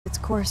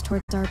course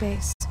towards our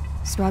base,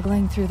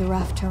 struggling through the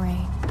rough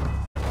terrain.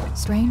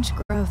 Strange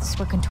growths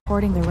were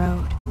contorting the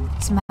road,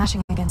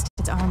 smashing against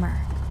its armor.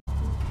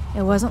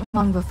 It wasn't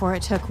long before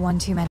it took one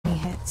too many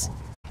hits.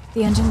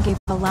 The engine gave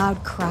a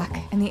loud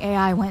crack, and the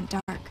AI went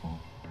dark.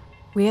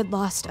 We had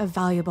lost a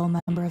valuable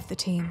member of the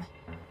team.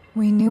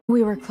 We knew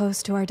we were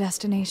close to our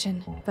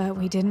destination, but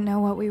we didn't know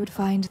what we would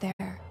find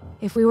there.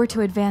 If we were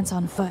to advance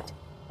on foot,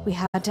 we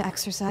had to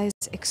exercise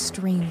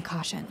extreme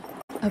caution.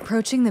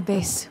 Approaching the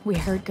base, we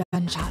heard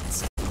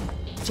gunshots.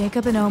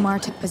 Jacob and Omar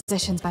took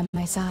positions by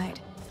my side.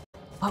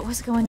 What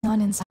was going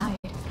on inside?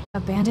 A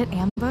bandit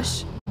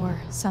ambush? Or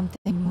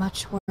something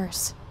much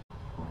worse?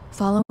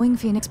 Following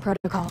Phoenix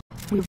Protocol,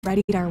 we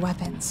readied our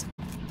weapons.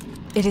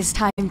 It is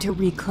time to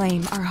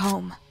reclaim our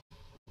home.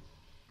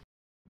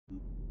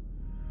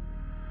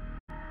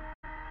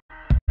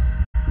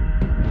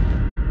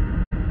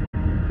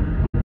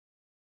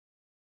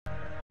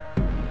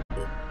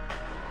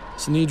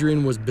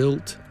 Sanhedrin was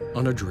built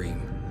on a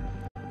dream.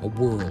 A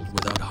world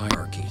without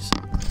hierarchies,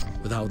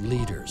 without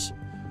leaders,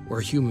 where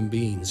human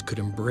beings could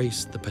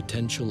embrace the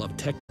potential of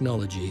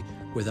technology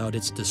without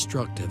its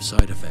destructive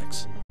side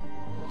effects.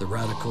 The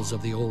radicals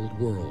of the old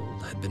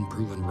world had been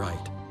proven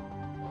right.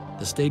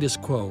 The status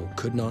quo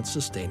could not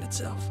sustain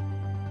itself.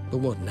 But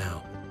what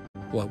now?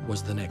 What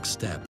was the next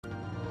step?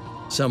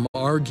 Some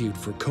argued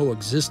for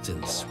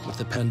coexistence with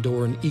the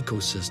Pandoran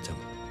ecosystem,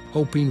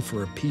 hoping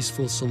for a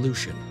peaceful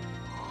solution.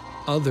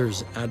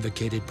 Others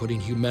advocated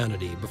putting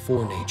humanity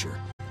before nature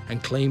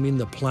and claiming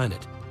the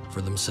planet for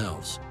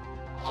themselves.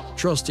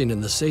 Trusting in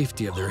the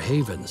safety of their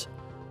havens,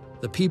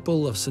 the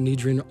people of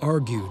Sanhedrin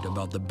argued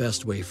about the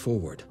best way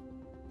forward.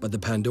 But the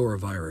Pandora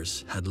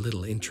virus had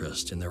little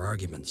interest in their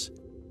arguments,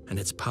 and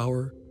its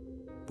power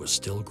was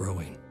still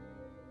growing.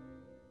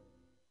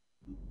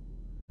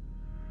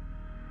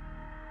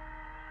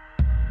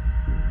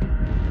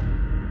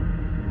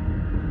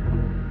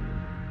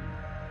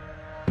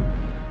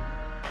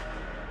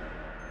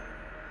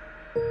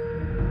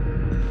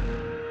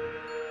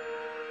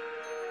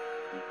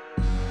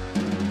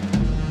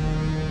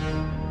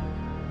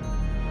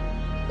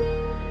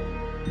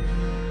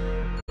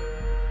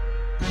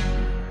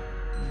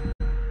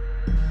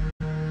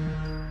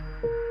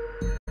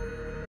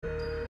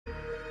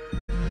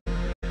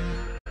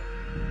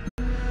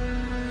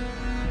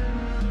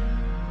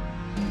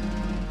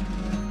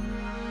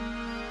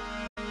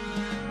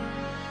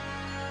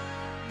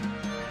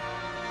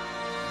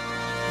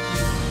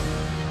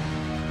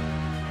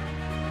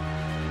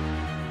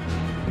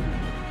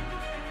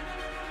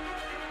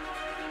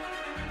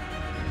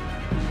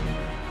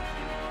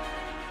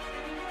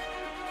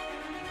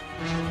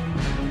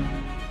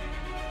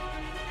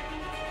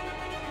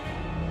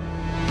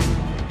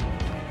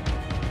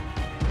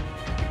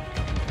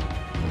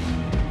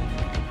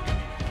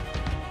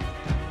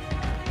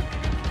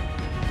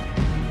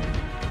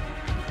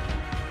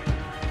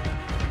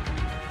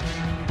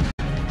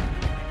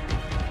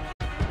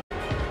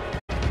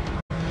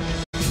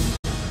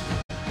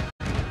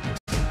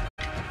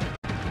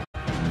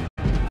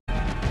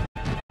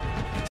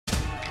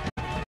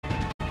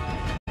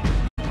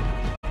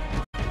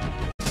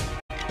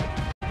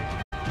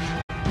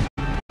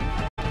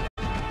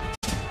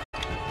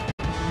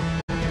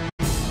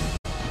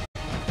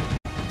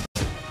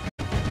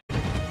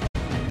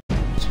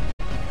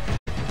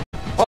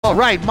 All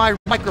right, my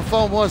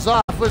microphone was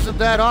off. Wasn't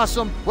that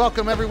awesome?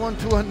 Welcome, everyone,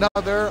 to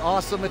another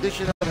awesome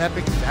edition of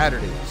Epic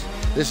Saturdays.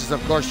 This is,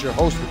 of course, your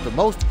host with the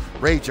most,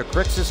 Rage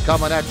Acrixis,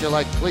 coming at you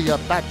like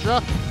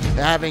Cleopatra,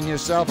 having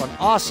yourself an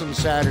awesome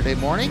Saturday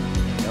morning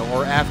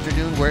or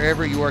afternoon,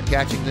 wherever you are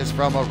catching this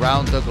from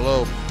around the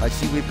globe. I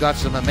see we've got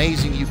some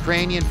amazing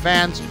Ukrainian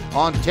fans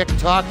on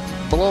TikTok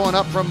blowing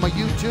up from my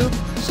YouTube,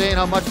 saying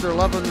how much they're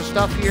loving the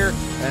stuff here,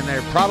 and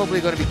they're probably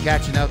going to be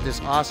catching out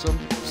this awesome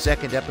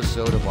second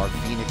episode of our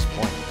Phoenix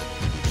Point.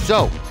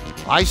 So,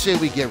 I say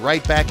we get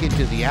right back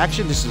into the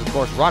action. This is, of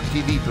course,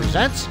 R.O.C TV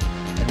Presents,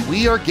 and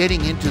we are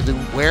getting into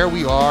where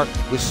we are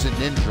with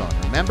Sanhedrin.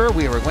 Remember,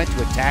 we went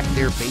to attack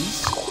their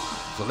base?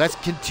 So let's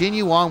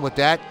continue on with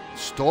that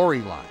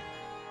storyline.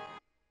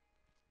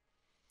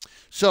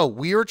 So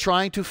we are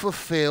trying to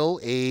fulfill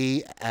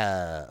a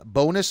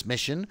bonus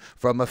mission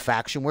from a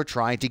faction we're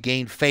trying to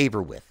gain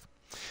favor with.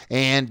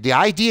 And the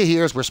idea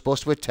here is we're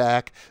supposed to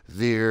attack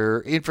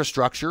their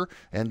infrastructure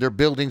and their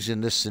buildings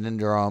in this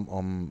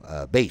Sanhedrin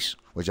base,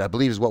 which I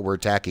believe is what we're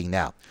attacking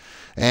now.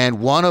 And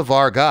one of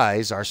our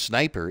guys, our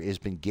sniper, has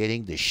been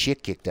getting the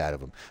shit kicked out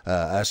of him.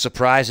 A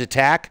surprise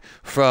attack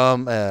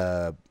from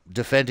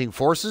defending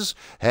forces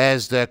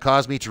has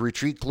caused me to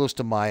retreat close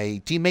to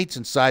my teammates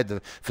inside the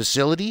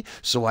facility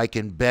so I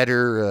can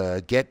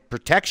better get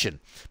protection,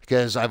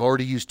 because I've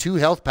already used 2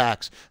 health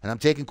packs and I'm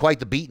taking quite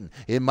the beating.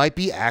 It might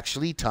be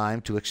actually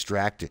time to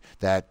extract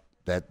that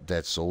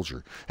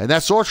soldier. And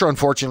that soldier,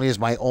 unfortunately, is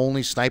my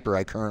only sniper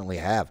I currently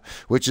have,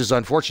 which is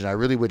unfortunate. I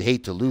really would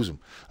hate to lose him,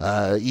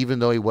 even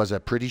though he was a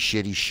pretty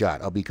shitty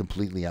shot. I'll be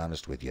completely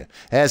honest with you.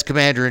 As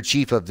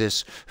Commander-in-Chief of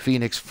this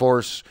Phoenix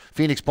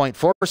Point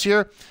Force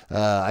here,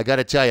 I got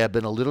to tell you, I've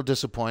been a little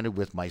disappointed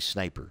with my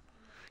sniper.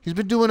 He's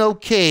been doing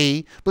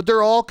okay, but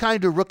they're all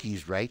kind of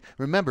rookies, right?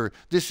 Remember,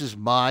 this is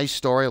my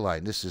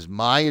storyline. This is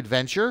my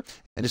adventure,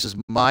 and this is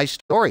my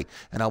story.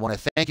 And I want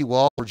to thank you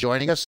all for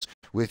joining us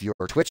with your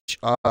Twitch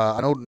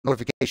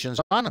notifications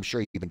on. I'm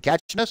sure you've been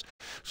catching us.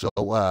 So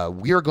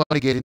we are going to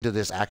get into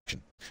this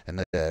action.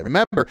 And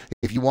remember,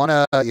 if you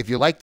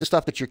like the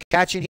stuff that you're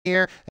catching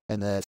here,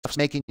 and the stuff's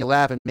making you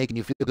laugh and making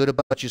you feel good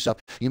about yourself,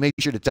 you make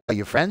sure to tell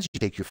your friends, you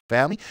take your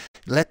family,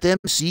 let them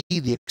see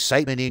the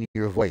excitement in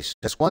your voice.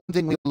 That's one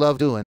thing we love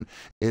doing,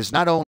 is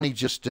not only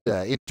just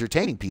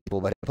entertaining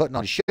people by putting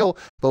on a show,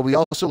 but we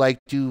also like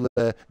to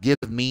give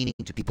meaning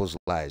to people's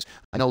lives.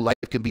 I know life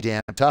can be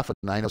damn tough,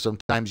 and I know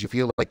sometimes you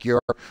feel like you're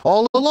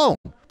all alone,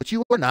 but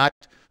you are not.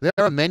 There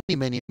are many,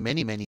 many,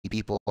 many, many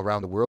people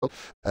around the world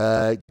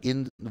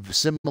in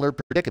similar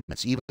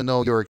predicaments. Even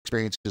though your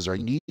experiences are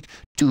unique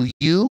to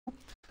you,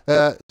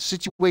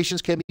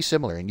 situations can be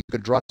similar, and you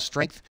can draw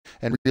strength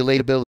and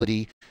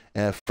relatability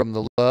from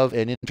the love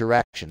and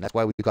interaction. That's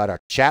why we've got our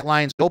chat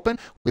lines open.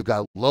 We've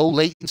got low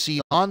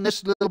latency on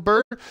this little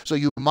bird, so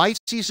you might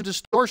see some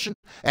distortion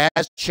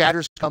as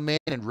chatters come in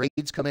and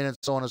raids come in and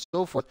so on and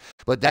so forth.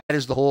 But that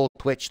is the whole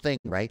Twitch thing,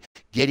 right?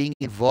 Getting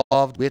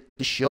involved with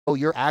the show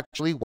you're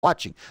actually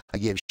watching. I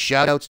give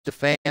shout outs to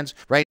fans.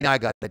 Right now I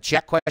got the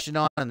chat question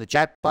on in the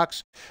chat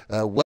box.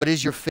 What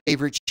is your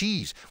favorite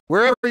cheese?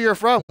 Wherever you're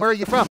from, where are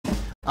you from?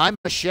 I'm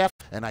a chef,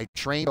 and I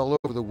train all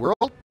over the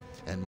world,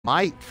 and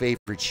my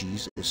favorite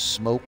cheese is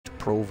smoked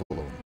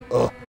provolone.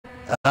 Oh,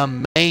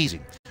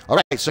 amazing. All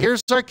right, so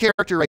here's our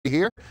character right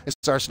here.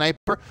 It's our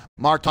sniper,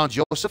 Martin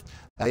Joseph.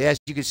 As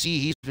you can see,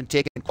 he's been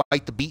taking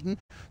quite the beating,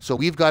 so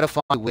we've got to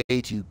find a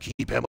way to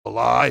keep him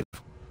alive.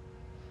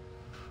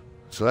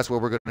 So that's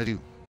what we're going to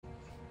do.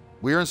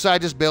 We're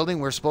inside this building.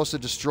 We're supposed to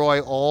destroy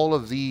all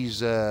of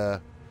these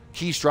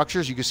key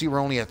structures. You can see we're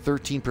only at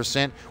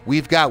 13%.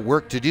 We've got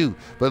work to do.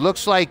 But it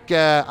looks like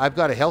I've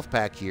got a health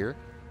pack here.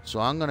 So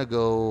I'm going to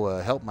go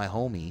help my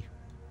homie.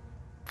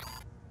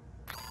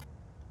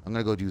 I'm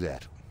going to go do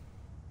that.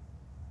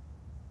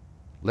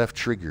 Left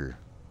trigger.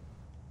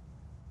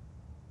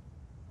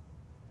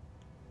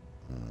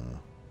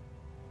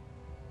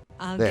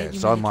 There,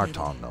 it's on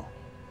Martin though.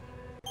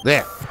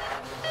 There.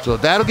 So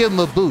that'll give him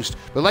a boost.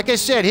 But like I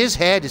said, his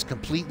head is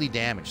completely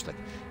damaged. Like,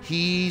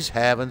 he's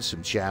having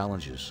some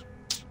challenges.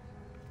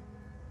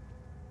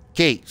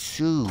 Okay,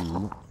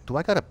 so do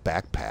I got a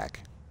backpack?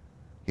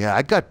 Yeah,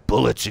 I got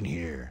bullets in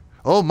here.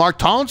 Oh,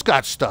 Martin's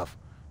got stuff.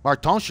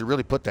 Martin should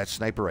really put that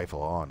sniper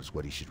rifle on, is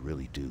what he should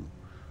really do.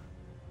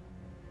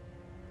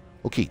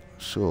 Okay,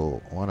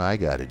 so what I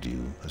got to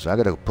do is I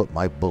got to put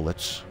my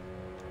bullets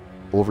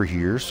over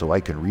here so I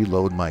can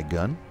reload my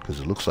gun, because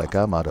it looks like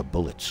I'm out of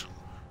bullets.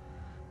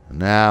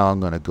 Now I'm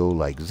going to go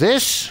like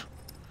this.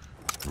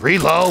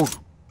 Reload.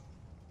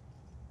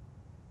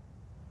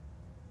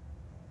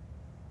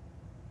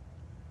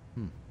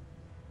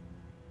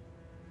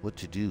 What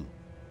to do?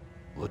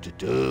 What to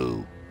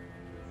do?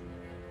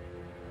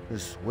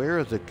 Where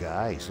are the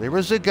guys? There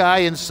was a guy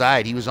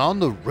inside. He was on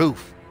the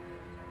roof.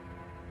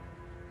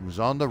 He was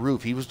on the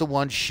roof. He was the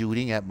one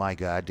shooting at my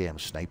goddamn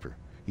sniper.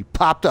 He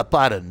popped up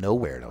out of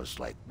nowhere, and I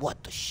was like,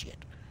 what the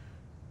shit?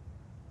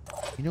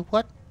 You know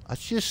what?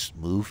 Let's just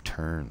move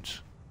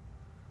turns.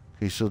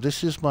 Okay, so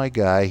this is my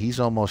guy. He's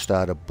almost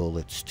out of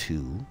bullets,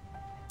 too.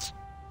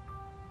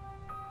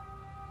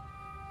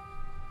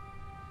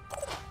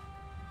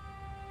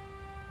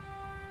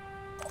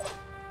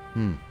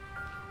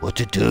 What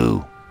to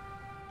do?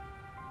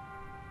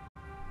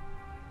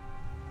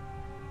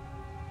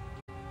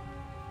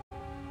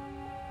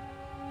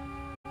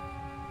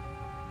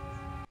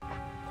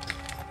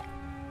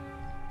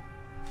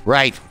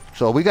 Right.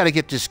 So we got to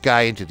get this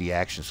guy into the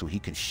action so he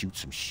can shoot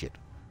some shit.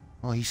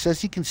 Well, he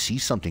says he can see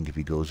something if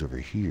he goes over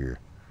here.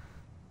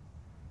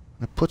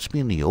 It puts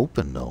me in the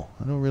open, though.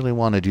 I don't really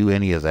want to do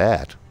any of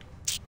that.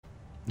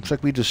 Looks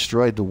like we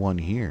destroyed the one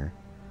here.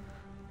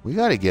 We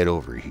got to get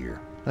over here.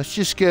 Let's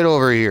just get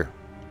over here.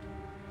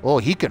 Oh,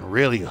 he can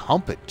really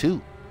hump it,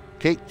 too.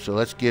 Okay, so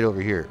let's get over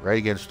here, right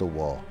against the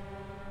wall.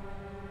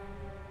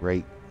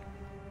 Right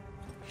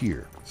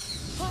here.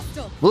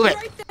 Move it!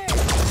 Right there.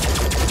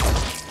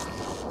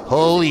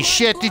 Holy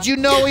shit, did you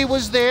know he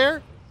was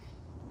there?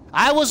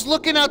 I was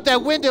looking out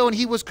that window and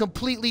he was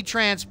completely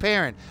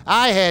transparent.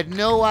 I had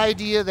no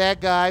idea that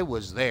guy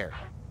was there.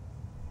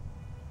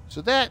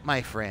 So that,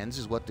 my friends,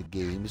 is what the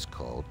game is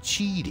called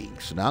cheating.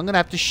 So now I'm going to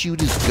have to shoot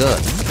his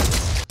gun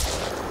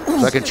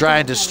so I can try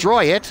and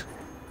destroy it.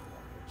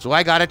 So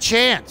I got a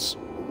chance.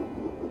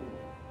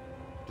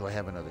 Do I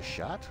have another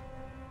shot?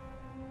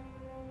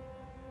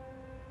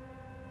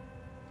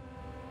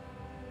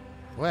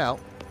 Well,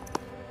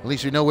 at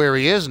least we know where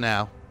he is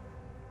now.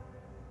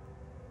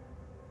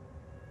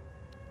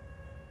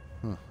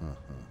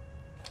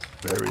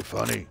 Very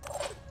funny.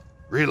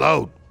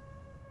 Reload.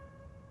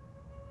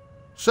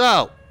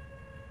 So.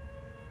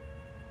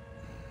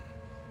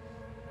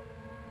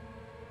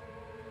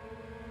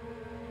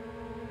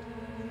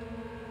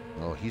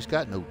 Oh, he's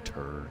got no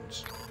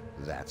turns.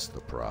 That's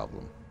the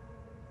problem.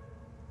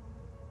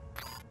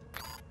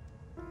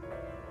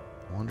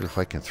 wonder if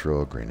I can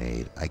throw a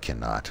grenade. I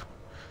cannot.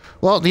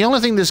 Well, the only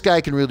thing this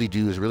guy can really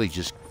do is really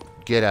just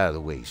get out of the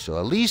way. So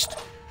at least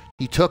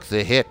he took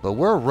the hit, but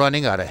we're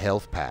running out of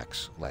health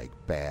packs. Like,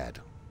 bad.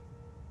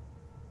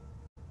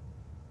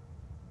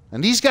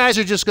 And these guys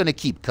are just going to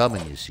keep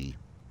coming, you see.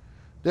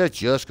 They're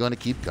just going to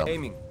keep coming.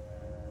 Aiming.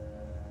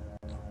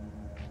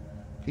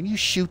 Can you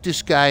shoot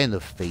this guy in the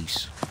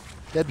face?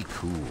 That'd be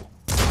cool.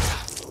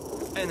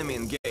 Enemy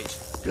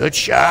engaged. Good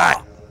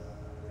shot.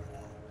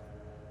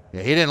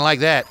 Yeah, he didn't like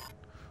that.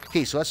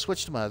 Okay, so let's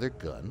switch to my other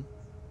gun.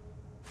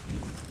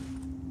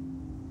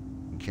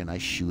 Can I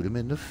shoot him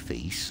in the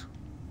face?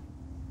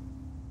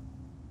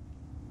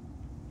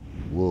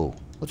 Whoa,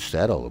 what's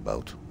that all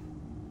about?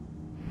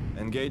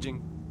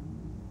 Engaging.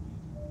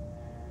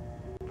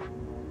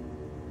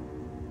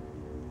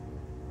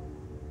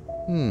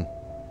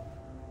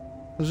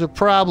 There's a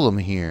problem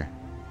here.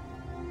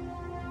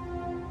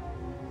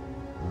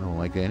 I don't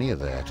like any of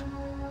that.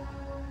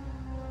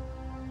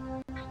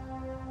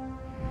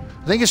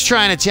 I think it's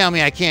trying to tell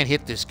me I can't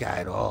hit this guy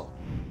at all.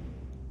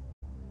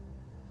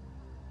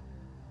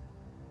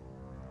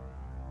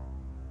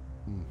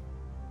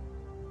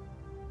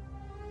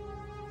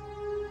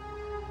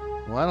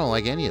 Well, I don't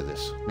like any of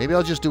this. Maybe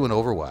I'll just do an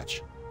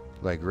Overwatch.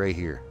 Like right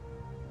here.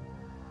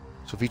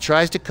 So if he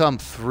tries to come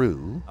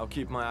through, I'll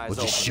keep my eyes we'll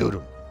open. just shoot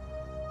him.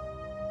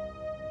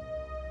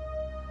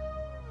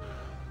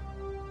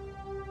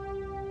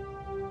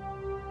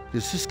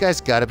 Because this guy's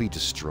got to be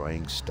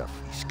destroying stuff.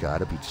 He's got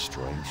to be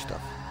destroying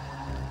stuff.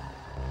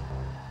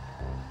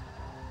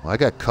 Well, I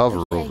got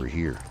cover over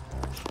here.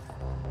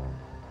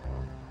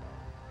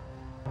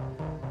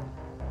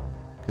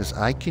 Because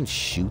I can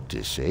shoot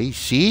this, eh?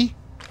 See?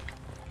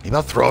 Maybe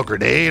I'll throw a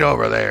grenade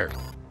over there.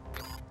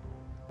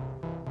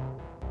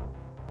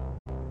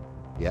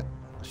 Yep,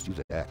 let's do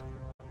that.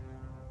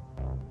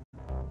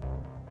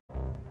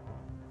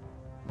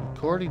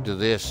 According to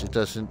this, it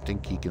doesn't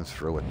think he can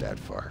throw it that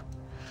far.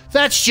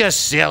 That's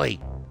just silly.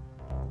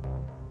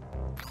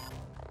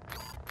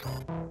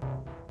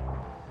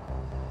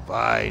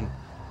 Fine.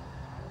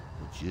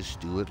 We'll just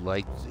do it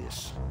like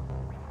this.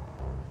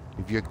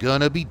 If you're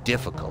gonna be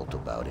difficult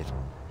about it.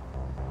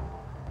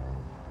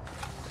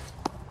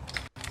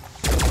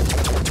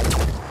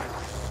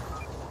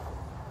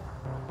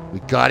 We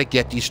gotta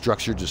get these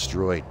structures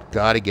destroyed.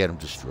 Gotta get them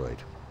destroyed.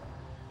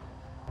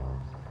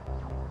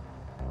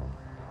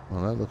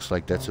 Well, that looks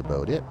like that's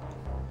about it.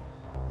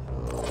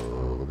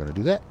 So we're gonna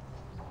do that.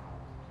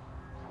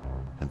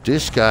 And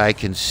this guy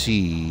can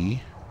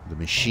see the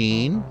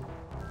machine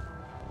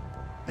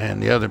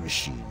and the other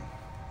machine.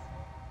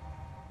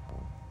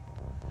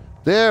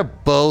 They're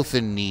both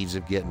in needs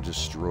of getting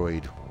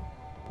destroyed.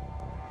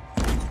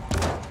 But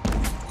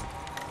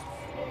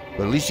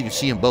at least you can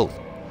see them both.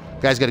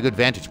 Guy's got a good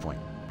vantage point.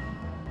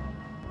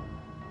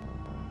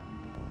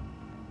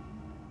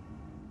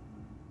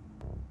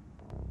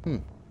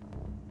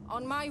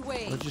 On my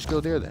way. Let's just go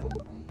there then.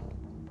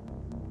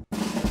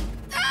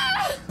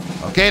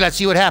 Okay, let's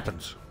see what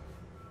happens.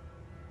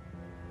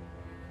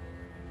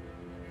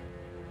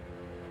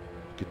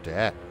 Look at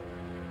that.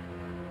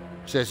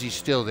 Says he's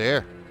still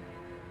there.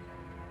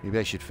 Maybe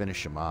I should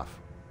finish him off.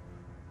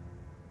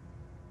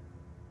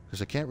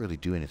 Because I can't really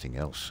do anything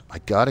else. I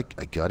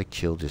gotta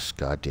kill this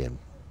goddamn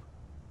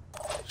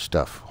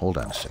stuff. Hold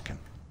on a second.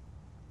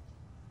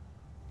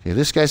 Okay,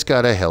 this guy's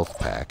got a health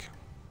pack.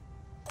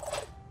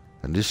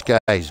 And this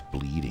guy's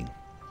bleeding.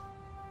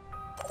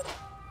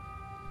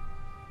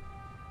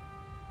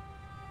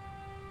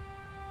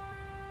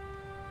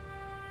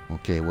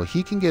 Okay, well,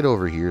 he can get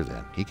over here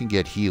then. He can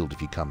get healed if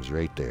he comes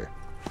right there.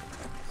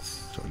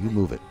 So you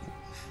move it.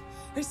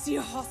 I see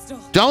a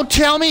hostile. Don't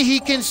tell me he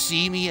can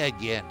see me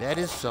again. That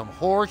is some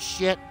horse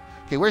shit.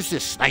 Okay, where's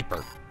this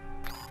sniper?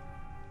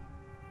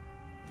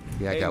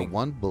 Yeah, I got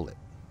one bullet.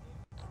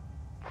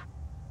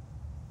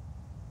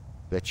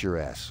 Bet your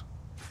ass.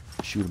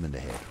 Shoot him in the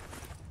head.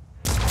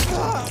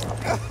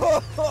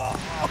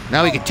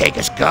 Now he can take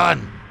his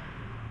gun.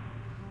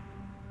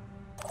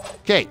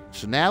 Okay,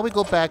 so now we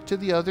go back to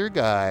the other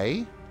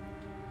guy.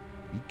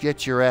 You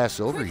get your ass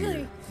over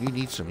here. You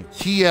need some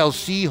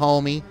TLC,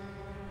 homie.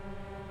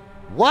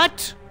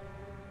 What?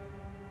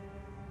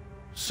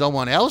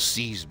 Someone else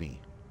sees me.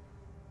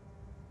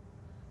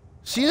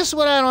 See, this is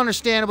what I don't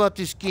understand about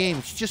this game.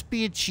 It's just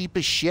being cheap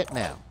as shit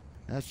now.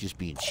 That's just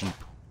being cheap.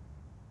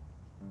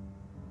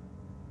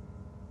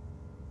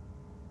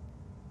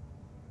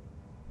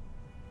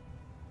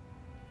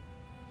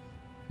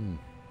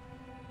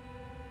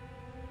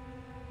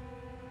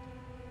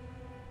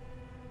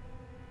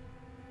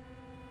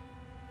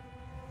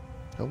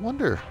 I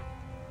wonder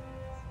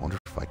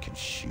if I can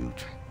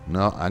shoot.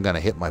 No, I'm gonna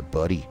hit my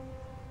buddy.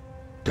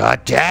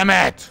 God damn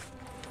it!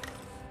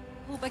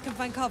 Hope I can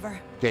find cover.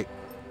 Okay,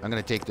 I'm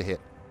gonna take the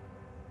hit.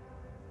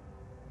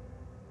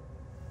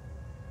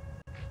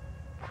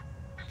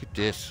 Look at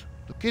this.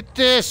 Look at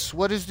this!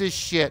 What is this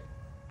shit?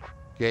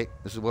 Okay,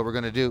 this is what we're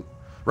gonna do.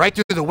 Right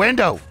through the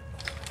window!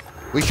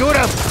 We shoot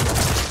him!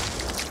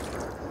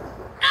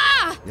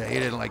 Ah! Yeah, he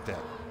didn't like that.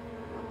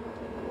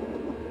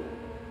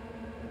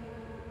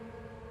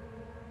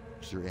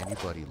 Is there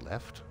anybody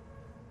left?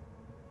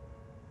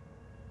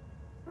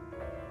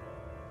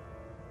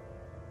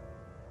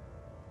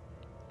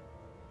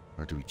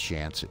 Or do we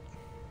chance it?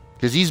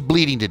 Because he's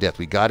bleeding to death.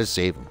 We got to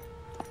save him.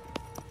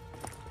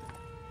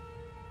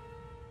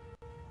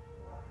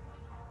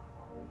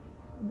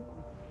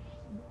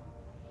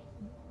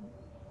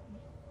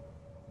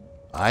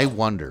 I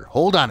wonder.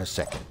 Hold on a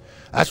second.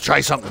 Let's try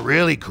something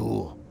really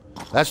cool.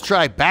 Let's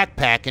try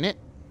backpacking it.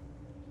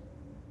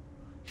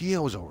 He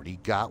has already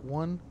got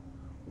one.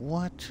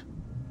 What?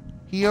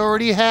 He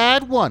already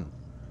had one.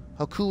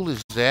 How cool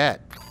is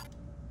that?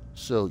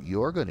 So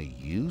you're going to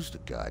use the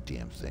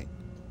goddamn thing.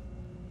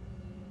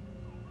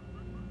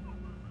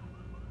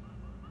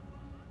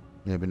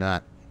 Maybe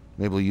not.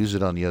 Maybe we'll use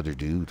it on the other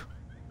dude.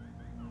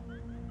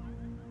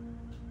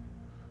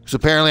 Because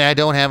apparently I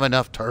don't have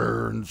enough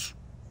turns.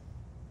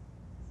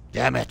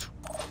 Damn it.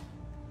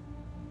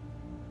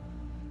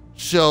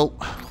 So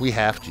we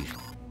have to.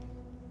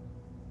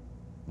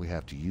 We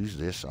have to use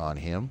this on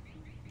him.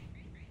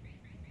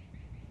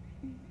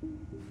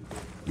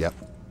 Yep.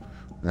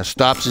 That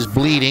stops his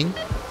bleeding.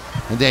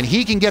 And then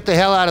he can get the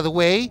hell out of the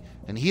way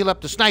and heal up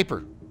the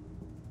sniper.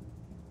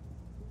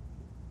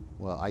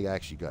 Well, I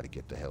actually got to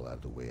get the hell out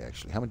of the way,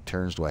 actually. How many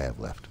turns do I have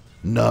left?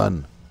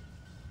 None.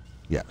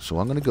 Yeah, so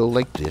I'm going to go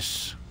like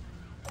this.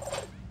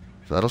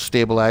 So that'll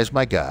stabilize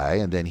my guy.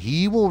 And then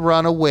he will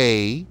run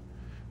away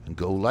and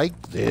go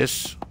like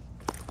this.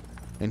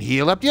 And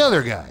heal up the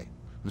other guy.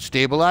 And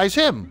stabilize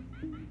him.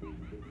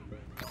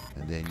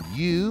 And then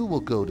you will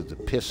go to the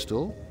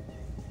pistol.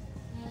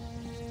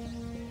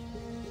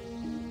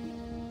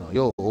 No,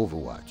 you'll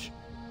overwatch.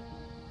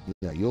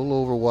 Yeah,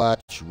 you'll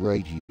overwatch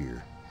right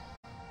here.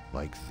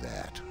 Like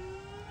that.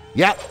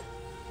 Yep.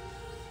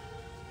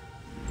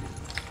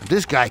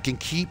 This guy can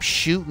keep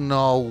shooting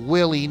all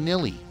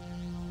willy-nilly.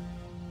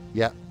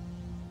 Yep.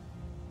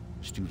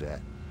 Let's do that.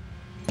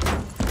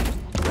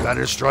 We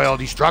gotta destroy all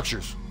these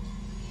structures.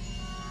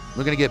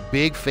 We're gonna get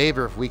big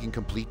favor if we can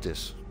complete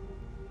this.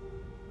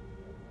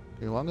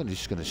 Okay, well, I'm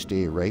just gonna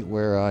stay right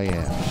where I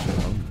am.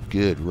 So I'm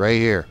good, right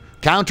here.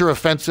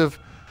 Counter-offensive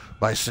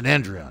by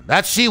Synendrion.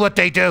 Let's see what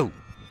they do.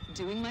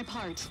 Doing my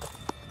part.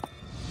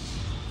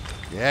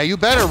 Yeah, you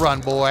better run,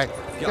 boy.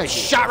 You got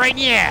shot right in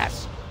the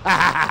ass.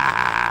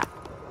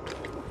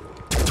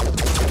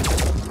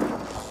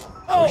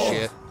 Oh,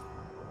 shit.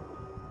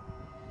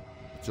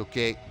 It's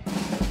okay.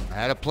 I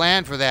had a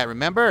plan for that,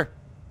 remember?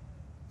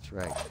 That's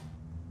right.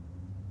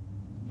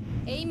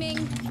 Aiming.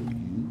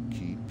 You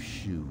keep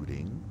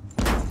shooting.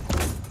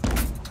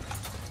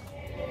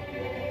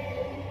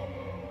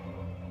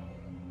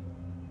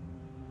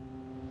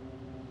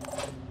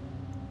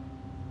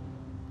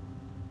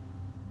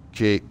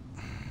 Okay.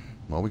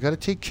 Well, we got to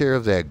take care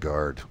of that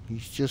guard.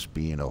 He's just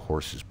being a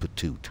horse's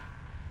patoot.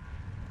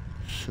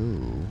 So,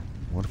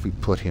 what if we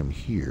put him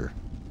here?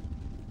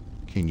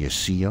 Can you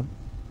see him?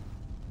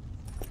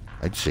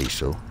 I'd say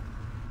so.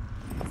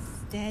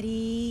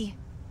 Steady.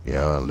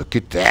 Yeah, look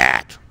at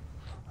that.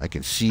 I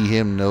can see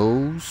him,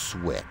 no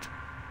sweat.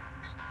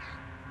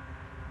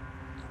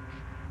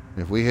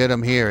 If we hit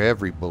him here,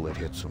 every bullet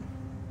hits him.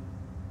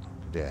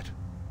 Dead.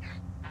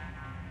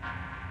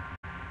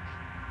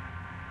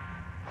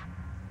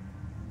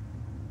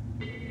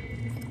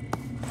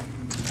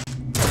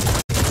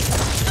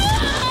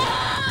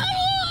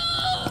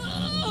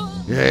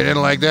 Yeah, he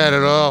didn't like that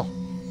at all.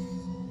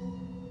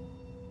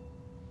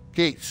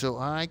 Okay, so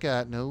I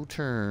got no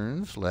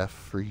turns left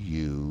for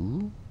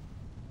you.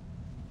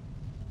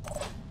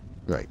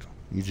 Right,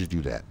 you just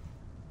do that.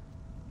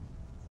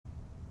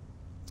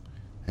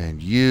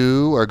 And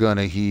you are going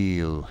to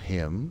heal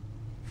him.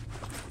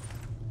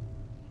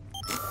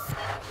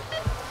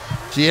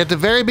 See, at the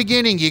very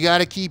beginning, you got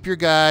to keep your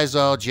guys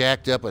all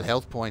jacked up with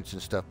health points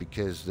and stuff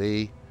because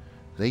they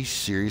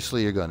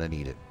seriously are going to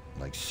need it.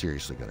 Like,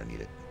 seriously going to need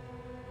it.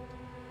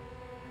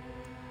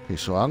 Okay,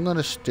 so I'm going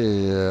to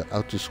stay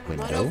out this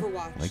window,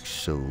 like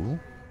so.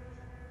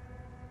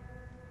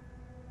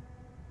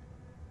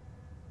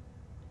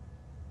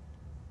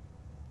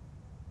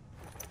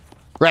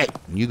 Right,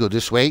 you go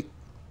this way.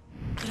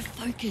 Gotta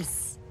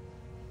focus.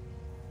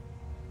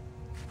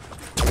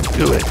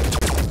 Do it.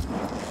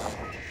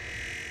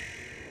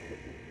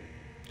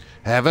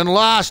 Haven't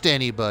lost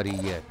anybody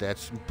yet.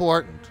 That's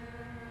important.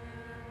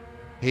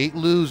 Hate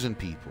losing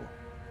people.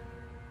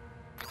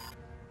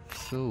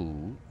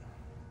 So,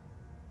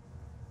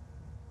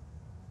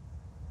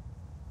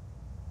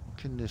 what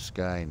can this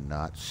guy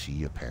not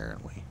see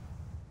apparently?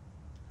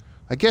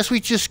 I guess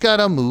we just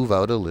gotta move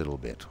out a little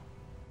bit.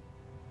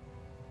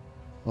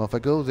 Well, if I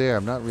go there,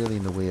 I'm not really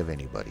in the way of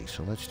anybody,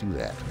 so let's do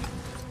that.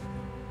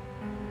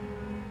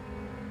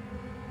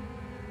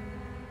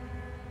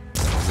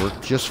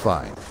 Worked just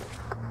fine.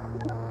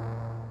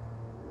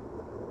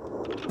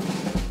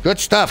 Good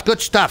stuff, good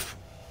stuff.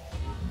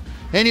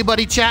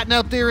 Anybody chatting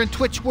out there in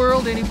Twitch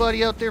world?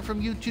 Anybody out there from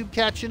YouTube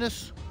catching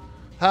us?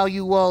 How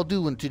you all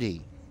doing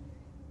today?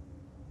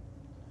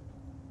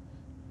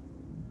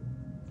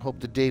 Hope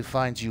the day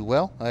finds you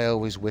well. I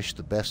always wish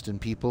the best in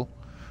people.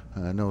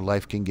 I know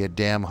life can get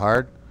damn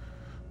hard.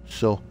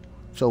 So,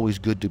 It's always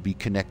good to be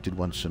connected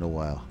once in a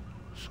while.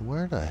 So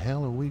where the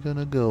hell are we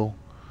gonna go?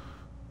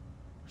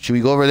 Should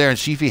we go over there and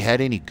see if he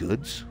had any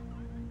goods?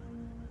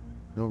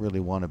 Don't really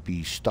want to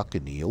be stuck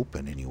in the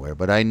open anywhere,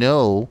 but I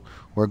know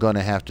we're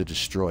gonna have to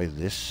destroy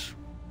this.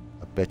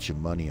 I bet you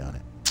money on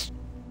it.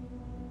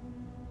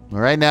 All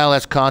right, now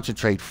let's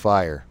concentrate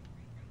fire.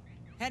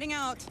 Heading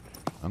out.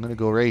 I'm gonna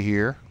go right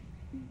here.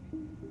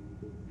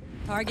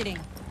 Targeting.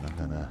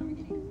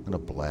 I'm gonna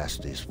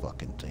blast this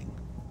fucking thing.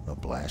 I'm gonna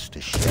blast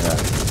this shit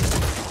out.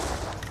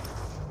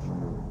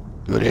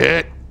 Good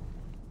hit.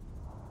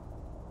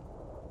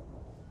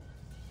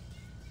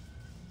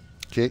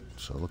 Okay,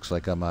 so it looks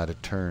like I'm out of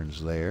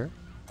turns there.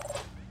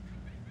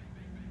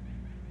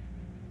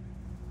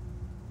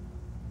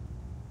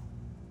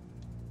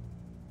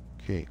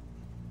 Okay.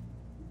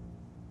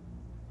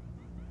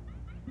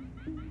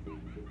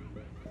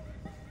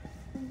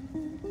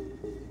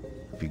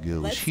 If he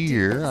goes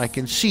here, I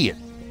can see it.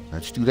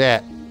 Let's do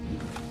that.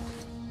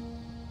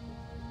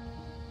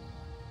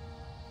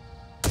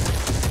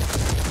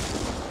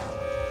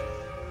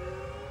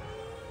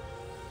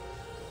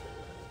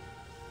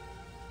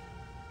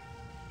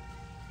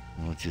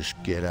 We'll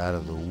just get out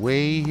of the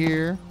way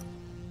here.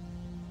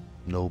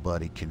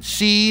 Nobody can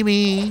see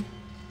me.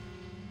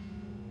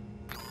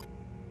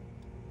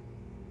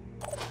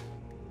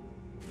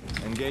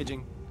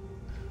 Engaging.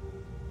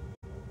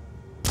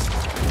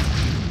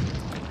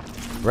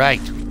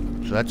 Right.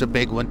 So that's a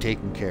big one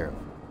taken care of.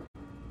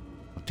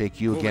 I'll take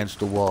you against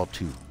the wall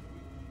too.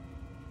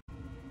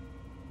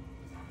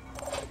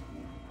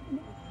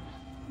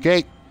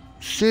 Okay.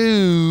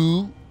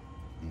 So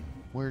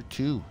where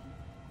to?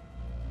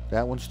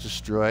 That one's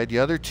destroyed. The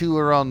other two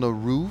are on the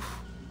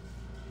roof.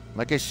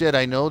 Like I said,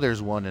 I know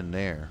there's one in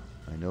there.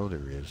 I know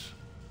there is.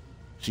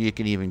 So you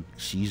can even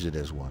seize it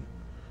as one.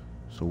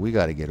 So we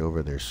got to get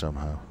over there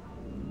somehow.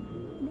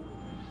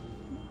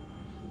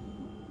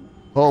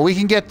 Oh, we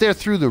can get there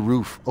through the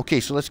roof.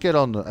 Okay, so let's get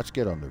on the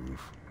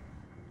roof.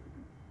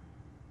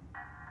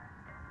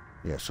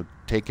 Yeah, so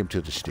take him to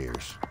the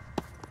stairs.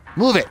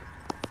 Move it.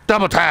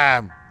 Double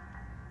time.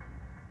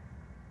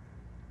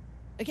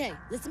 Okay,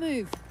 let's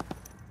move.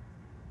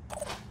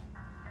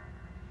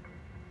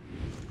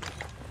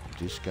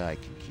 This guy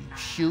can keep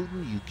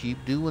shooting. You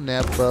keep doing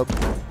that, bub.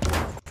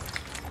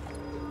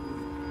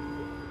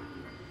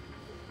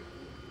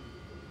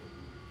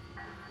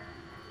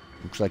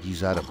 Looks like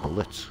he's out of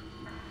bullets.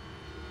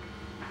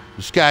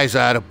 This guy's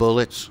out of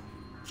bullets.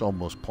 It's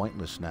almost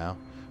pointless now.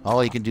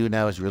 All he can do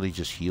now is really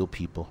just heal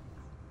people.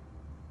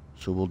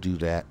 So we'll do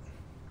that.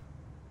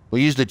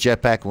 We'll use the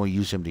jetpack and we'll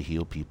use him to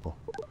heal people.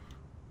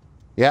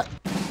 Yeah,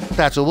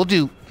 that's what we'll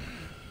do.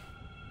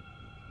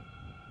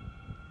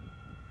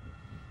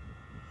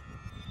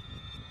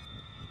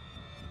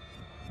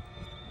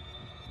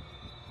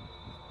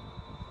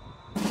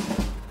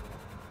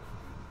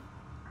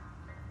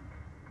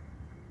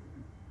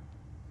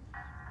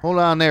 Hold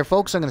on there,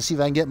 folks. I'm going to see if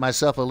I can get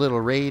myself a little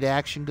raid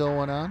action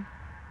going on.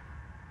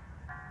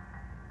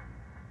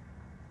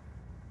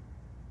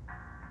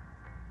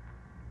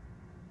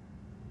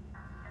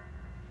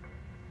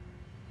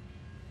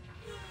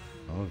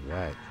 All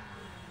right.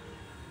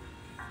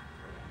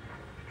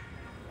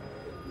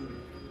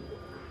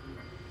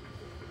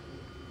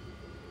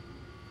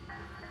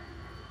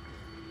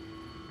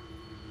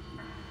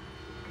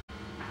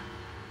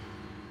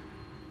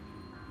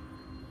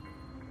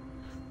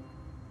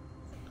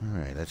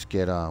 Alright, let's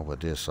get on with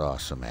this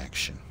awesome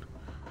action.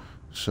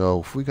 So,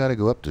 if we gotta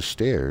go up the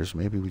stairs,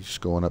 maybe we just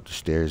going up the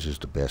stairs is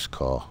the best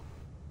call.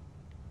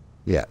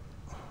 Yeah.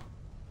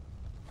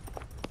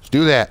 Let's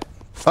do that.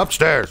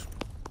 Upstairs.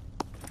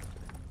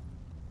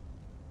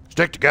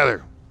 Stick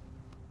together.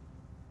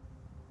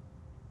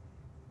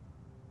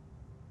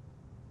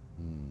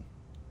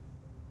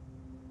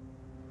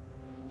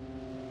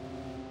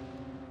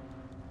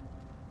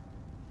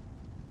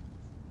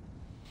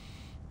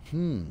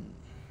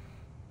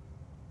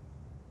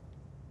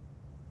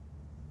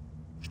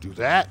 Let's do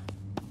that.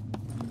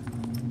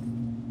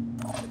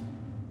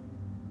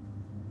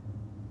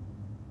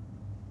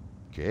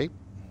 Okay.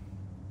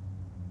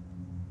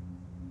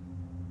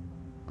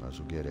 Might as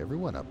well get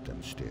everyone up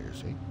them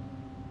stairs, eh?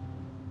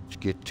 Let's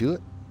get to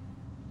it.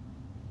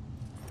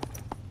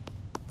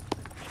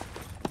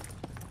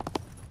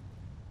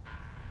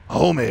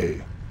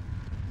 Homie!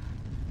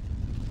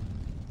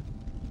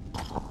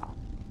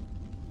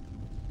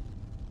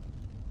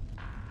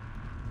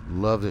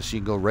 Love this. You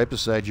can go right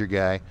beside your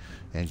guy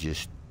and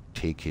just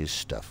take his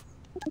stuff.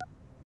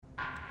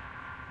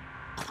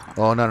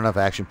 Oh, not enough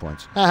action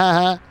points. Ha ha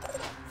ha.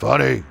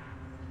 Funny.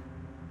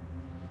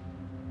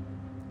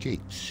 Okay,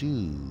 so...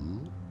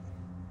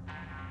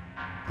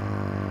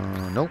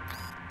 nope.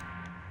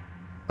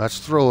 Let's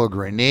throw a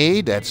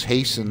grenade. That's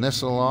hastening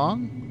this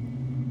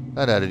along.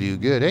 That ought to do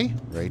good, eh?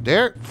 Right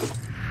there.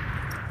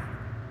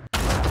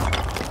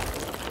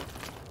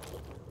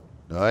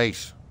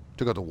 Nice.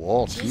 Took out the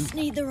wall, too. Just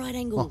need the right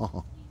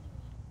angle.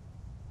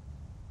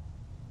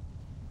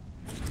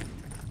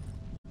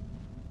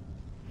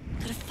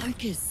 Gotta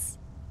focus.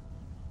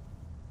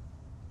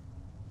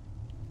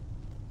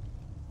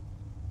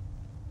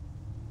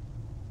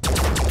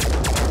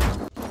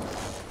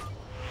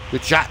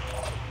 Good shot.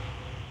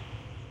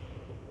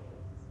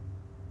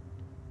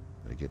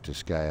 Gotta get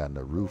this guy on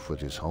the roof with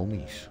his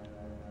homies.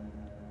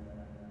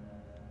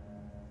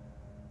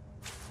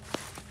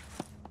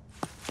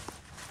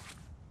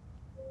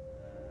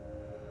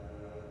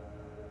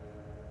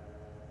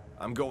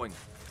 I'm going.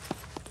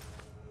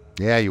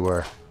 Yeah, you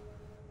are.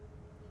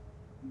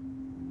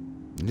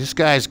 And this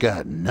guy's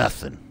got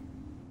nothing.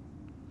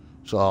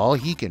 So all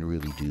he can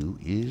really do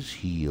is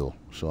heal.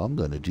 So I'm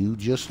gonna do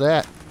just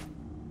that.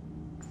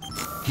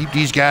 Keep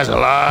these guys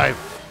alive.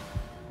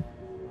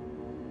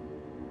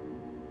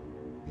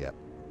 Yep.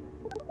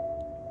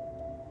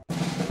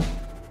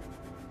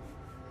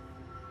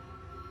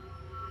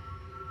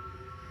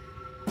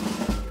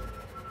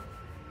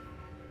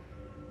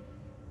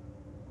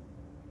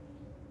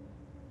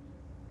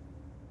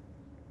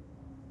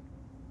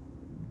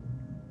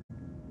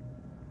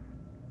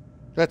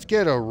 Let's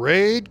get a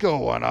raid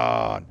going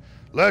on.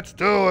 Let's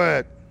do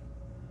it.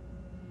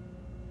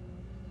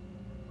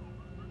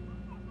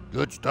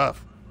 Good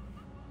stuff.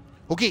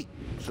 Okay,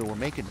 so we're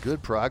making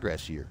good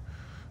progress here.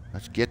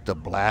 Let's get to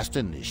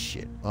blasting this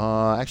shit.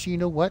 Actually, you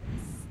know what?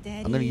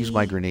 I'm going to use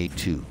my grenade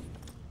too.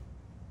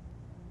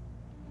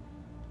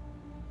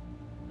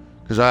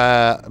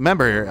 Because,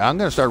 remember, I'm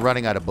going to start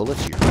running out of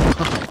bullets here.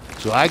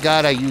 So I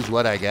got to use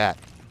what I got.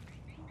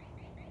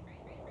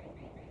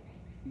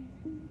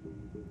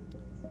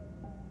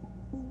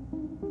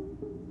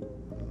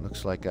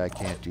 Looks like I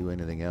can't do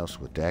anything else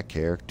with that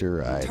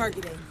character.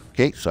 Targeting.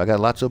 Okay, so I got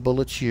lots of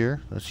bullets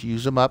here. Let's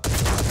use them up.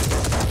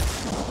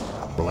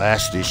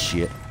 Blast this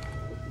shit.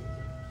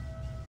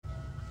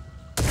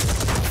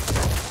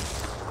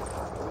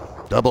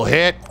 Double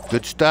hit.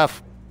 Good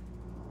stuff.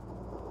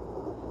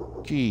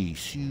 Okay,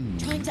 shoot.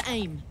 Time to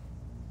aim.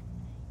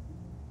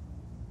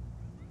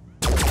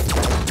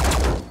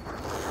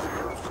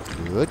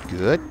 Good,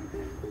 good.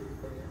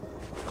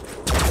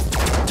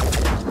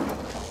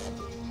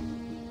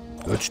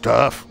 Good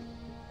stuff.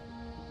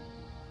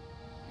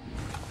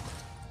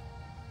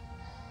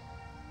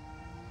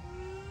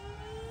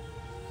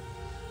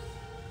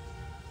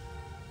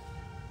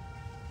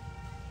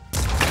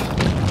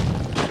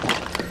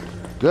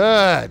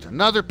 Good.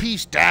 Another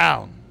piece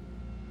down.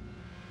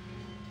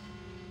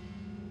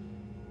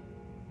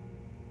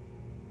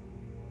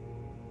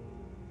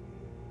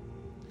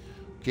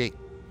 Okay,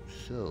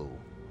 so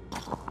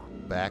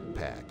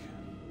backpack.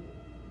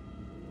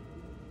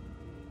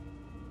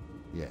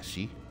 Yeah,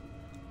 see?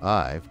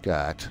 I've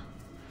got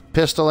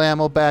pistol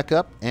ammo back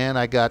up, and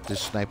I got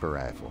this sniper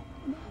rifle.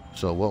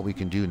 So what we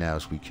can do now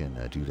is we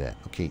can do that.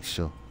 Okay,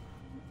 so...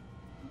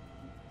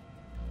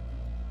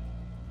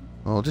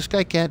 Oh, this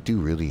guy can't do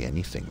really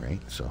anything,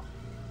 right? So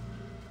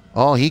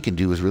all he can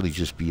do is really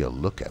just be a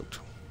lookout.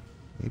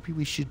 Maybe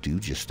we should do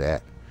just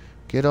that.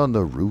 Get on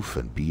the roof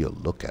and be a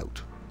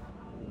lookout.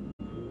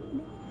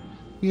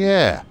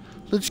 Yeah,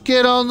 let's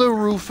get on the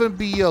roof and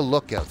be a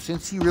lookout,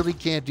 since he really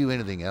can't do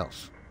anything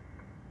else.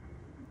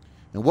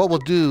 And what we'll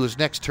do is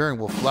next turn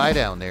we'll fly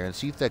down there and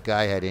see if that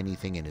guy had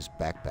anything in his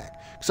backpack.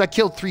 Because I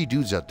killed 3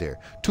 dudes out there.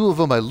 2 of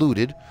them I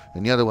looted,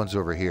 and the other one's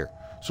over here.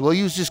 So we'll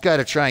use this guy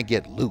to try and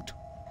get loot.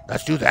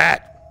 Let's do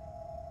that.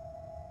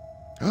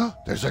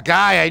 There's a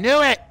guy. I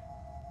knew it.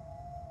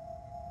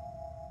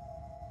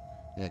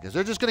 Yeah, because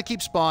they're just going to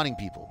keep spawning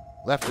people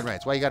left and right.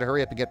 That's why you got to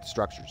hurry up and get the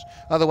structures.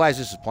 Otherwise,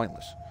 this is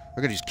pointless.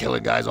 We're going to just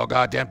killing guys all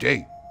goddamn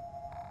day.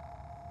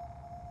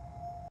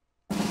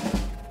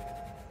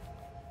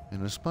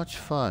 And as much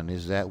fun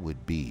as that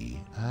would be,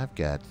 I've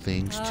got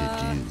things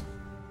to do.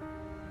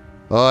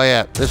 Oh,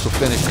 yeah. This will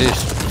finish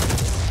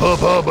this. Boom,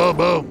 boom, boom,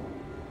 boom.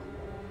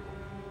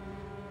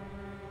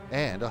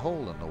 And a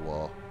hole in the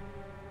wall.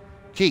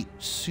 Okay,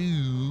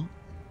 so...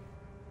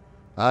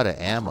 Out of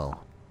ammo. What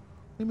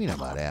do you mean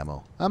I'm out of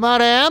ammo? I'm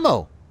out of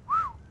ammo!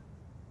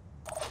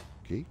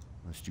 Okay,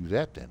 let's do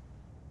that then.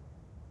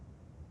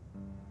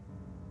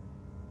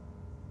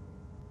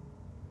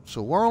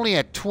 So we're only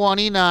at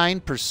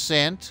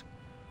 29%.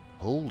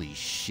 Holy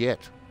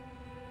shit.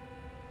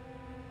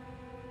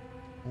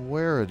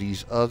 Where are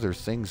these other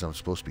things I'm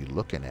supposed to be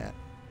looking at?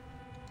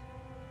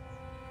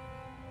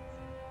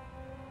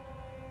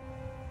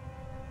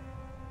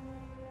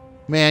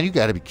 Man, you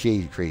gotta be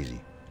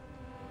crazy.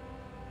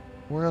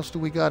 Where else do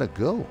we gotta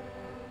go?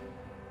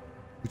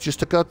 We just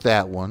took out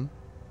that one.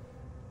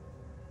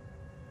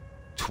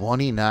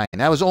 29.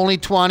 That was only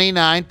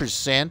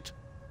 29%.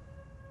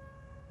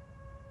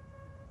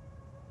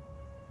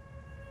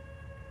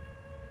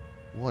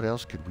 What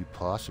else could we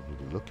possibly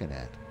be looking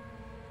at?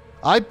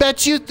 I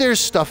bet you there's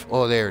stuff...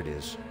 Oh, there it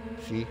is.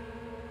 See?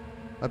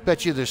 I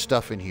bet you there's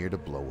stuff in here to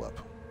blow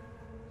up.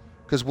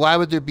 Because why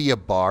would there be a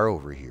bar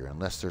over here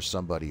unless there's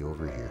somebody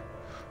over here?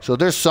 So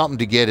there's something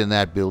to get in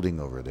that building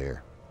over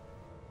there.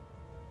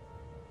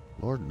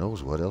 Lord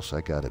knows what else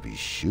I gotta be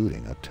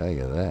shooting, I'll tell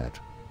you that.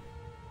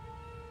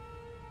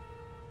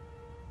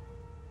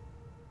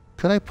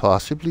 Could I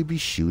possibly be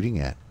shooting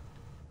at?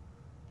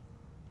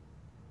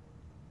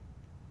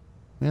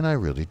 Man, I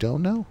really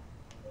don't know.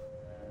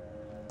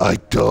 I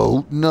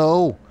don't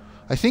know.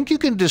 I think you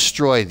can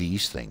destroy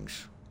these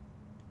things.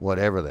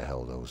 Whatever the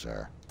hell those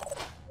are.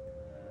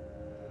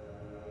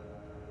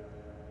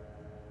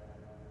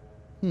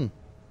 Ooh.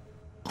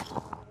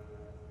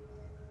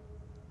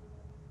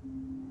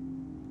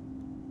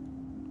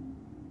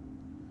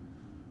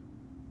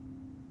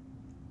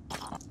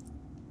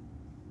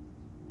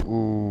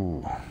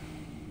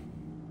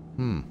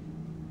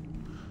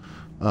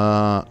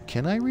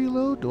 Can I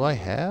reload? Do I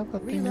have a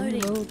thing to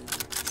Reloading. reload?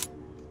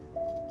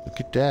 Look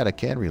at that, I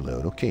can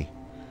reload. Okay.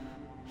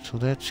 So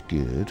that's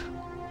good.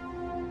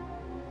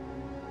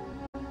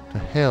 The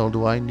hell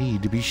do I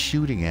need to be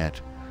shooting at?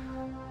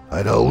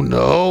 I don't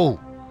know.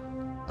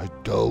 I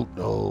don't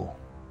know.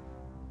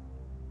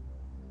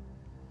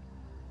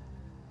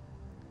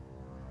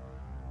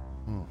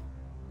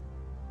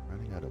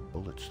 Running out of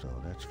bullets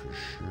though, that's for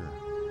sure.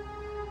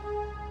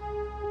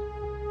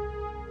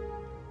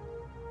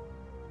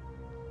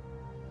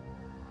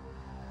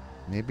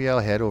 Maybe I'll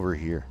head over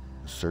here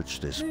and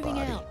search this Moving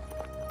body. out.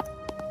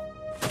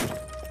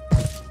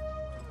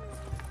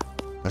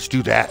 Let's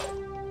do that.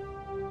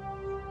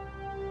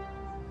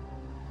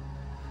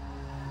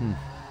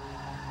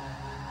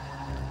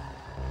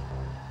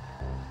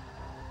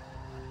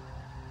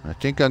 I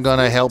think I'm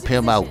gonna help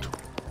him out.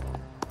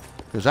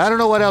 Because I don't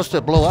know what else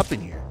to blow up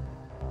in here.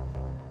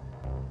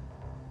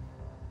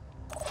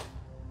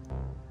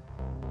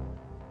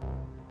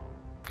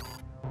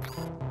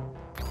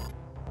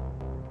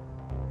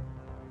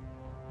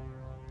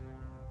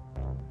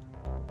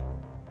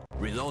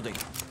 Reloading.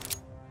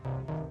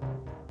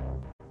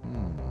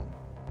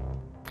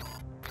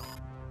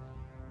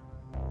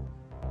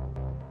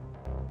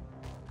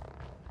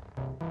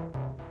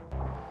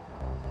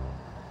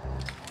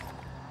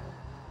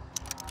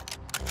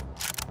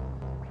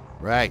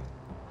 Right.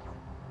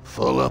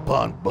 Full up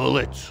on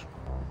bullets.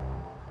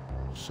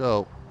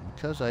 So,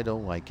 because I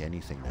don't like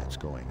anything that's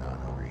going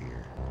on over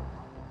here,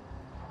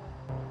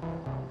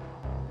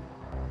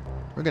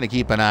 we're going to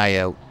keep an eye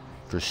out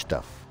for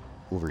stuff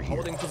over here.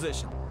 Holding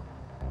position.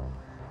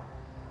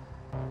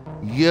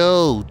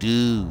 Yo,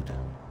 dude.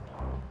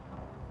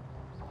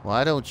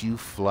 Why don't you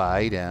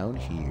fly down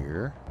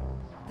here?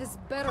 This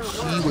better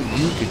See work. what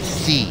you can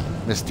see,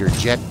 Mr.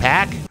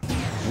 Jetpack.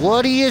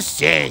 What do you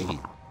say?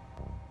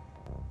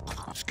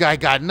 This guy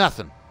got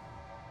nothing.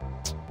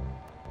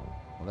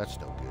 Well, that's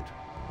no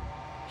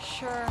good.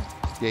 Sure.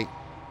 Okay,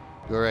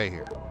 go right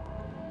here.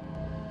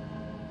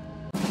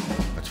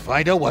 Let's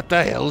find out what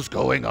the hell's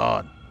going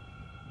on.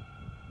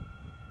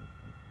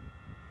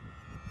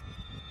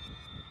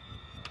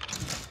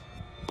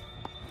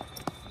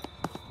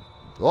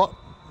 Oh,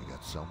 we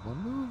got someone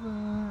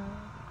moving.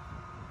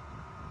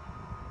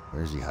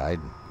 Where's he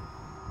hiding?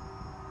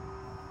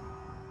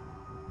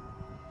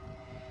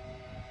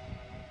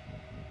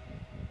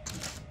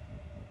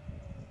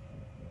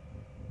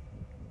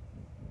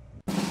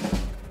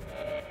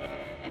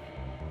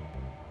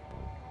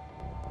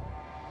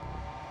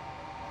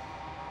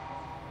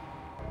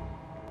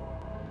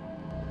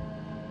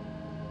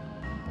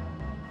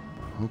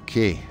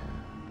 Okay.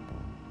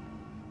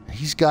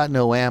 He's got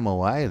no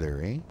ammo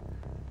either, eh?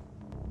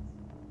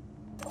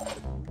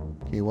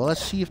 Okay, well,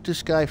 let's see if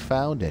this guy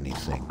found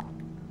anything.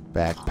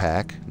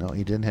 Backpack. No,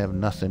 he didn't have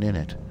nothing in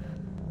it.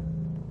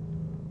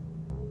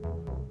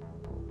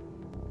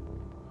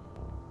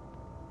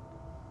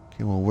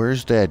 Okay, well,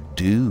 where's that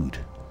dude?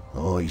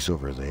 Oh, he's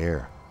over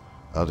there.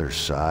 Other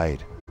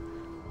side.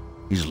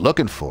 He's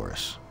looking for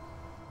us.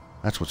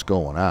 That's what's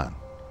going on.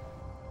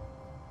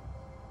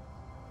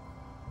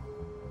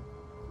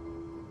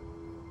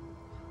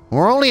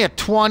 We're only at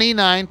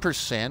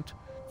 29%.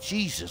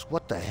 Jesus,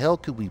 what the hell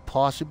could we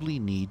possibly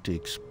need to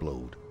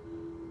explode?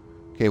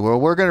 Okay, well,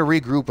 we're going to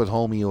regroup with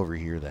homie over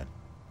here then.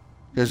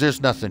 Because there's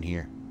nothing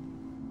here.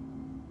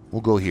 We'll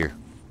go here.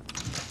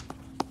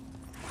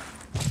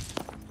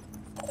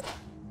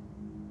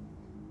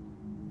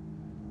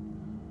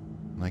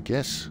 I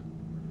guess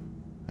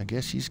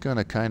he's going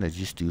to kind of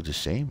just do the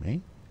same, eh?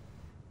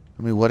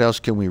 I mean, what else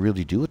can we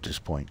really do at this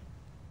point?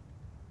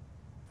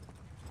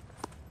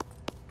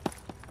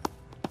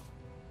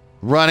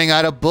 Running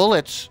out of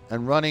bullets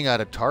and running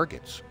out of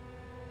targets.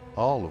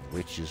 All of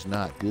which is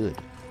not good.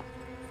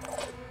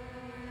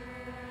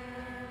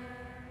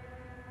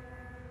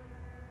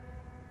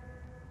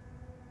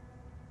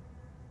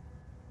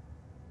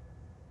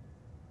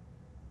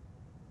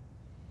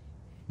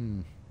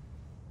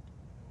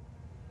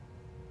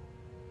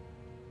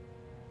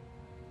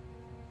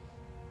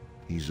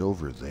 He's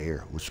over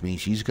there, which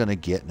means he's going to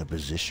get in a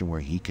position where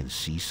he can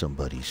see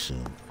somebody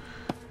soon.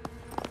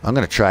 I'm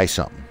going to try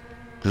something.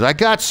 Because I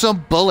got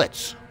some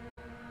bullets.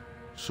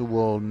 So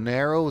we'll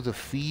narrow the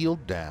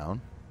field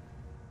down.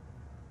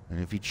 And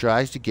if he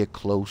tries to get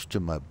close to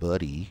my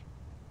buddy,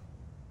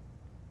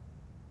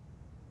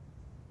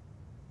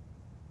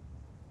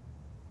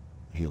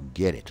 he'll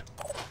get it.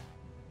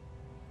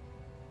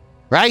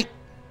 Right?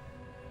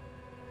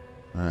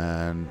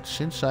 And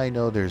since I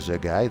know there's a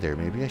guy there,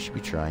 maybe I should be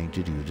trying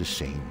to do the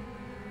same.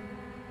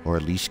 Or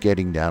at least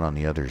getting down on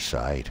the other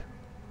side.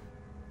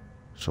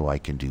 So I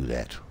can do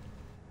that.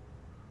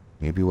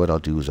 Maybe what I'll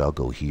do is I'll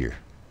go here.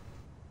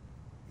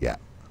 Yeah.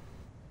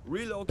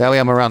 Relocate. That way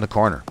I'm around the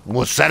corner.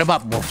 We'll set them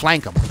up and we'll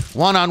flank them.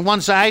 One on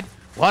one side,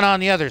 one on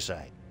the other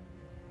side.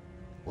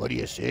 What do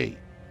you say?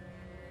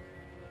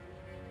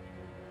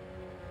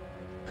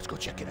 Let's go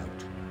check it out.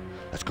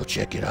 Let's go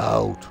check it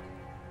out.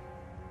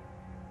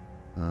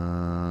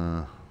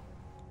 Let's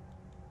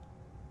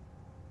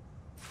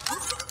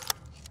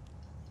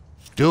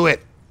do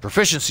it.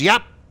 Proficiency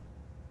up.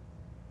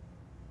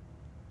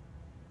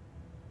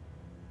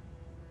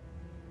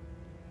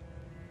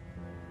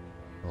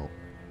 Oh,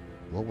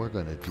 what we're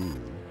going to do,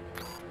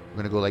 we're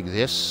going to go like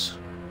this. And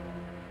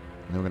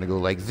then we're going to go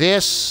like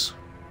this.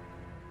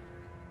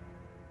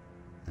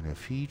 And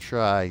if he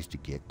tries to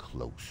get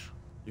close,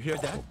 You hear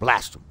that? we'll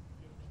blast him.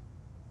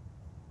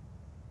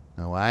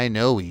 Now, I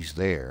know he's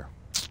there.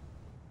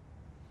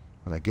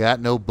 But I got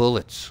no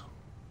bullets.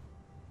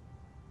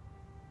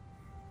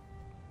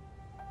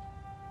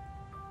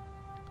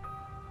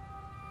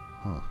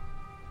 Huh.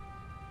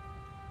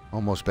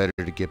 Almost better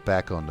to get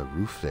back on the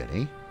roof then,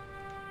 eh?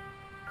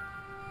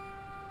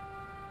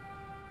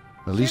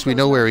 At least we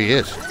know where he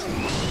is.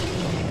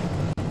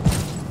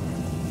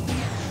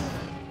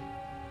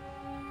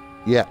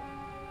 Yeah.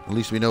 At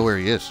least we know where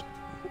he is.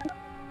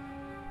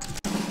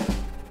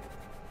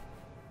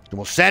 Then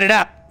we'll set it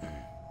up.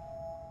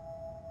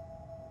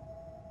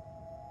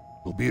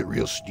 We'll be a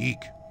real sneak.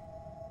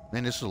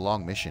 Man, this is a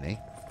long mission, eh?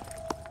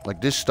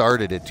 Like, this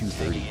started at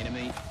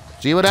 2:30.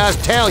 See what I was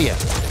telling you?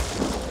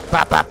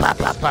 Pop, pop, pop,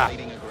 pop, pop.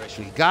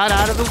 So he got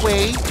out of the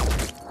way.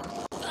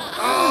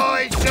 Oh,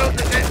 he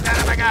shoots the shit out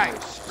of my guys.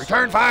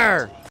 Return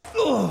fire.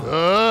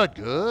 Good,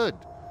 good.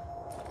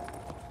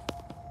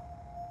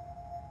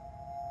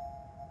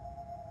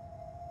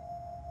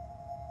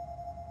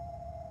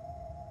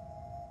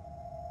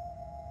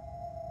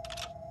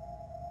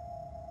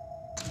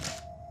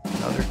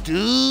 Another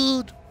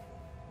dude.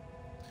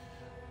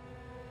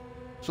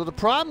 So the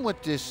problem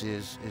with this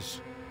is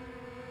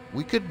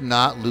we could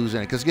not lose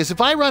any. Because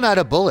if I run out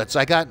of bullets,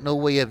 I got no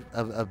way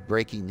of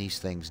breaking these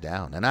things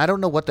down. And I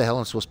don't know what the hell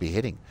I'm supposed to be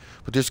hitting.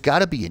 But there's got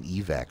to be an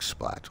evac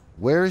spot.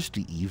 Where is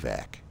the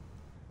evac?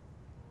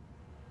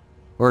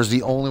 Or is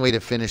the only way to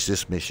finish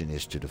this mission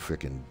is to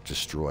frickin'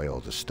 destroy all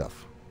this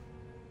stuff?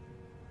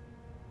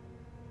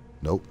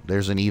 Nope,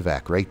 there's an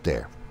evac right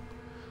there.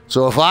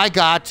 So if I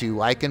got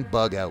to, I can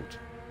bug out.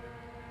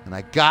 And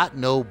I got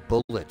no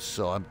bullets,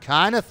 so I'm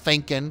kind of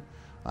thinking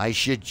I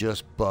should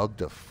just bug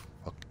the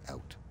fuck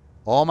out.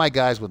 All my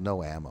guys with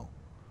no ammo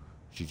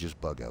should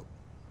just bug out.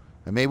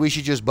 And maybe we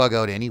should just bug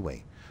out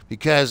anyway.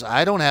 Because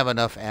I don't have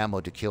enough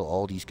ammo to kill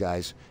all these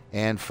guys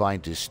and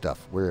find this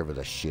stuff, wherever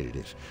the shit it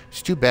is.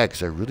 It's too bad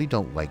because I really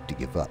don't like to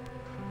give up.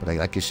 But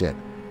like I said,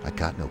 I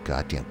got no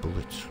goddamn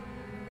bullets.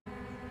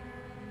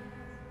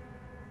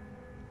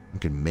 I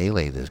could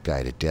melee this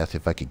guy to death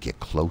if I could get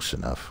close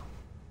enough.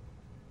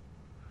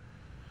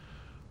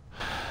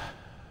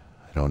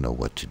 I don't know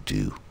what to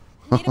do.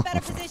 Need a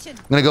better position.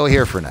 I'm going to go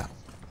here for now.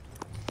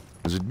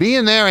 Because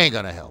being there ain't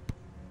going to help.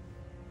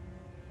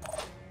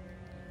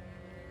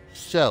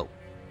 So,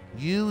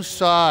 you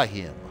saw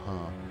him,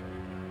 huh?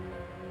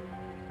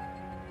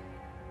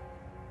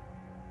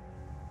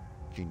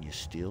 Can you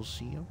still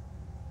see him?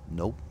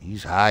 Nope,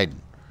 he's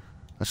hiding.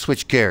 Let's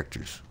switch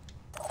characters.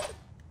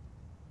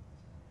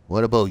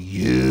 What about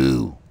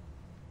you?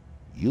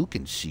 You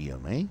can see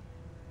him, eh?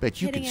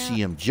 Bet you can see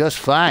him just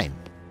fine.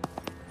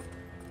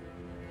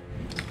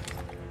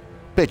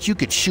 Bet you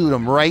could shoot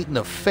him right in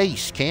the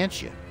face,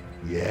 can't you?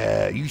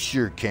 Yeah, you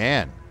sure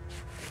can.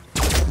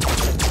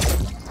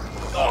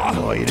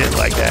 Oh, you didn't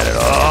like that at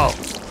all.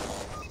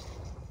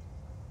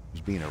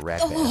 He's being a rat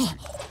bastard.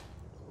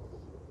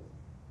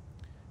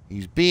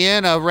 He's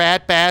being a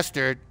rat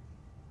bastard.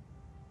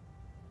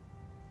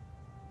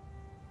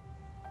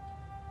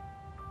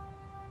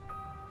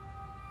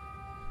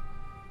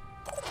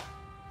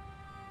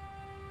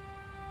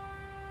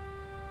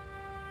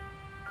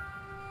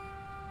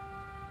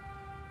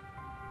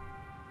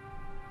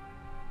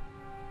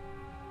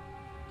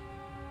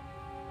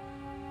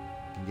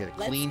 Get a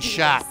clean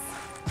shot.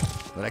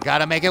 But I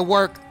gotta make it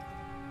work.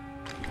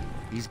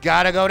 He's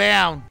gotta go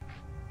down.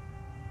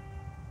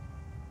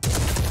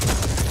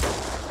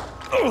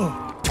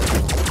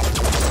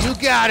 You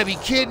gotta be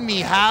kidding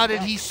me. How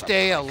did he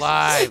stay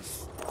alive?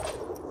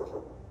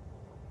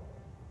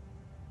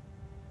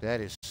 That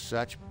is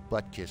such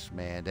butt kiss,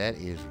 man. That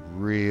is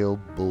real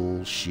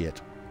bullshit.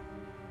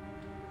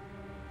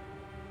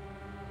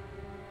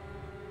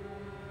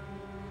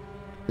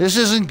 This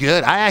isn't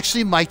good. I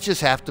actually might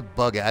just have to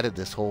bug out of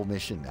this whole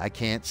mission. I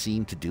can't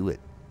seem to do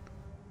it.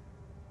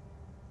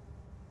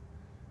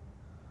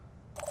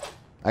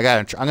 I'm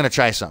going to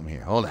try something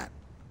here. Hold on.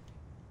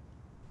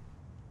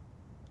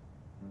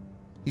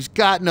 He's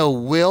got no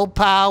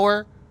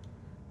willpower.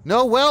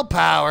 No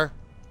willpower.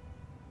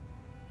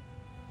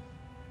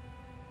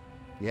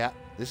 Yeah,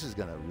 this is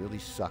going to really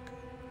suck.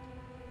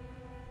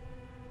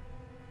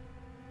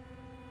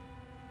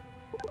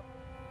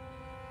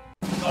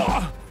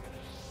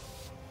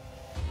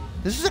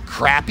 This is a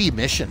crappy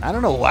mission. I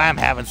don't know why I'm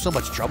having so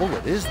much trouble with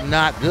it. This is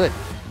not good.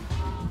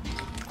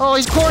 Oh,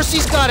 of course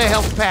he's got a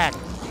health pack.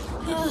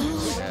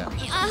 Yeah.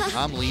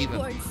 I'm leaving.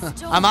 Lord,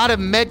 stop. I'm out of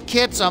med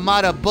kits, I'm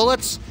out of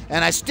bullets,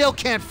 and I still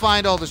can't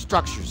find all the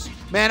structures.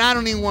 Man, I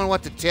don't even know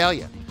what to tell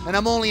you. And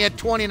I'm only at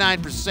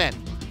 29%.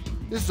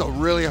 This is a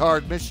really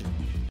hard mission.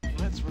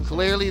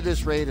 Clearly,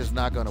 this raid is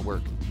not going to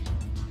work.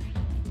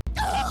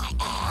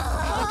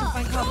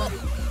 Find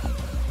cover.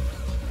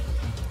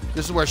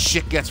 This is where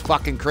shit gets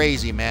fucking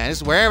crazy, man. This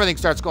is where everything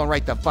starts going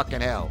right to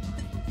fucking hell.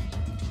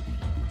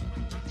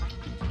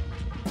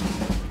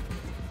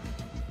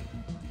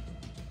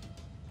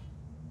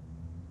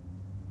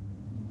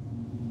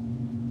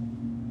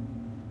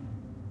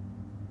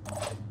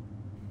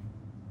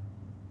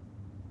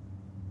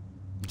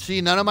 See,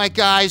 none of my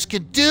guys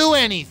can do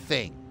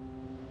anything.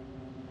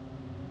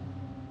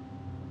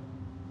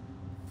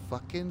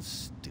 Fucking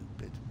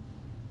stupid.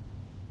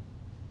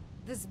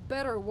 This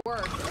better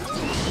work.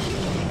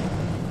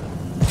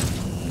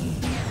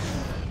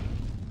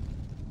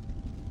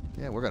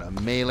 Yeah, we're gonna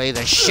melee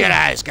the shit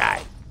out of this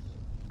guy.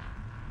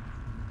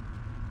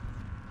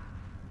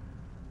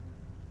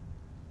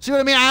 See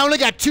what I mean? I only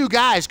got 2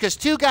 guys because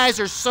 2 guys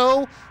are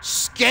so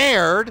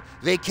scared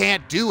they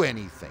can't do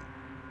anything.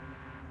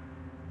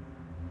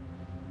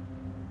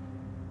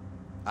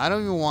 I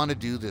don't even want to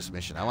do this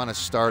mission. I want to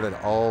start it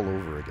all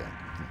over again.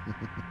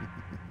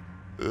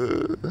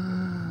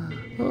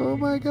 Oh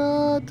my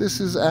God, this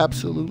is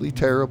absolutely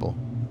terrible.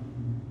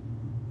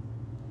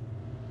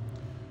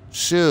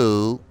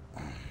 So,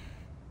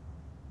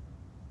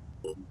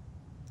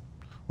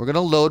 we're going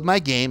to load my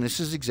game. This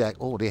is exact.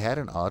 Oh, they had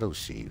an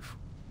auto-save.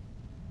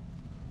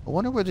 I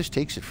wonder where this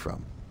takes it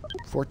from.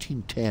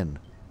 1410.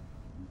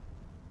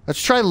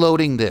 Let's try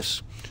loading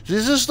this.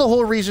 This is the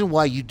whole reason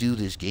why you do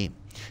this game.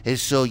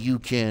 Is so you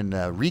can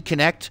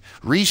reconnect,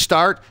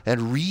 restart,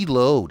 and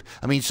reload.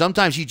 I mean,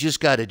 sometimes you just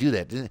got to do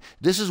that.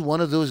 This is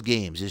one of those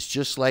games. It's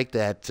just like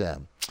that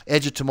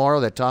Edge of Tomorrow,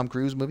 that Tom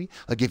Cruise movie.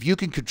 Like, if you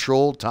can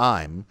control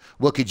time,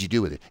 what could you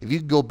do with it? If you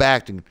can go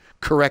back and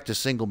correct a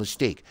single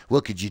mistake,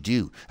 what could you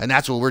do? And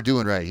that's what we're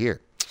doing right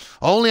here.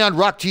 Only on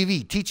R.O.C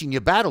TV, teaching you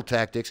battle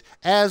tactics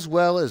as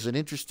well as an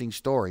interesting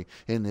story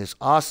in this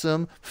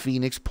awesome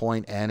Phoenix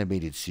Point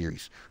animated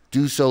series.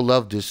 Do so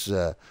love this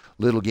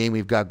little game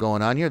we've got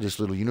going on here, this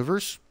little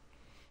universe.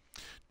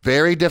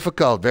 Very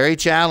difficult, very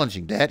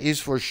challenging, that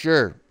is for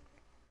sure.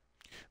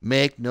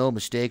 Make no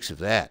mistakes of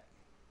that.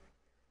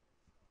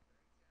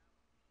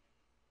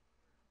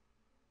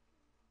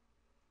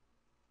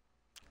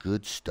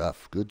 Good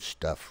stuff, good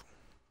stuff.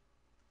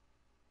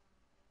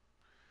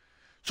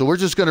 So we're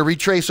just going to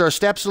retrace our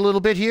steps a little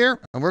bit here,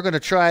 and we're going to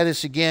try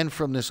this again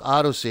from this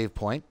autosave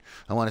point.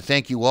 I want to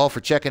thank you all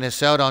for checking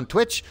us out on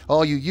Twitch.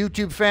 All you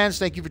YouTube fans,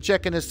 thank you for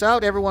checking us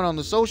out. Everyone on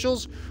the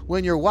socials,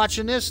 when you're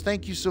watching this,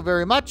 thank you so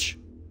very much.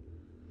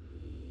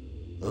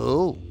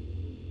 Oh,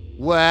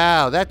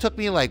 wow, that took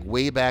me like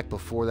way back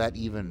before that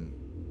even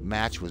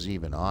match was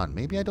even on.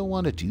 Maybe I don't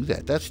want to do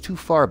that. That's too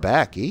far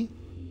back, eh?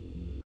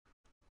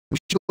 We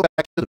should go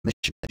back to the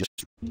mission.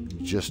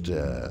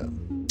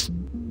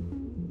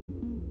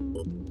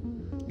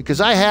 Because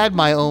I had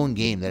my own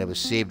game that it was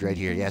saved right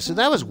here. Yeah, so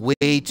that was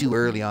way too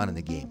early on in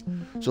the game.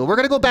 So we're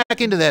going to go back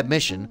into that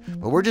mission,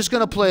 but we're just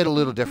going to play it a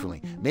little differently.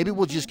 Maybe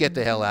we'll just get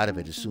the hell out of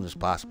it as soon as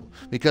possible.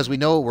 Because we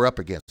know what we're up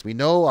against. We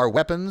know our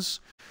weapons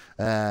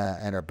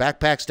and our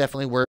backpacks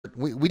definitely work.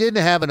 We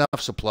didn't have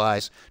enough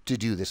supplies to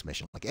do this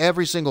mission. Like,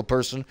 every single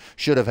person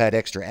should have had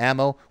extra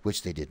ammo,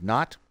 which they did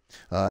not.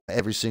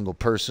 Every single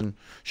person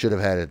should have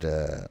had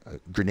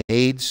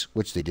grenades,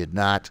 which they did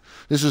not.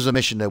 This was a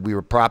mission that we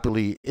were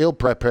properly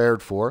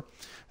ill-prepared for,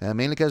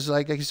 mainly because,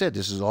 like I said,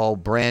 this is all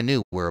brand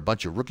new. We're a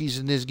bunch of rookies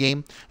in this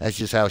game. That's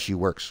just how she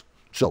works.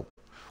 So,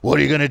 what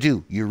are you going to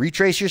do? You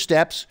retrace your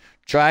steps,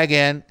 try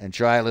again, and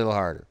try a little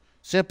harder.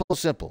 Simple,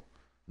 simple.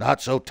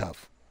 Not so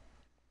tough.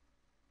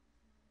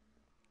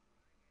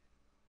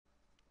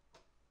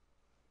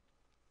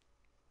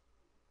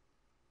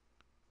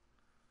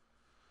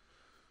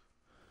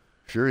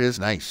 Sure is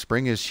nice.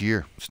 Spring is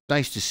here. It's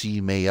nice to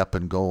see May up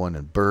and going,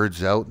 and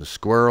birds out, and the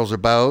squirrels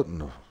about,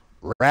 and the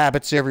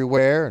rabbits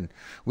everywhere, and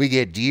we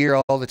get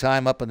deer all the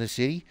time up in the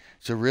city.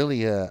 It's a really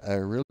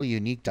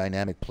unique,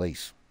 dynamic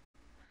place.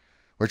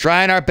 We're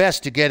trying our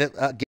best to get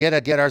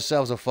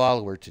ourselves a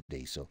follower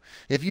today. So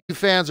if you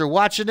fans are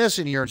watching this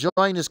and you're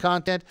enjoying this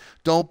content,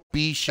 don't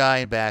be shy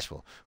and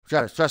bashful.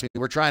 Trust me,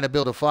 we're trying to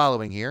build a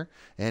following here,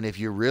 and if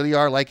you really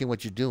are liking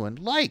what you're doing,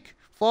 like,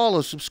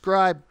 follow,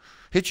 subscribe.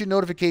 Hit your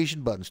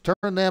notification buttons.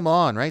 Turn them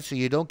on, right, so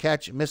you don't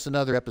miss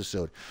another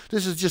episode.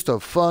 This is just a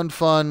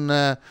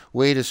fun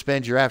way to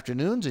spend your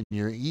afternoons and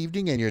your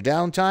evening and your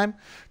downtime,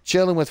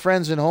 chilling with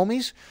friends and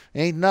homies.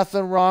 Ain't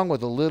nothing wrong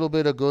with a little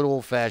bit of good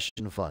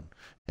old-fashioned fun.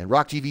 And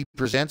R.O.C TV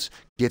Presents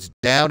gets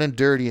down and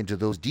dirty into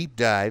those deep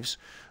dives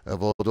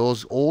of all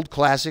those old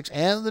classics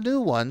and the new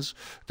ones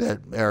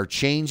that are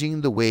changing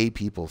the way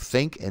people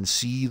think and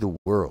see the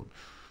world.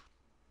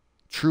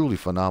 Truly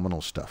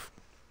phenomenal stuff.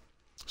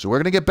 So we're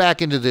going to get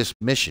back into this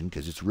mission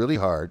because it's really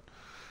hard.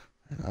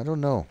 And I don't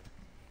know.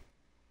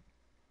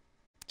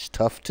 It's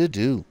tough to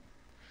do.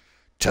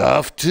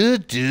 Tough to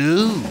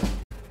do.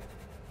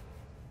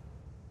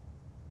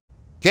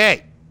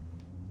 Okay.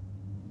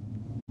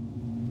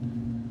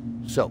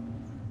 So.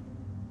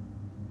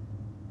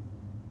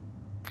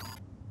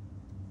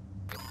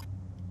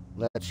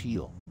 Let's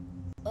heal.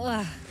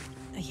 Ugh,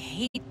 I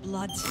hate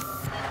blood.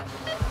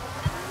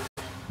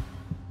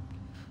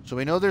 So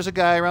we know there's a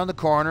guy around the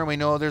corner, and we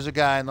know there's a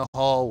guy in the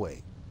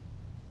hallway.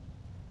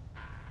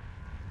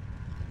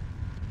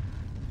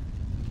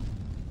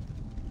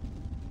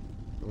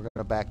 We're going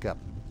to back up.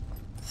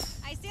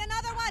 I see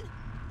another one.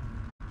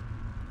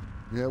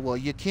 Yeah, well,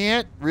 you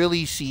can't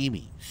really see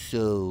me,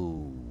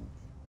 so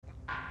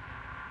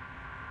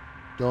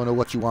don't know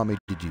what you want me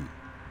to do.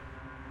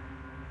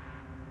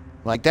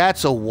 Like,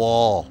 that's a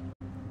wall.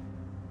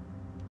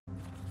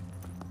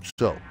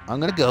 So, I'm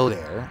going to go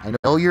there. I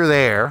know you're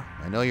there.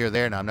 I know you're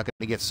there now. I'm not going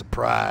to get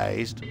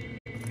surprised.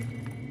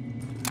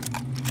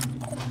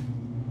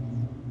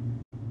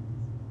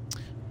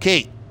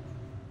 Okay.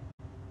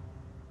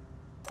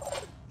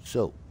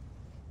 So.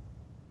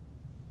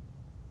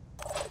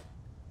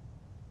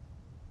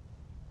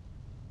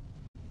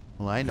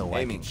 Well, I know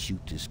I can shoot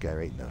this guy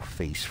right in the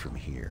face from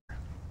here.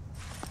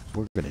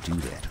 We're going to do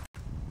that.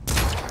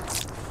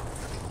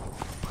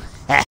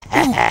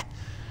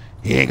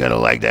 He ain't going to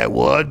like that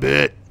one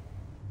bit.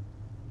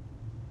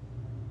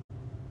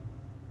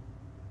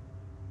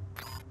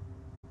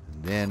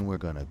 And then we're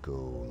going to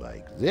go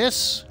like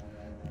this.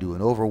 Do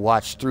an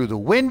overwatch through the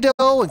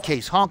window in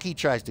case Honky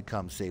tries to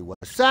come say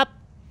what's up.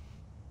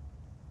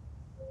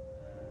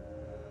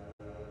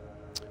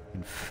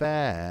 In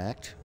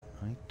fact,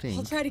 I think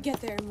I'll try to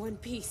get there in one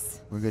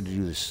piece. we're going to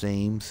do the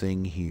same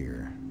thing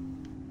here.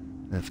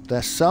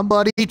 If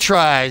somebody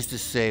tries to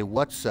say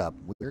what's up,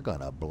 we're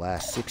going to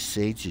blast 6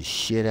 Sage's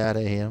shit out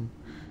of him.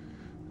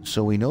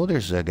 So we know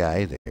there's a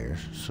guy there.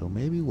 So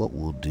maybe what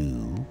we'll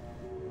do...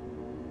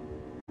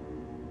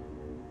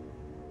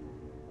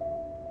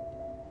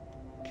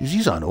 because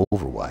he's on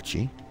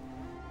Overwatch, eh?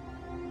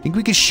 Think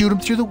we can shoot him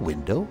through the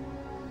window?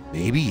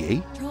 Maybe,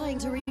 eh? Trying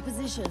to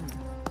reposition.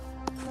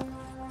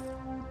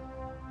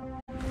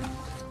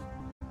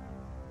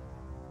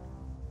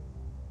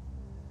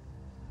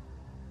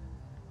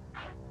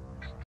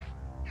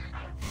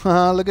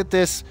 Look at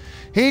this.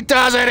 He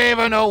doesn't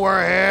even know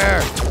we're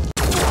here.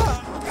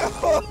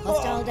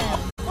 Hostile down.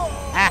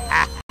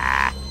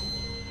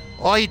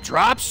 Oh, he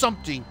dropped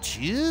something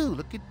too.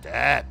 Look at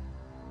that.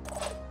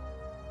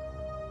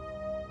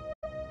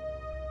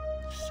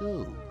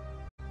 So.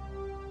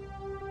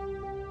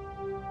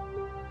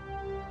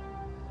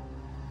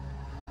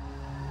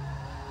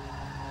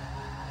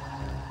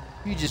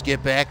 You just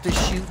get back to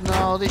shooting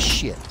all this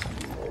shit.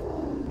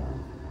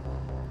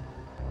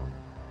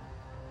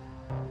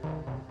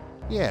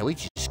 Yeah, we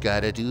just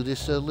gotta do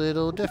this a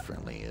little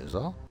differently, is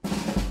all.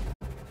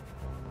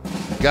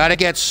 Gotta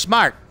get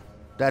smart.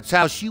 That's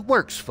how she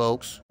works,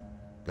 folks.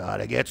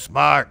 Gotta get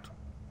smart.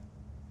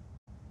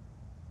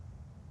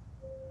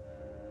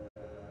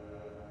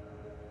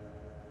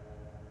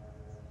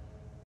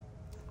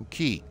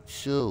 Okay,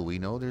 so we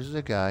know there's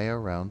a guy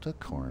around the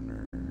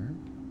corner.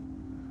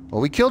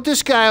 Well, we killed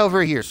this guy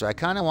over here, so I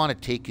kind of want to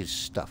take his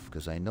stuff,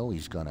 because I know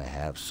he's gonna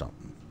have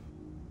something.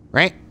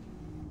 Right?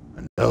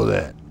 I know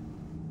that.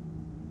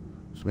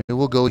 So maybe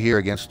we'll go here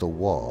against the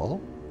wall.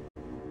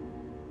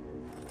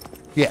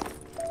 Yeah.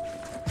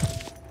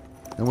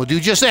 And we'll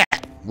do just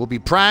that. We'll be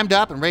primed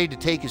up and ready to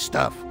take his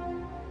stuff.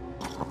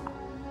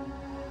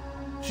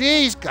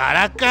 She's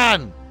got a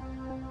gun.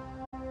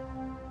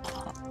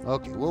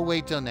 Okay, we'll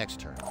wait till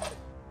next turn.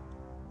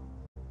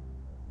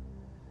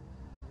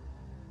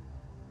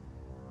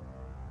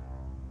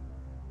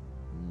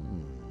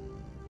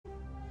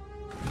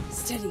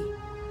 Steady.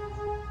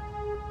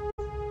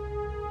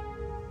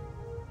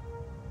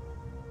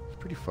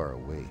 Pretty far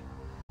away.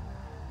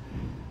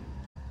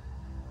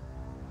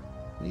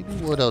 Maybe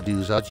what I'll do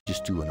is I'll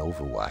just do an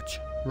overwatch.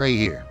 Right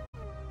here.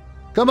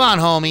 Come on,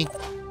 homie.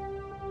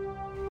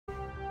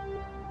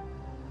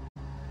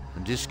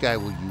 And this guy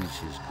will use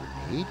his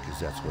grenade, because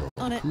that's what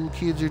all the cool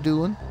kids are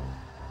doing.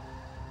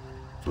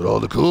 That's what all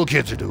the cool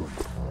kids are doing.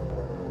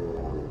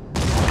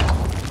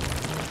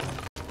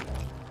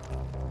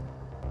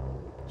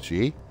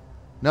 See?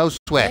 No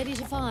sweat. Ready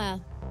to fire.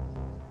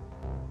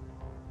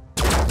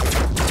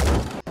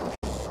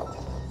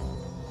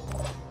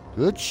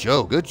 Good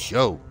show, good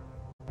show.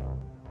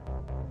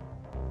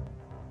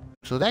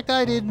 So that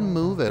guy didn't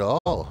move at all,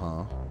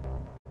 huh?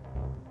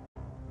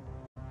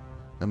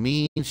 That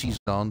means he's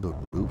on the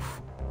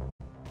roof.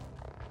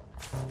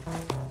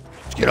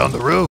 Let's get on the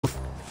roof.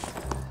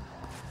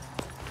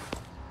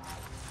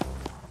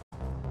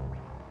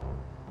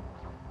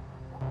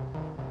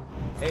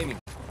 Aiming.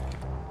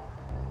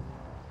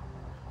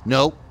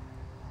 Nope.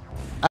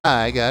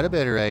 I got a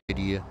better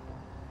idea.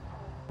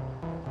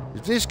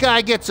 If this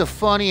guy gets a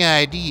funny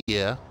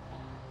idea,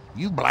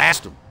 you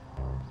blast him.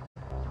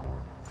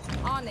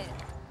 On it.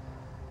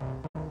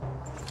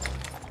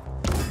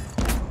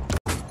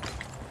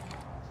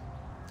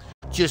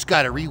 Just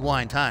gotta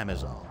rewind time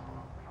is all.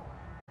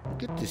 We'll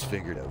get this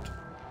figured out.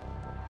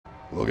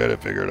 We'll get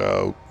it figured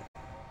out.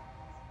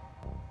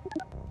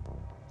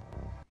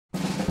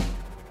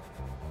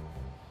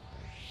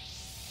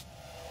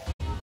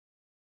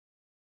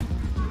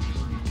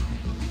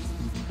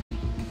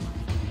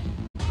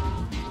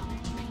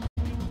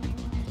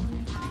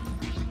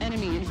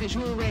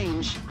 visual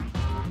range.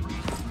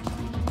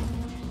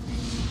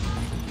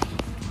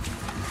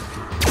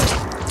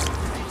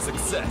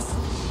 Success.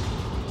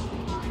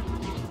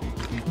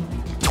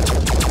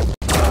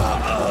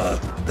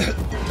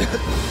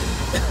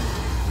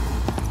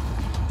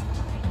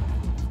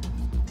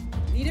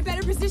 Need a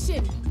better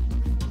position.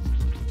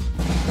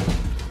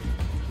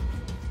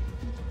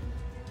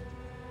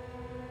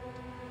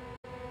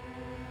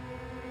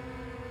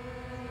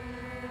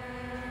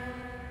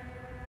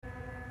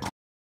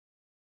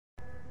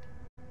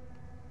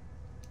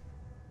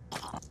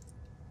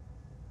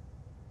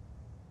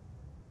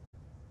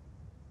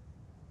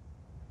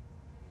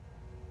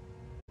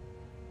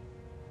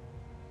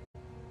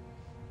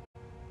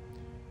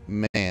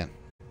 Man,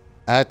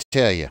 I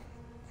tell you,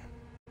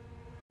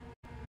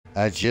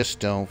 I just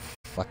don't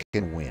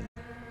fucking win.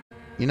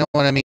 You know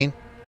what I mean?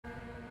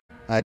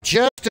 I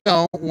just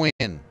don't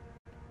win.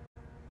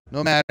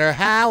 No matter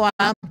how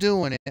I'm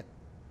doing it,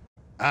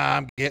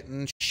 I'm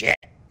getting shit.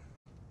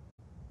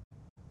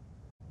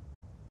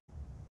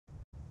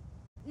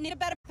 Need a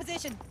better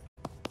position.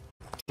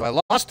 So I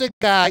lost a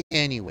guy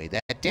anyway.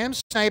 That damn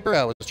sniper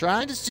I was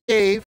trying to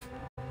save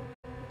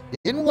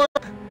didn't work.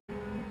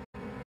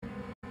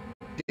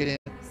 Didn't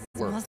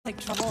work. Smells like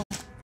trouble.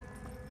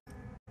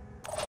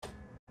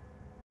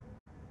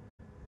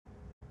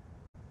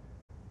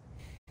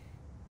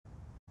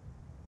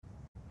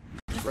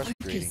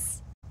 Frustrating.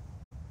 Focus.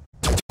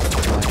 I'm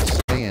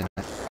saying.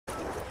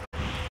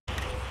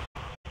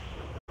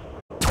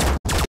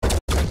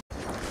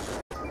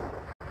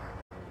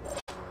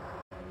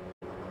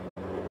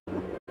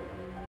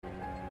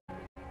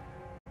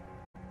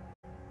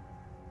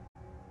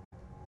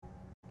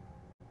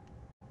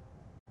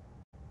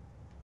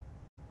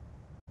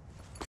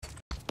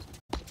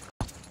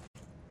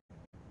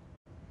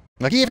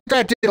 Like, even if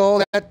I did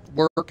all that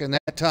work and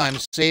that time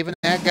saving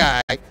that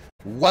guy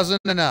wasn't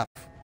enough.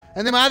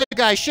 And then my other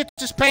guy shits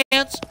his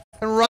pants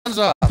and runs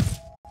off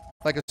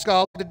like a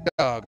scalded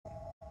dog.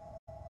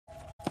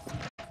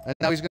 And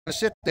now he's going to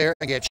sit there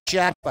and get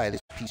shot by this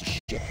piece of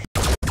shit.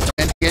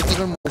 And get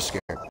even more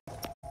scared.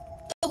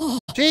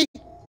 See?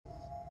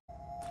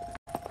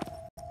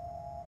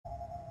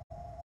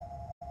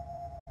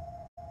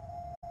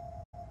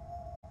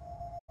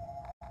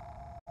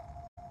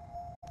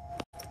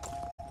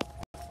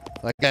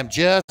 Like, I'm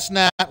just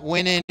not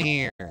winning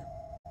here. But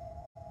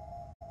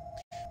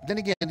then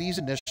again, these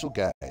initial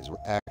guys were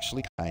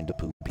actually kind of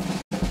poopy.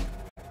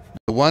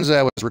 The ones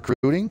I was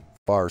recruiting,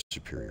 far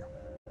superior.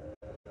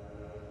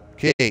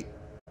 Okay.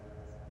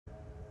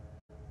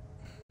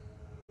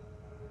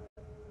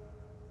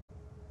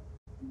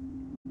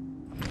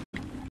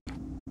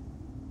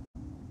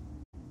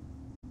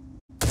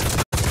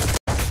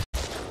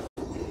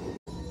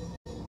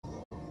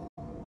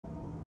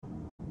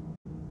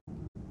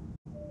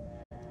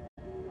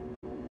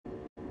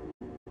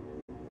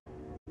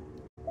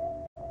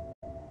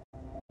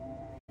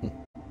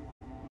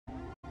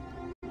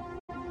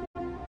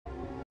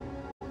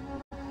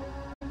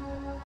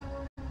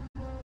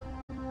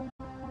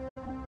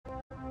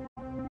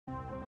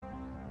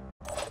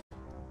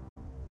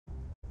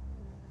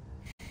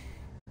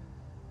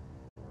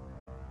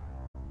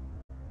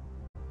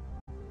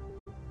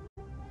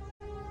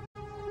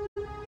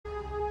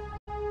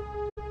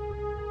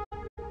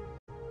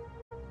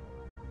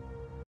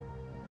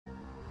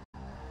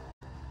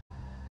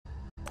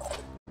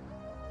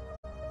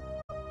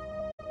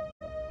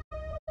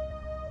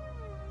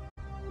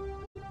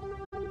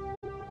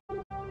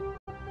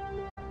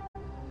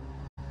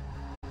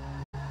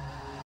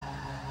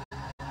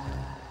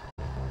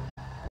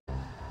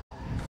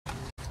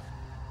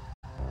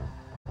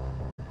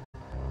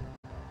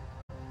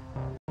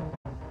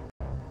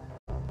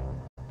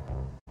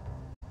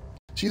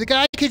 See, the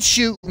guy could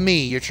shoot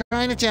me. You're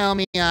trying to tell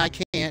me I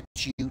can't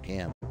shoot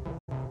him.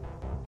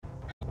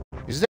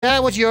 Is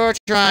that what you're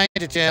trying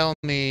to tell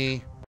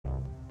me?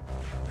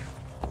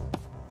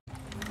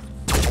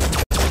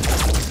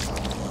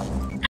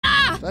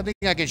 I think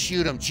I can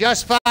shoot him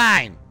just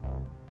fine.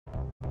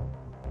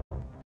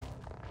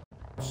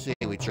 Let's see,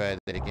 we try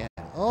that again.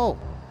 Oh,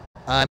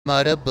 I'm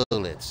out of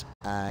bullets.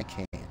 I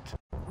can't.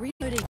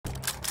 Reloading.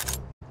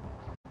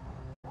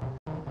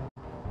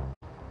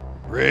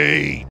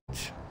 Great.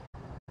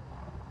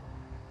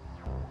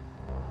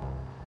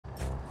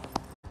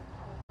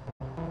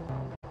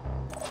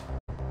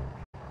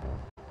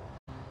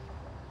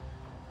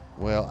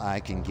 Well, I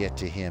can get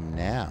to him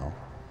now.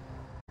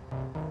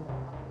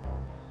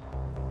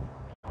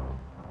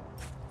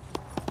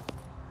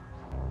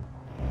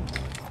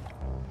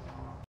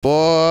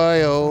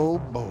 Boy, oh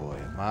boy,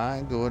 am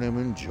I going to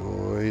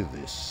enjoy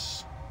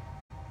this.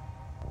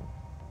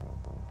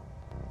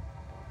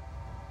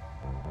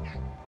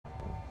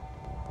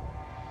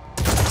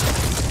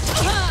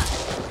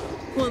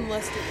 One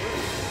less to work.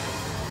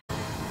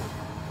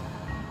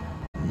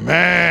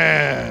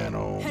 Man,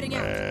 oh Heading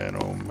out. man,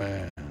 oh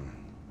man.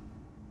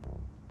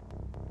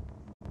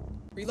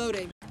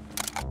 Reloading.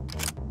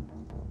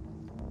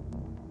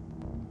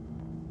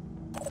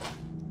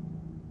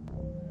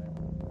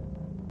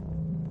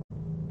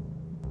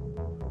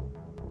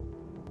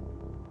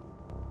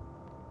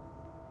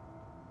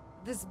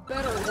 This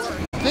better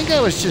work. I think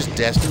I was just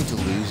destined to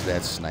lose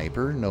that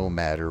sniper no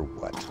matter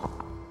what.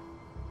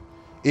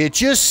 It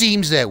just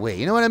seems that way.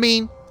 You know what I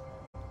mean?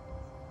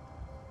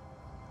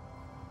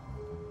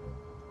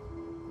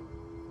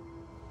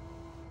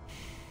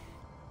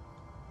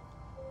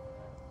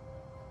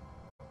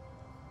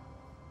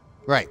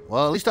 Right.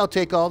 Well, at least I'll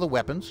take all the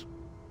weapons.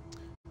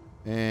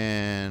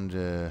 And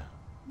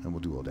we'll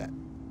do all that.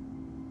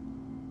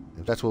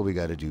 If that's what we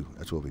got to do,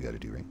 that's what we got to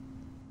do, right?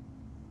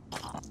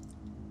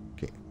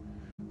 Okay.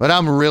 But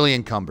I'm really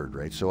encumbered,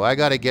 right? So I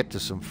got to get to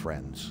some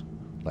friends,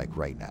 like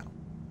right now.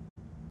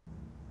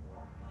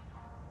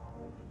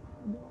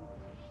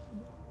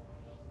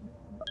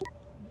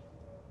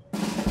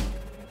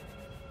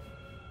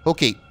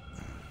 Okay.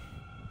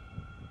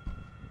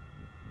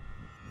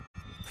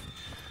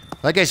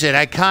 Like I said,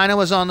 I kind of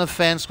was on the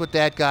fence with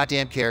that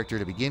goddamn character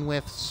to begin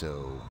with,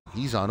 so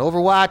he's on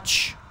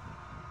Overwatch.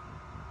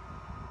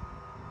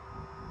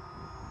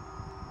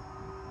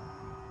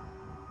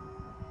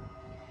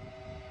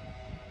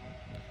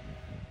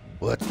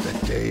 What's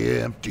the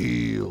damn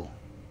deal?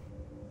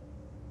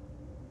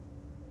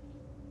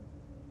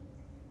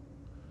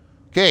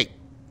 Okay.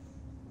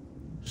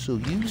 So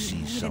you see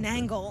Need something. an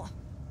angle.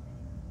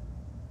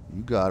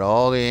 You got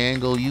all the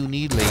angle you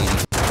need, lady.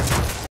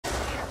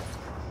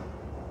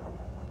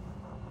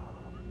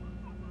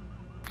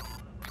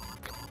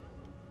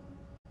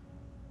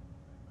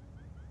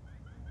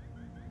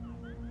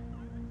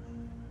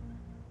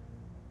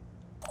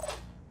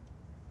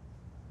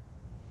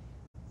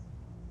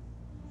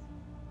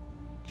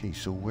 Okay,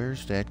 so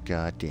where's that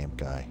goddamn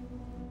guy?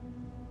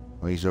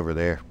 Oh, he's over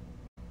there.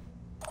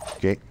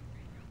 Okay.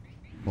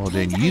 Well,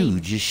 then you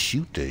just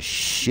shoot the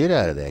shit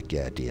out of that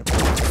goddamn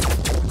thing.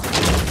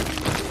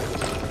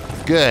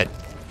 Good.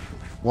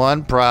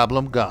 One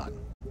problem gone.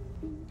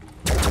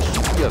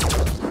 Shoot the other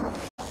one.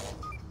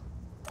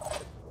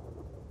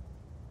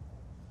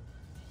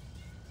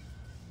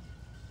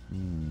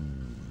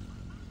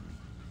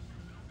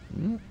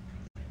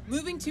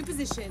 Moving to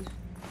position.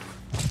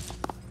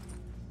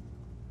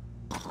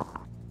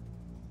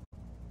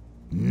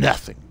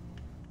 Nothing.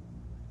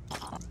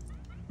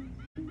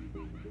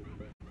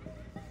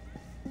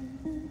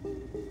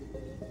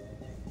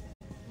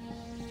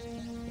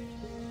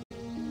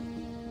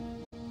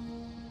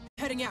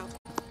 Heading out.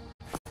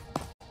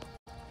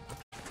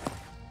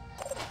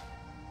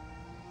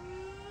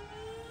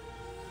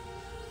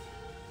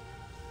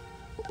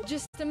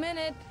 Just a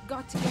minute.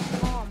 Got to get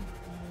calm.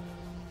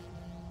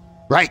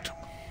 Right.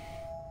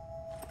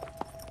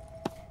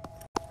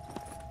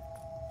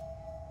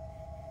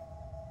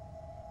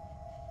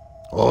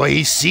 Oh,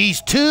 he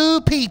sees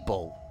two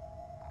people.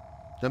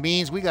 That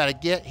means we got to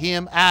get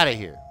him out of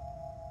here.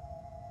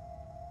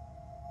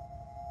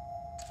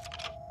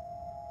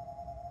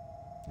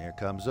 There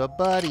comes a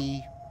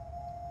buddy.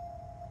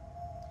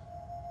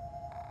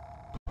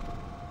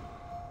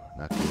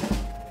 Not good.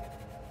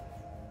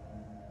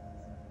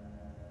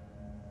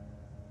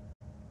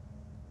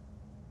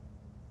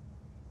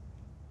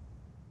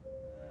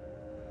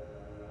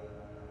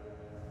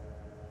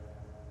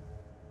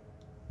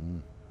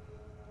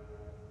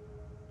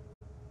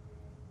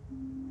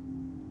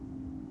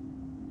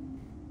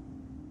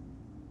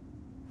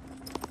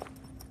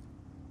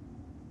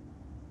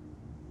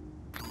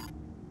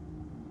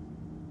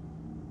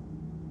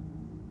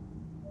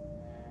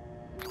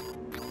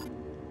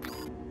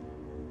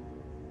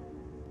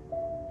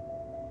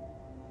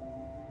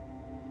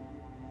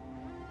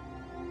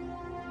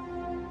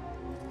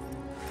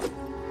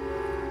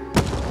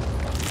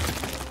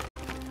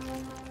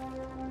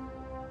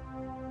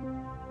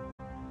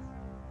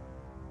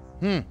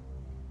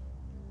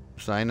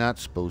 Was I not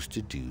supposed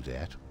to do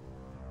that?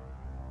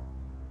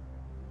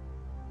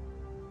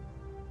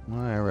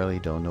 Well, I really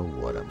don't know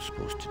what I'm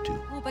supposed to do.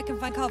 Hope I can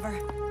find cover.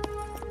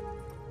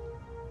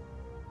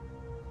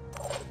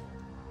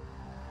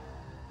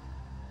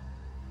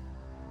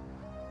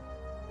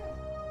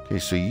 Okay,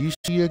 so you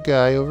see a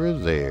guy over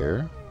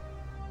there.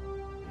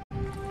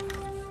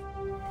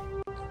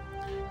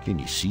 Can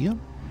you see him?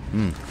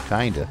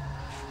 Kinda.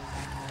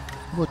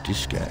 What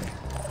this guy?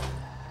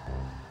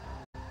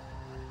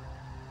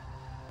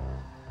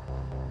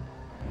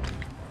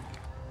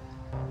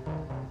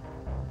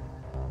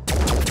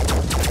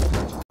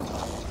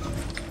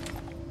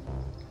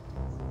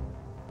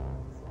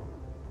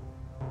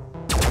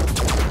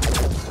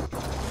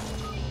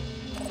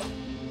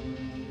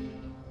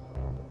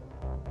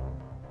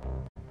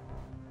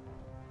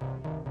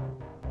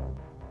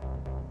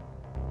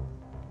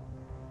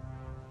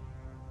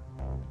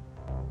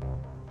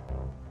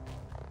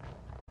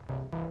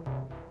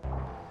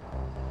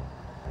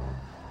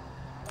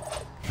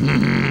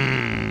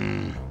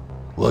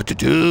 What to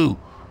do?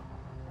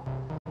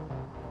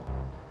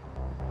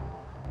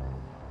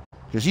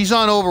 Because he's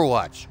on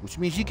Overwatch, which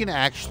means he can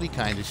actually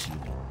kind of see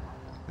me.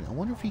 I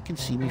wonder if he can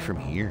see me from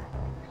here.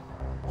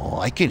 Oh,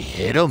 I can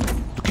hit him.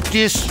 Look at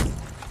this.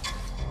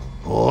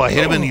 Oh, I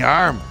hit him in the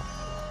arm.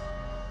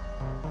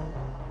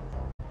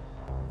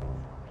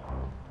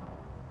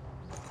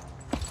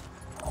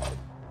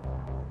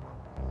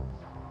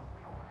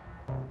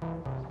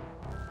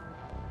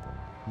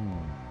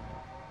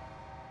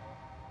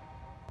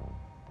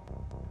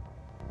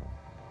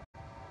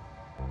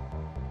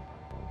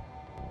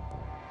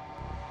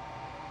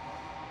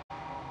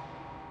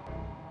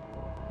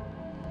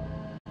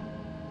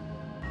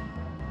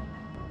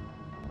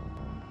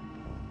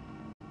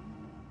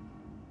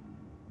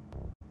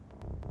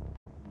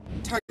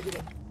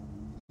 targeting.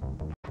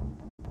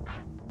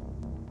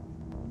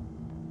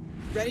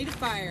 Ready to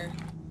fire.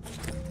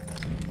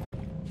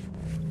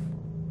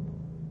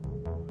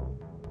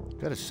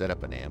 Gotta set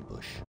up an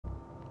ambush.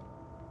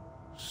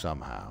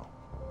 Somehow.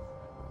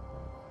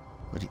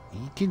 But he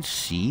can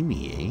see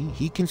me, eh?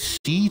 He can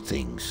see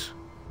things.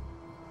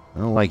 I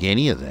don't like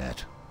any of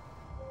that.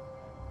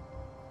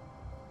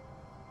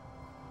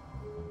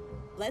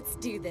 Let's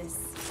do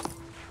this.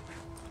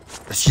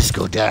 Let's just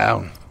go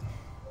down.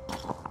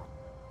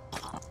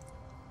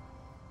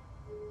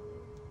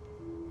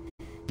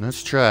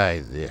 Let's try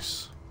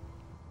this.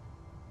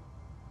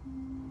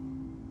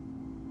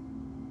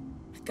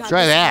 Got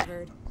Try this that.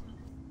 covered.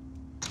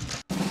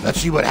 Let's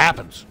see what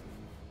happens.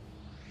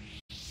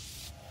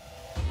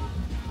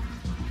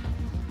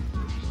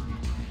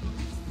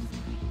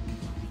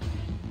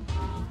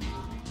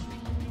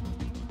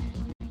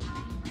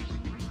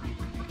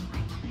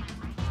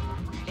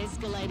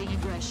 Escalating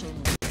aggression.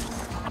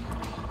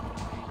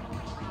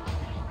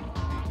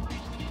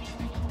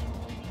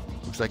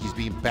 Looks like he's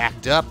being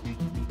backed up.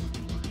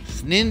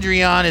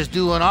 Snindrion is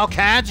doing all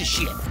kinds of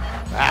shit.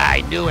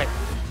 I knew it.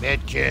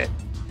 Medkit.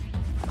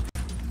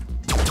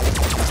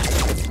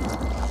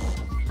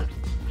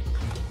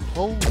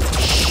 Holy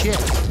shit.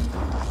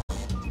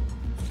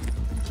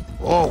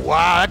 Oh,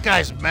 wow. That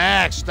guy's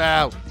maxed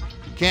out.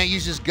 Can't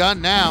use his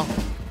gun now.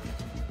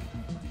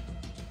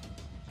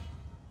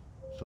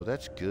 So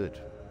that's good.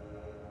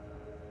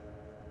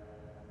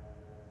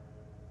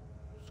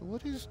 So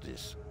what is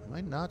this? Am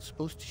I not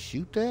supposed to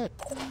shoot that?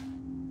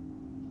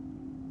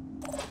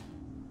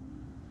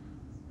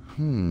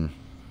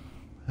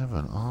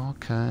 Having all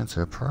kinds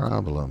of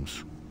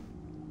problems.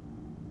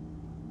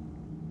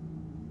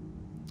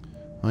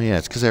 Oh yeah,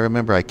 it's because I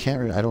remember I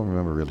don't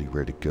remember really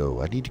where to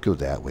go. I need to go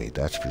that way,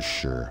 that's for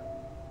sure.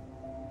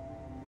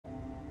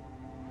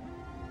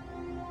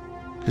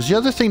 Because the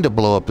other thing to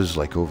blow up is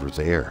like over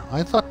there.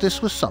 I thought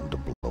this was something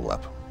to blow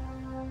up.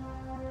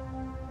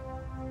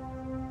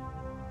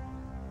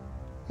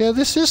 Yeah,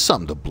 this is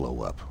something to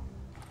blow up.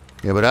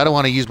 Yeah, but I don't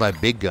want to use my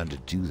big gun to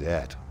do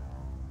that.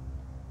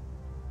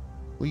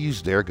 We'll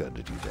use their gun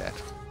to do that.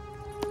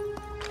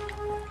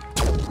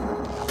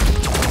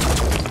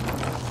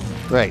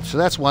 Right, so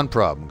that's one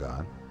problem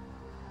gone.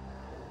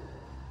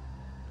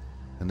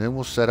 And then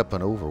we'll set up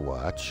an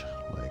overwatch,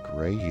 like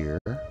right here.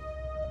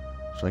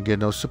 So I get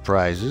no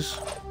surprises.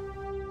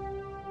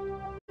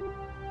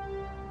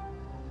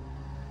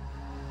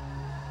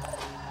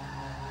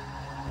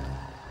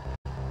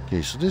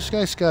 Okay, so this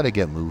guy's got to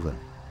get moving.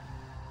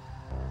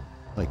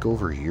 Like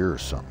over here or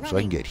something, so I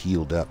can get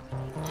healed up.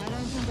 I don't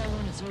think I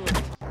want to talk.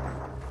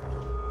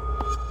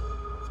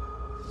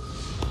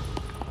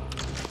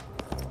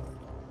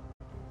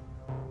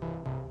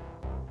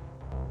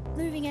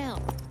 Moving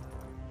out.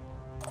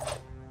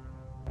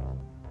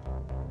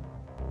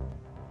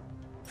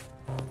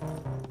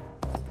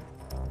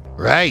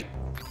 Right.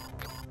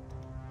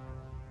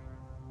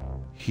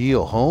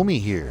 Heal homie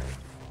here.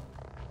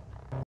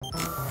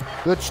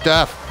 Good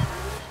stuff.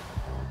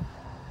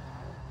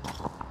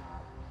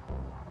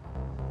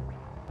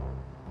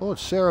 Oh,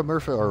 Sarah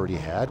Murphy already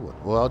had one.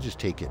 Well, I'll just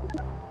take it.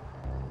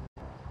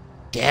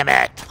 Damn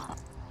it.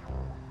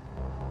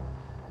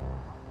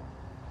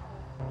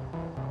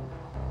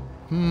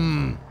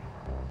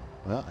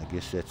 Well, I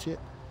guess that's it.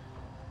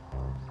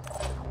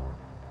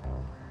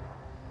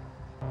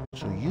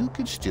 So you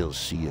can still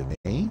see him,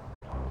 eh?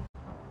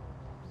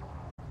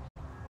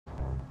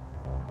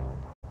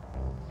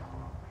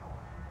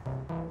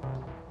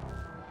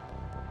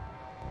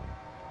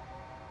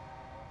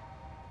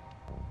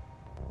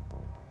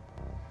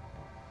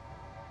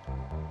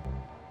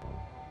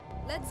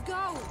 Let's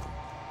go.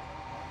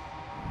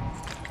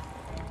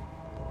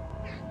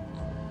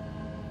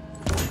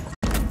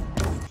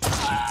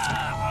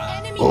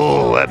 Enemy.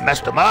 Oh, that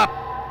messed him up.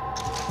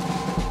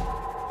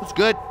 That's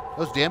good. That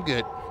was damn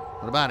good.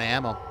 What about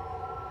ammo?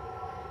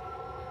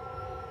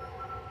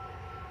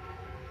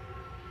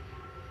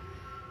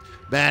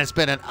 Man, it's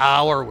been an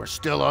hour. We're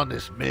still on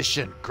this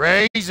mission.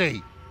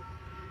 Crazy.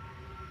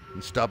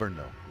 I'm stubborn,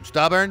 though. I'm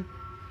stubborn.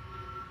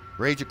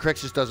 Rage of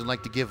Crixus doesn't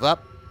like to give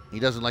up. He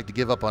doesn't like to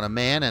give up on a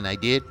man, and I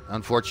did,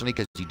 unfortunately,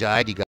 because he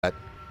died. He got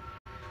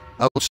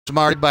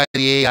outsmarted by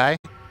the AI,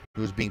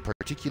 who was being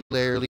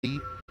particularly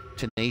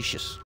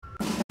tenacious.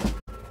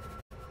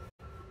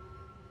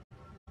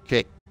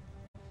 Okay.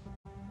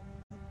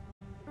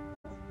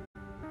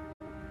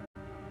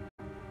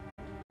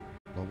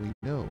 Well, we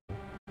know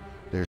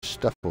there's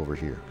stuff over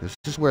here. This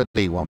is where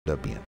they wound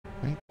up being,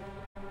 right?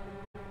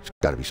 There's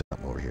got to be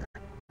something over here.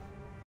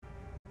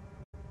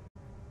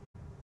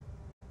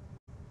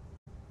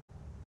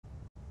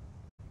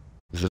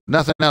 There's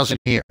nothing else in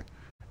here.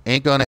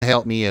 Ain't gonna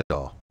help me at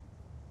all.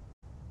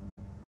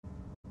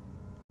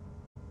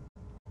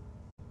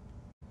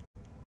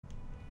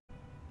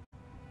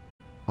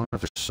 I wonder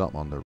if there's something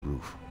on the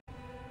roof.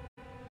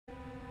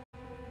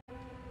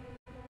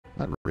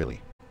 Not really.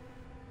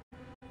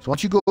 So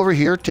once you go over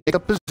here, take a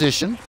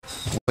position,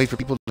 wait for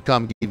people to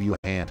come give you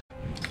a hand.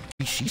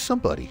 You see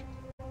somebody.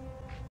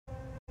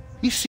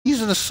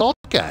 He's an assault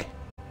guy.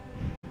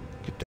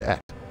 Get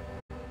that.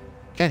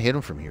 Can't hit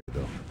him from here,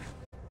 though.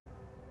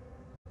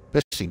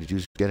 Best thing to do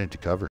is get into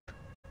cover.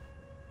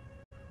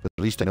 But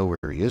at least I know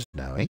where he is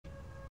now, eh?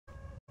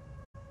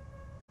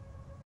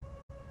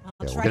 Yeah,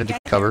 we'll get into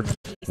cover.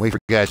 Wait for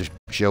guys to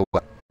show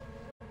up.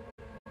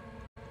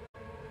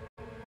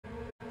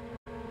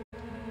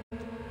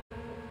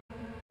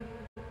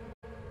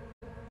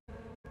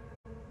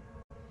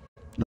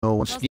 No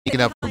one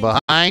sneaking up from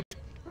behind.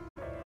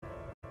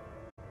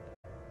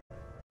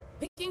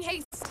 Making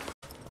haste.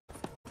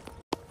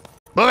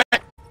 Move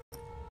it!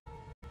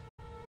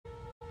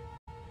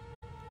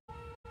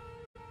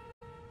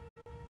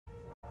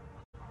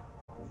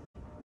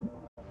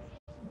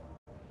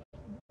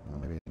 Well,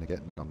 maybe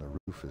getting on the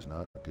roof is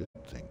not a good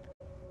thing.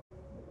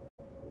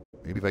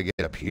 Maybe if I get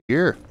up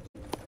here.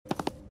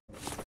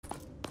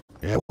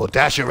 Yeah, we'll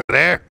dash over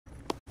there.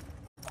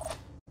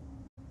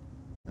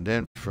 And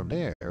then from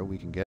there, we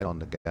can get on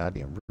the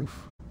goddamn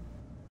roof.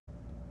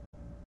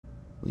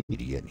 We need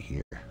to get in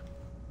here.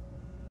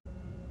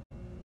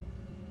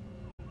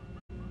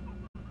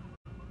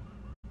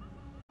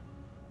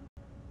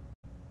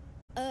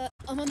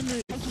 I'm on the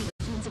move. Taking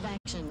defensive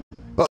action.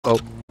 Uh-oh.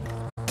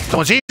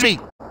 Someone sees me!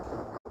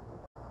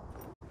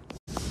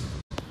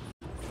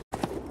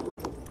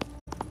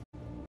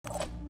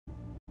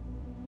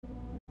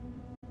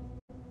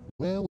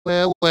 Well,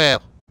 well,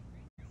 well.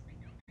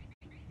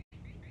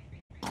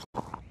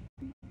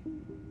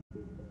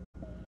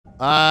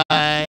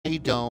 I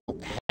don't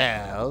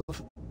have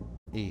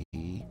a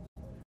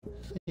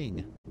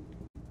thing.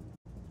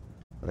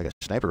 But I got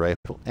a sniper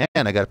rifle,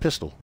 and I got a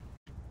pistol.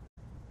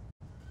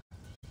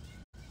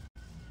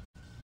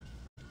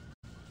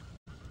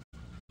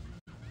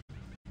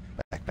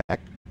 Backpack.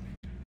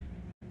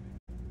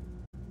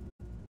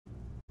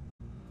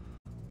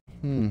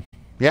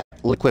 Yeah,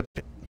 we'll equip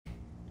it.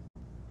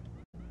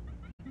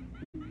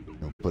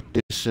 We'll put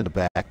this in the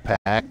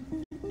backpack.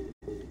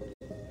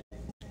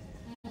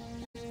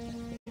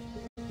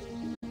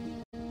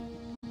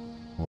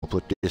 We'll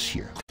put this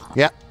here.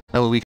 Yeah,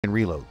 that way we can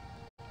reload.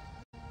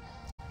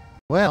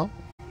 Well.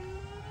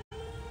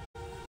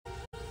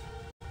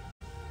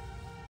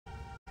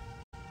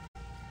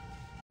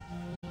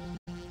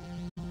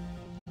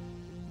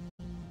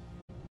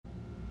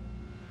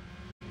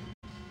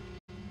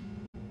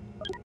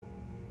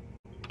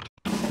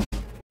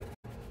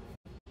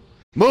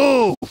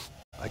 Move!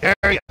 I dare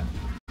you.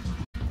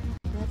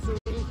 Let's see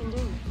what you can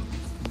do.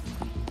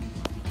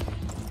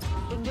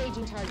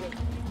 Engaging target.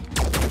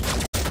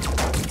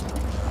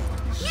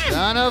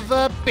 Son of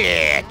a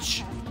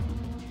bitch!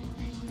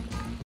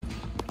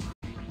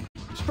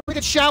 It's a pretty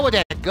good shot with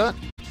that gun.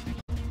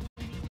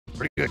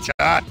 Pretty good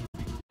shot.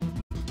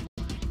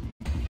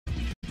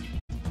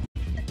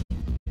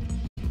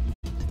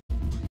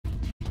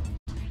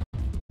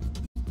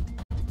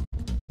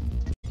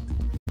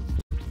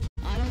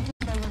 I don't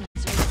think I want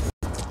to serve.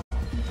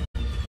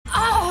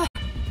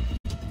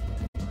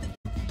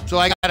 So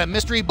I got a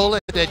mystery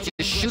bullet that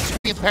just shoots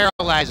me and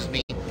paralyzes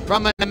me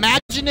from an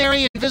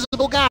imaginary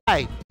invisible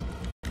guy.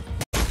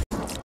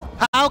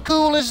 How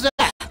cool is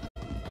that?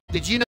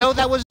 Did you know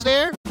that was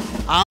there?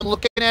 I'm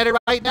looking at it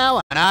right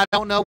now, and I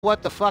don't know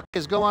what the fuck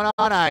is going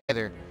on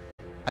either.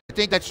 I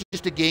think that's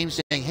just a game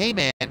saying, hey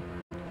man,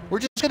 we're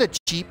just gonna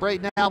cheap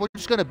right now. We're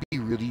just gonna be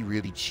really,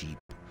 really cheap.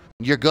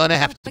 You're gonna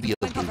have to be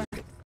okay with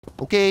it.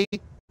 Okay?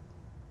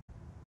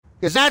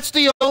 Because that's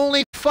the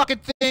only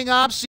fucking thing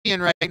I'm seeing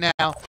right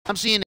now. I'm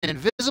seeing an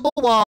invisible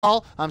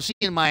wall. I'm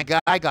seeing my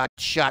guy got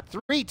shot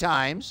 3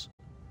 times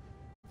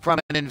from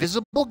an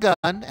invisible gun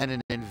and an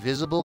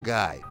invisible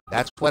guy.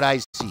 That's what I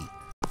see.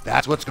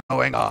 That's what's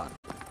going on.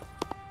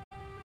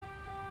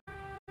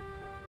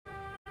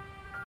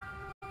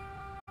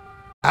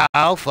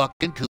 How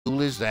fucking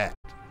cool is that?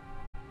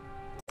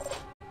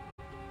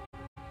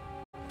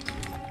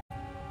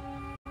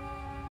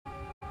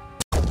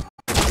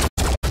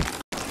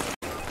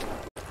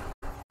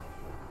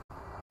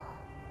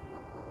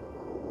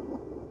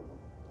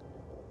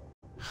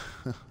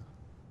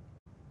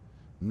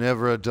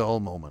 Never a dull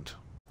moment.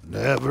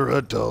 Never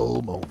a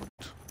dull moment.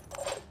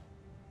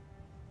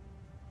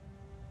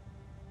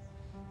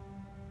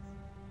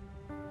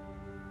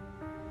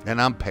 And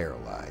I'm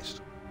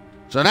paralyzed.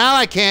 So now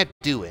I can't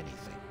do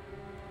anything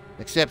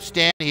except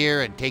stand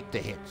here and take the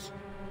hits,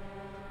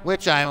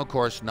 which I'm, of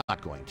course,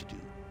 not going to do.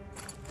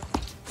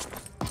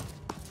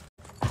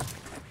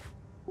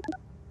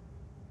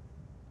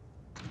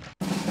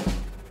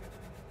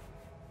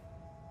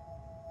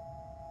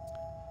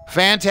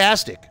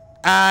 Fantastic.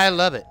 I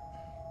love it.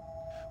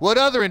 What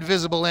other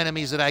invisible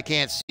enemies that I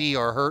can't see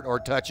or hurt or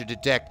touch or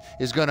detect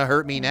is going to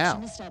hurt me now?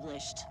 Mission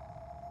established.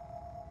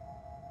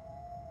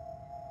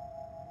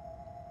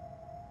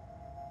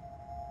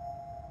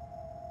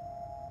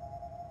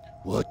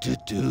 What to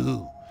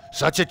do?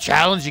 Such a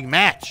challenging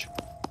match.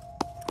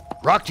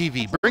 Rock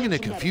TV, bringing the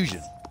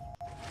confusion.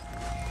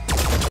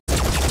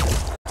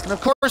 And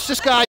of course,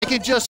 this guy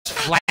can just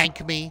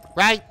flank me,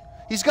 right?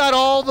 He's got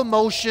all the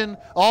motion,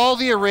 all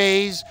the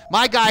arrays.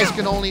 My guys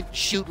can only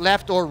shoot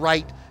left or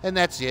right and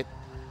that's it.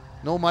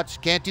 No much,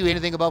 can't do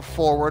anything about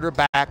forward or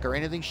back or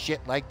anything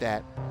shit like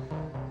that.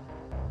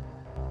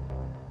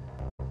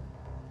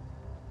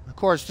 Of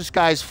course, this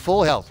guy's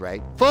full health,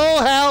 right?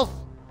 Full health!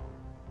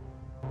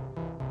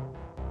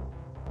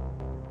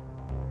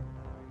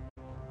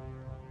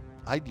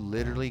 I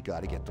literally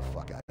got to get the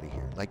fuck out of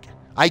here. Like,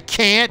 I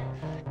can't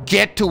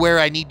get to where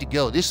I need to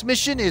go. This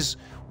mission is...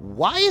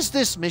 Why is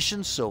this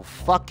mission so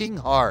fucking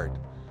hard?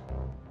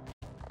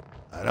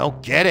 I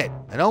don't get it.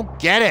 I don't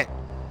get it.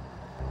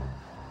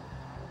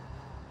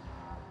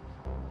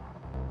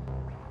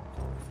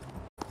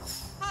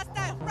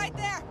 Hostile, right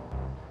there!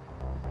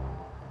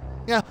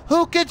 Yeah,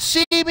 who can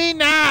see me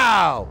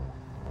now?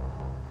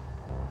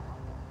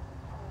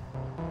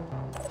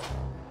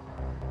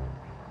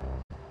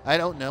 I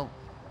don't know.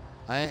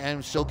 I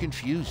am so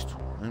confused.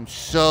 I'm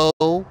so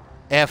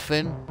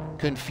effing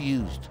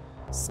confused.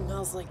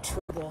 Smells like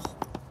trouble.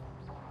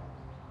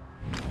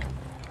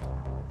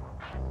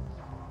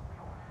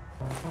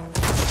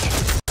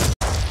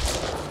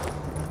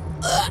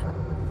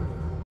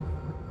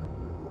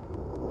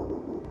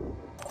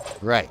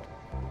 Right.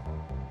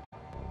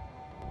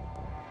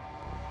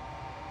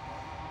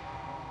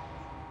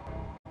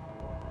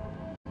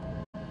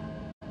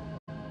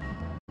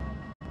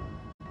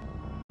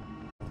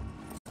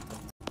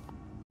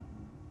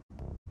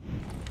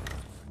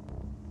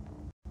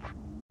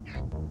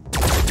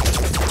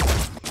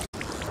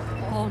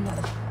 Oh no.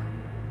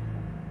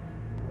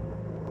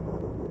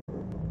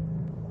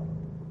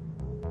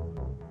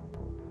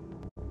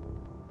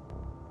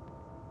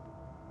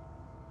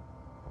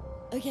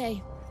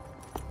 Okay.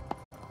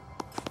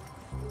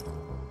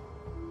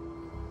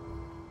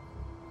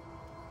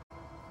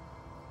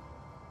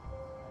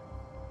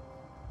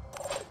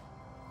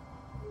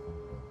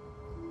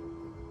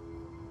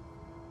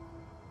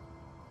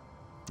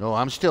 Oh,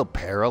 I'm still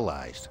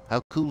paralyzed.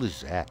 How cool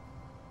is that?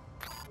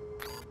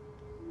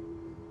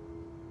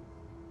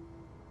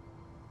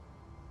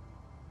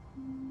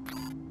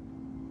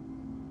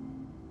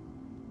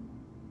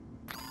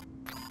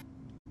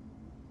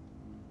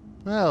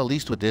 Well, at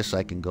least with this,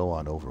 I can go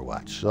on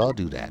Overwatch, so I'll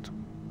do that.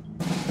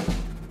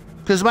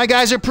 Because my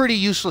guys are pretty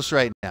useless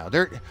right now.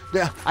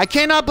 I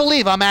cannot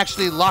believe I'm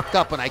actually locked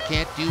up and I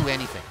can't do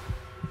anything.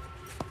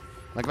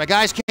 Like, my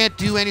guys can't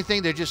do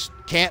anything. They just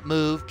can't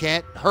move,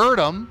 can't hurt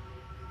them.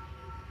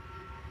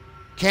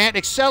 Can't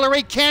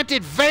accelerate, can't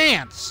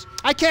advance.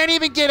 I can't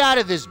even get out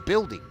of this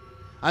building.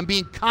 I'm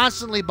being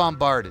constantly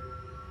bombarded.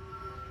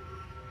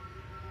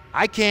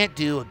 I can't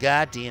do a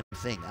goddamn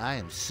thing. I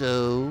am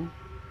so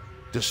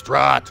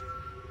distraught.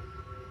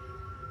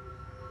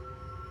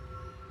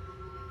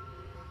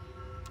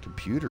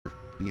 Computer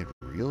being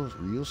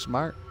real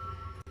smart.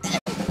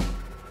 Of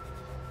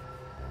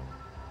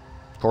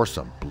course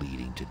I'm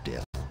bleeding to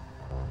death.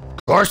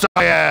 Of course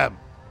I am.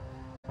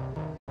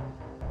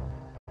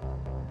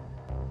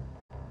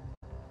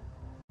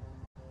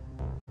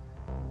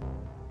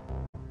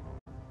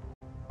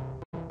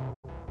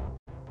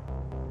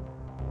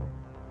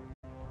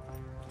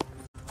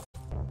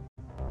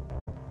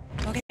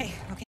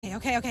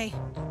 Okay.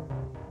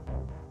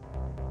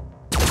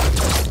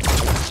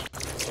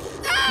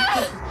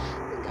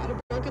 Got a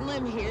broken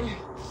limb here.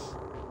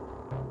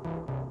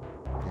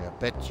 Yeah, I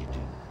bet you do.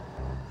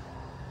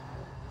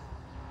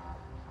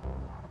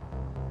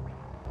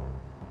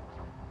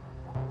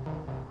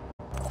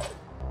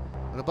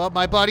 What about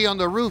my buddy on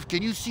the roof?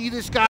 Can you see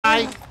this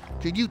guy?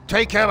 Can you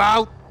take him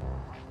out?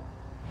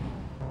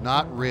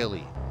 Not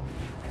really.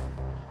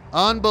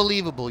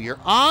 Unbelievable. You're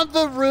on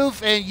the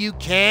roof and you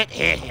can't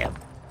hit him.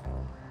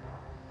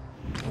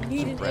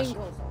 Need an Impressive.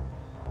 angle.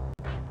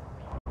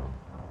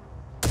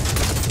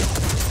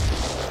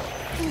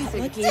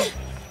 Lucky.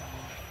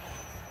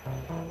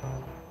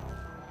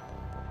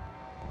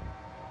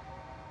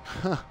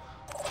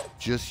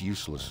 Just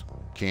useless.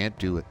 Can't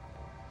do it.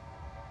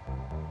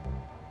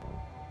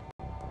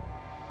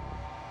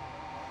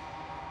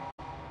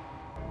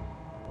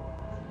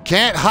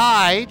 Can't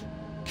hide.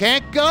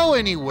 Can't go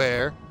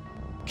anywhere.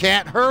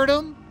 Can't hurt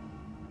him.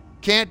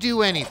 Can't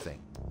do anything.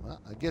 Well,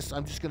 I guess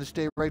I'm just going to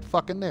stay right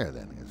fucking there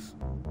then. There's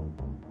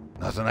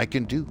nothing I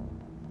can do.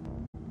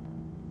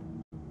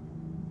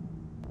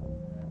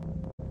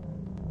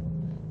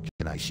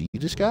 Can I see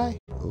this guy?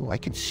 Oh, I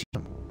can see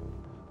him.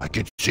 I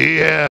can see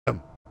him.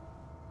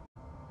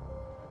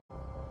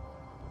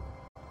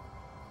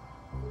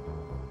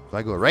 If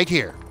I go right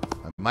here,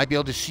 I might be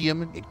able to see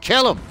him and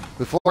kill him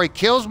before he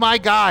kills my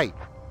guy.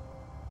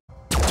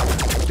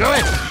 Do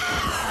it!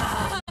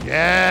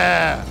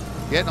 Yeah!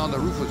 Getting on the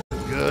roof was a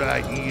good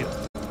idea.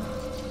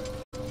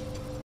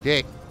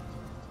 Okay.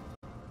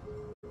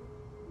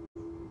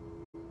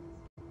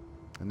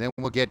 And then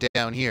we'll get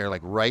down here,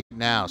 like right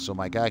now, so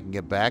my guy can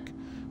get back.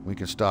 We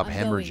can stop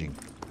hemorrhaging.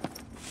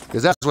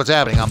 Because that's what's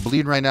happening. I'm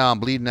bleeding right now. I'm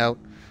bleeding out.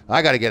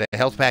 I got to get a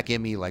health pack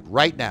in me, like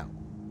right now.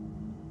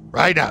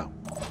 Right now.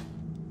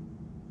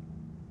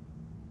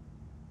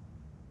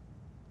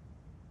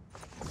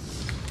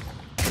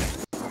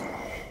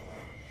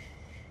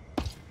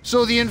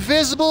 So the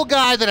invisible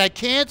guy that I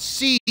can't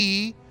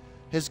see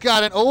has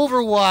got an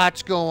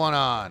Overwatch going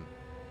on.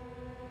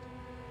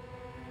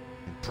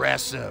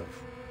 Impressive.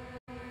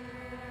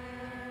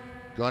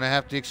 Gonna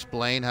have to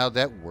explain how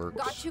that works.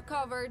 Got you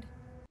covered.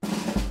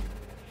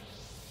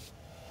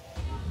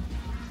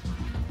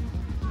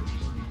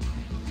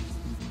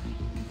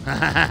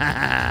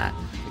 The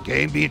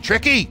game being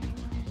tricky.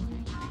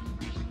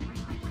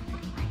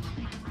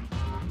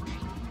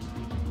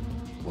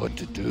 What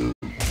to do?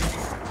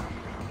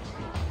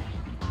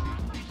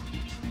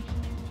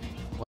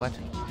 What?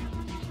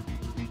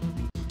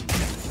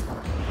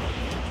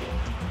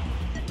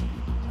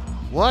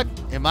 What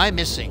am I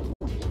missing?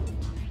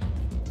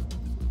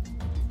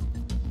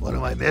 What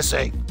am I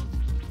missing?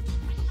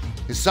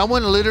 Is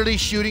someone literally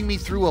shooting me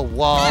through a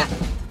wall?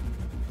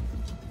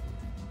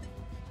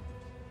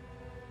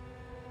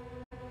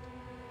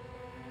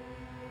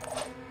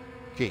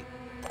 Okay.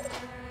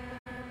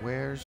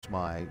 Where's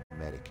my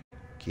medic?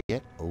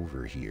 Get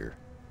over here.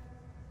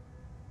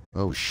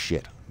 Oh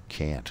shit.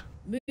 Can't.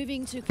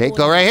 Moving to. Okay,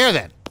 go right here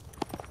then.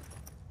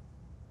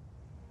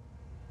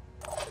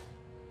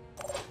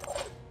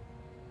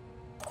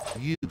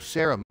 You,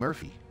 Sarah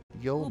Murphy.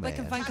 Yo, Hope I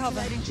can man. find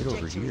cover. Get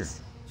over here.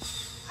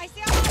 I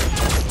see a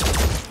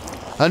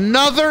monster.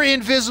 Another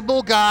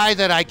invisible guy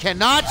that I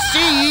cannot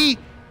see.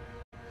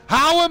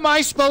 How am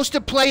I supposed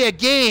to play a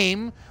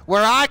game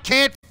where I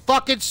can't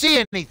fucking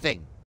see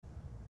anything?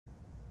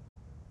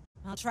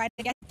 I'll try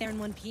to get there in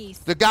one piece.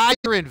 The guys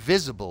are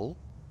invisible.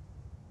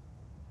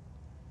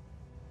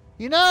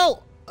 You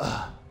know,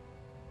 I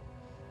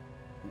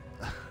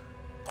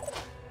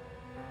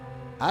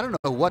don't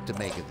know what to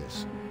make of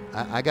this.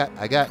 I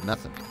got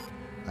nothing.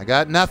 I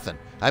got nothing.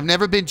 I've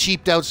never been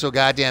cheaped out so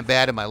goddamn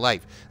bad in my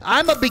life.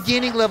 I'm a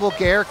beginning level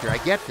character. I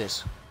get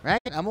this, right?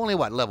 I'm only,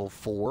 what, level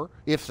 4,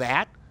 if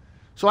that?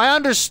 So I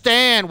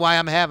understand why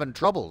I'm having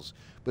troubles.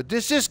 But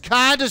this is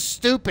kind of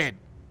stupid.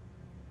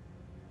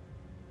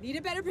 Need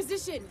a better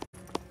position.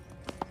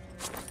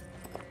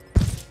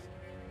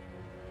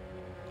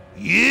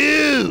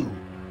 You!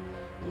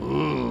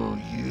 Ooh,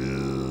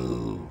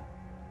 you.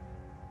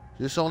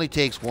 This only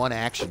takes one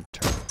action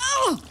turn.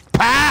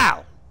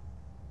 Pow!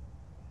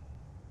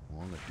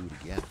 Well, I'm gonna do it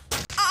again.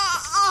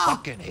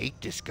 Fucking hate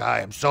this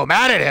guy. I'm so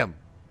mad at him.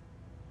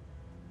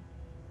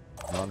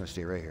 No, I'm gonna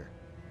stay right here.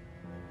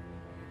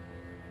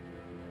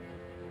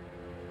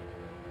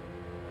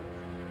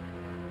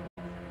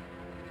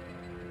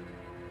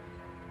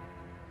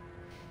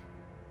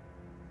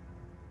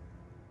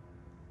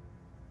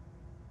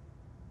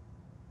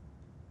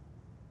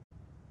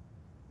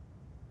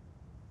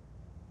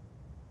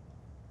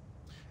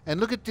 And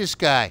look at this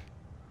guy.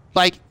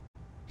 Like,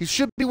 he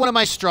should be one of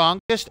my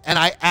strongest, and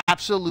I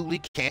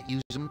absolutely can't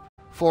use him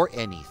for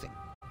anything.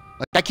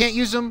 Like, I can't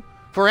use him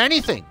for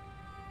anything.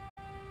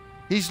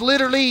 He's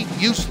literally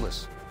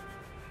useless.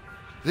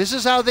 This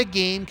is how the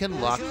game can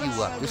lock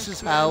you up. This is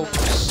how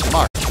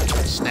smart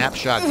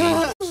snapshot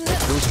game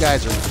is. Those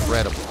guys are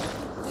incredible.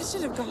 This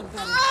should have gone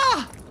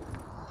better.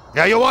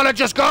 Yeah, you want to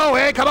just go?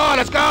 Hey, come on,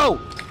 let's go.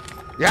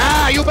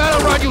 Yeah, you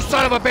better run, you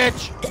son of a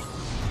bitch.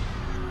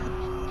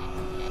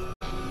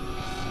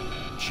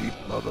 Cheap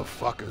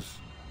motherfuckers.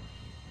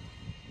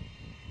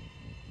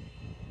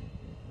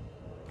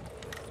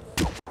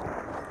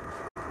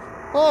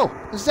 Oh,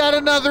 is that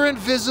another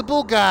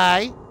invisible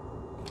guy?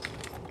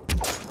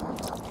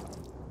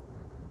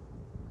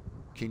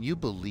 Can you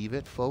believe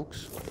it,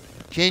 folks?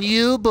 Can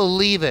you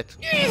believe it?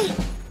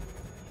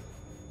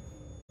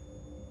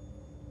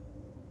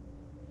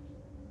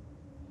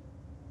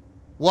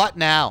 What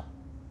now?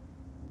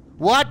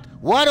 What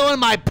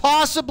am I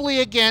possibly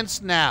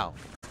against now?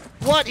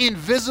 What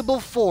invisible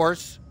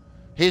force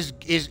is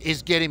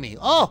getting me?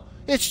 Oh,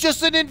 it's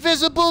just an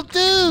invisible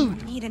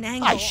dude. Need an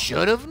angle. I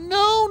should have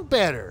known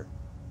better.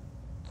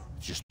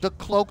 Just a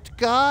cloaked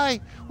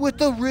guy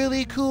with a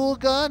really cool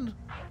gun.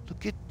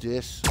 Look at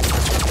this.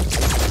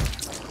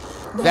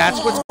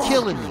 That's what's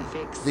killing me.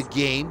 The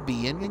game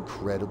being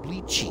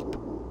incredibly cheap.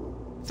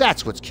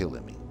 That's what's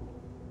killing me.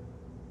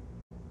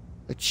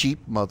 A cheap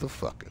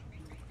motherfucker.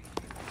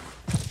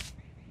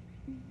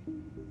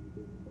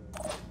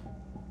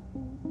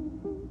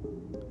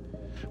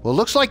 Well,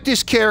 looks like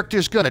this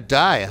character's gonna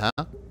die,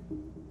 huh?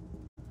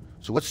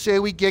 So let's say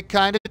we get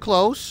kind of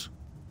close.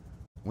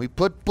 We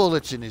put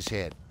bullets in his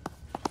head.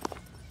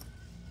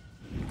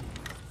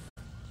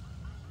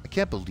 I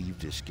can't believe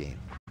this game.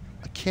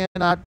 I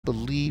cannot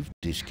believe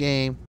this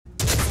game.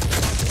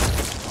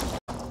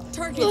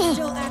 Target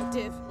still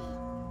active.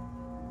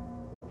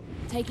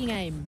 Taking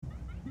aim.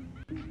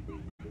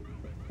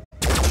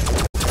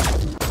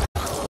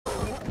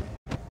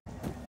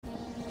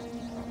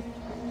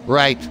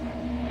 Right.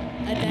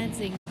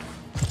 Advancing.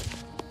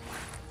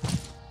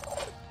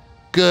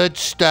 Good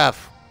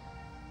stuff.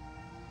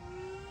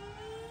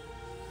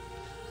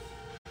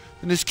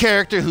 And this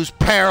character who's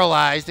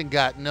paralyzed and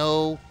got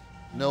no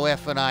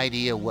effing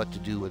idea what to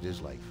do with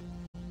his life.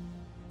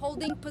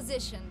 Holding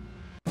position.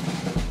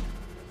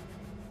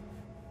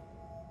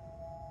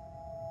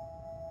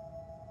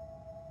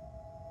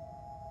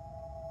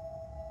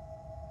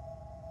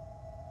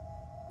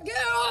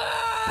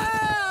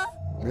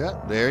 Yeah,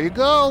 there you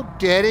go.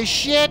 Dead as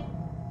shit.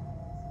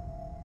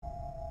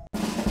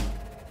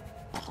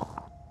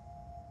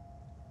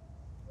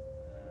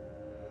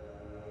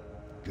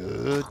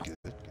 Good, good,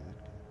 good.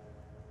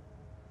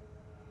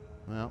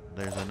 Well,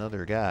 there's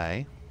another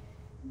guy.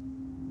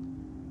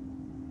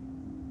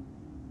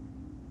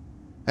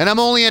 And I'm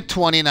only at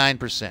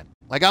 29%.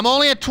 Like, I'm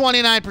only at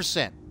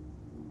 29%.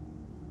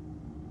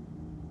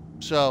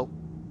 So,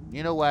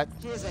 you know what?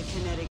 Here's a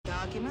kinetic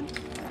document.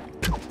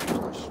 Of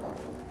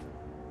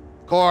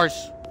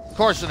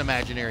course an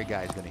imaginary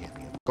guy is going to hit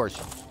me. Of course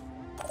he is.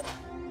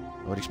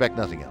 I would expect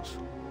nothing else.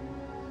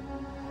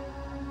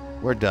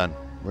 We're done.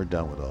 We're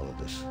done with all of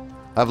this.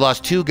 I've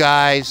lost 2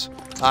 guys.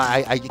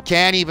 I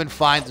can't even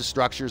find the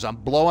structures. I'm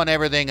blowing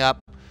everything up.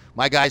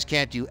 My guys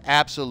can't do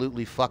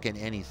absolutely fucking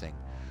anything.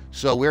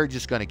 So we're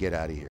just going to get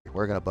out of here.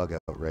 We're going to bug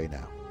out right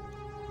now.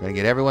 We're going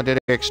to get everyone to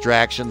their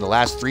extraction. The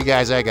last 3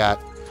 guys I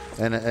got.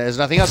 And there's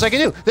nothing else I can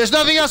do. There's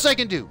nothing else I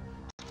can do.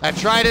 I've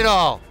tried it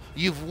all.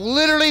 You've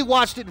literally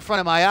watched it in front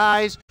of my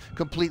eyes.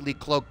 Completely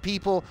cloaked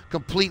people.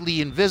 Completely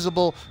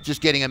invisible.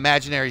 Just getting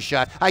imaginary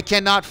shot. I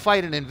cannot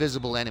fight an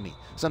invisible enemy.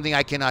 Something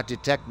I cannot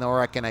detect,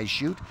 nor can I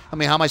shoot. I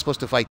mean, how am I supposed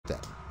to fight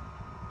that?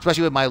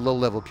 Especially with my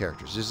low-level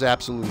characters. This is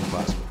absolutely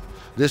impossible.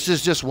 This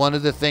is just one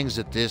of the things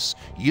that this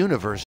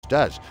universe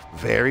does.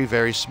 Very,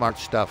 very smart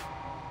stuff.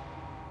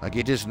 Like,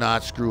 it does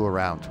not screw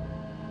around.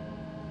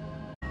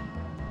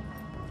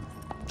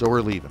 So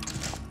we're leaving.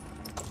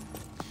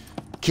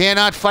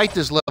 Cannot fight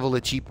this level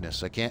of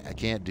cheapness. I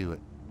can't do it.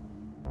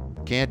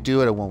 Can't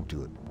do it, I won't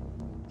do it.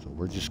 So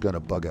we're just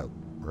gonna bug out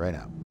right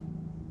now.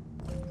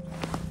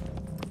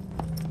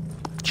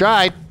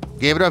 Tried.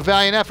 Gave it a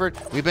valiant effort.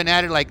 We've been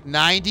at it like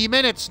 90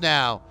 minutes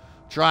now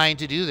trying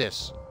to do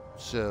this.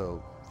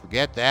 So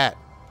forget that.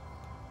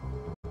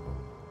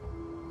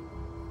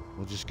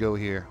 We'll just go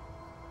here.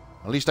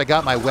 At least I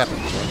got my weapons.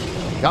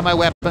 Got my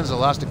weapons. I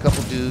lost a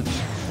couple dudes.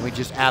 And we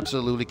just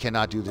absolutely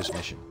cannot do this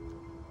mission.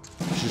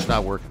 It's just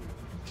not working.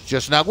 It's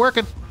just not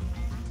working.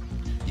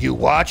 You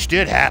watched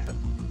it happen.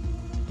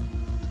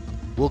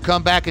 We'll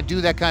come back and do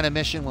that kind of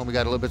mission when we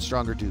got a little bit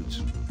stronger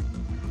dudes.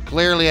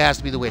 Clearly it has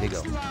to be the way to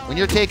go. When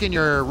you're taking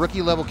your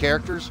rookie level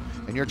characters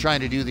and you're trying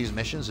to do these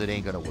missions, it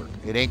ain't gonna work.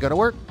 It ain't gonna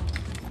work.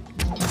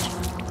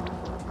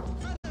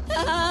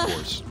 Of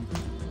course.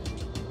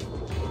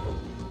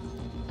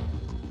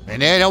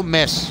 And they don't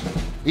miss.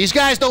 These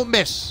guys don't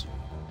miss.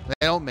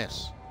 They don't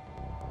miss.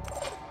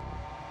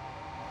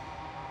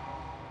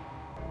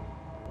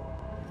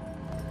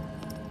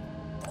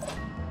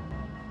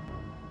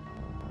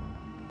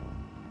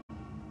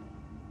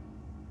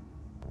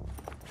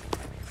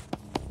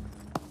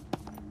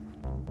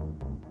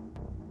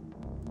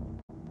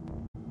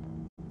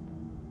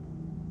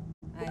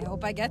 I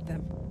hope I get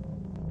them.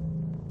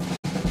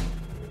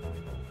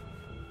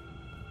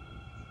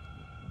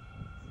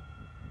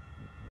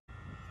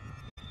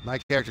 My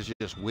character's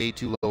just way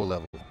too low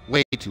level.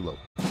 Way too low.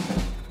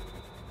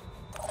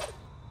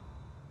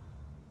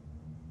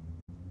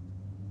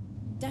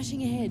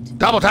 Dashing ahead.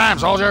 Double time,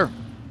 soldier!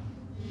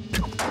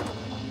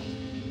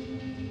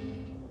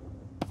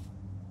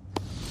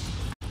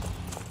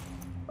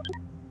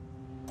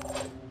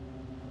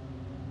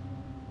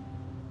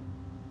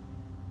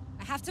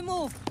 I have to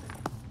move.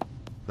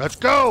 Let's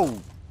go!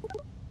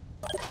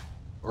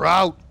 We're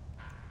out.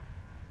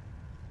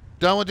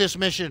 Done with this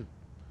mission.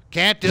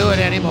 Can't do it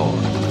anymore.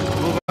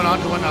 Moving on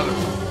to another.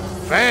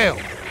 Fail.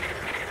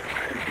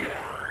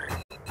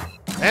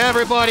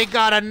 Everybody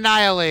got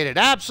annihilated.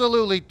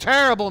 Absolutely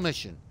terrible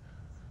mission.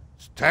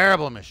 It's a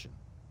terrible mission.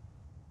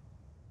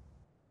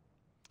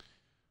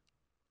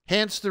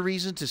 Hence the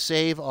reason to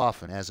save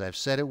often. As I've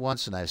said it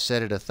once and I've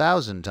said it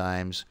 1,000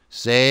 times,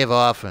 save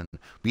often.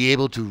 Be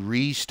able to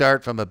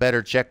restart from a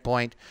better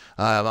checkpoint.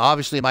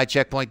 Obviously, my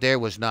checkpoint there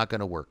was not going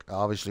to work.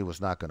 Obviously,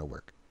 was not going to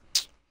work.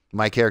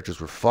 My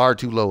characters were far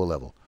too low a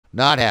level.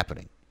 Not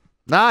happening.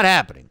 Not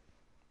happening.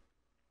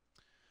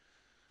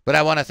 But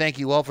I want to thank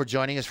you all for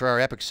joining us for our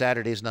Epic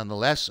Saturdays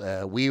nonetheless.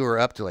 We were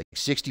up to like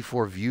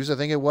 64 views, I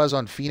think it was,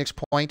 on Phoenix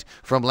Point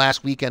from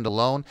last weekend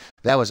alone.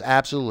 That was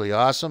absolutely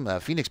awesome.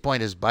 Phoenix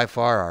Point is by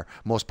far our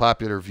most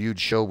popular viewed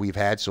show we've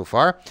had so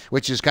far,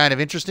 which is kind of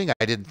interesting.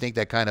 I didn't think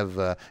that kind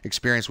of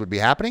experience would be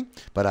happening,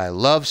 but I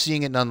love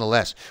seeing it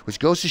nonetheless, which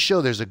goes to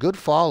show there's a good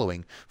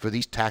following for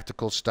these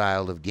tactical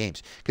style of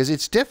games because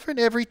it's different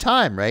every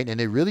time, right?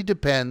 And it really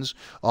depends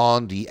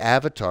on the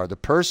avatar, the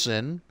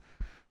person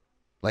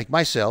like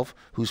myself,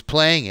 who's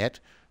playing it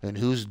and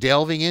who's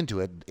delving into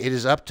it. It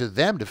is up to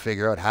them to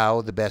figure out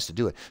how the best to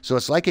do it. So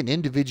it's like an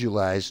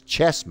individualized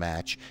chess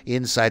match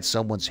inside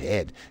someone's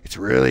head. It's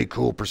really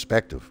cool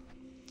perspective.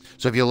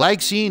 So if you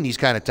like seeing these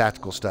kind of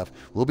tactical stuff,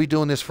 we'll be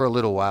doing this for a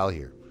little while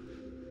here.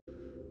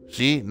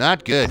 See,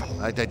 not good.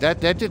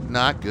 That did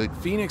not good.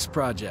 Phoenix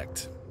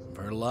Project. I've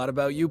heard a lot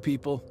about you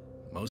people.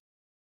 Most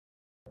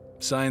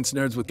science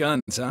nerds with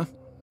guns, huh?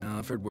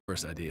 I've heard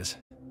worse ideas.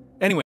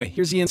 Anyway,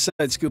 here's the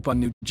inside scoop on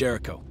New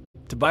Jericho.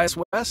 Tobias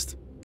West?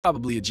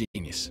 Probably a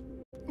genius.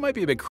 Might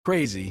be a bit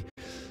crazy,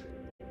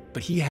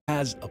 but he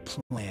has a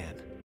plan.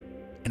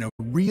 And a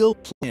real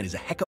plan is a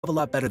heck of a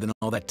lot better than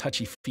all that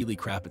touchy-feely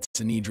crap at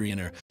Sanhedrin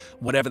or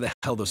whatever the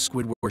hell those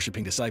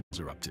squid-worshipping disciples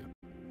are up to.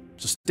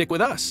 So stick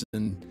with us,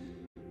 and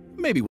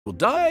maybe we'll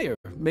die, or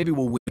maybe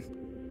we'll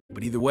win.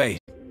 But either way,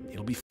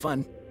 it'll be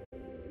fun.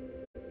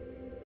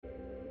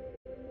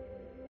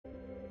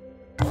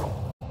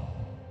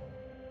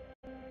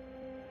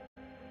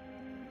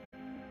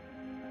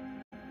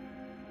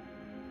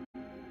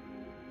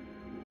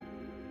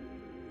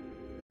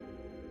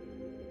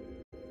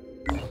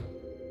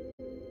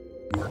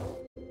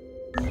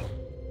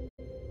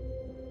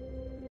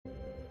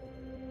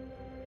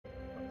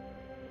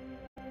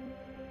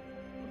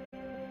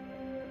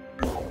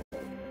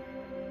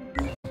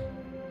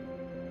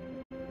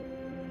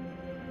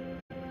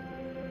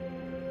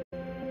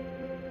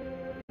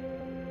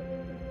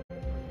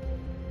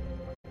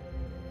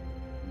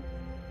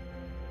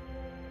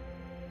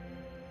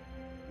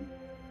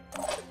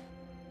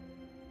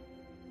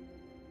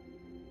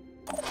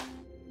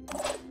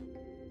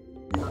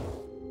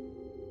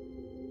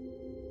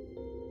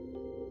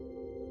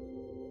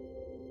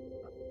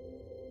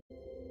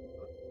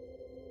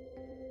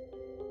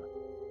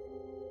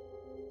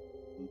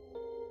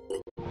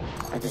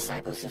 The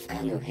disciples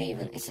of New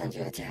Haven is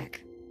under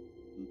attack.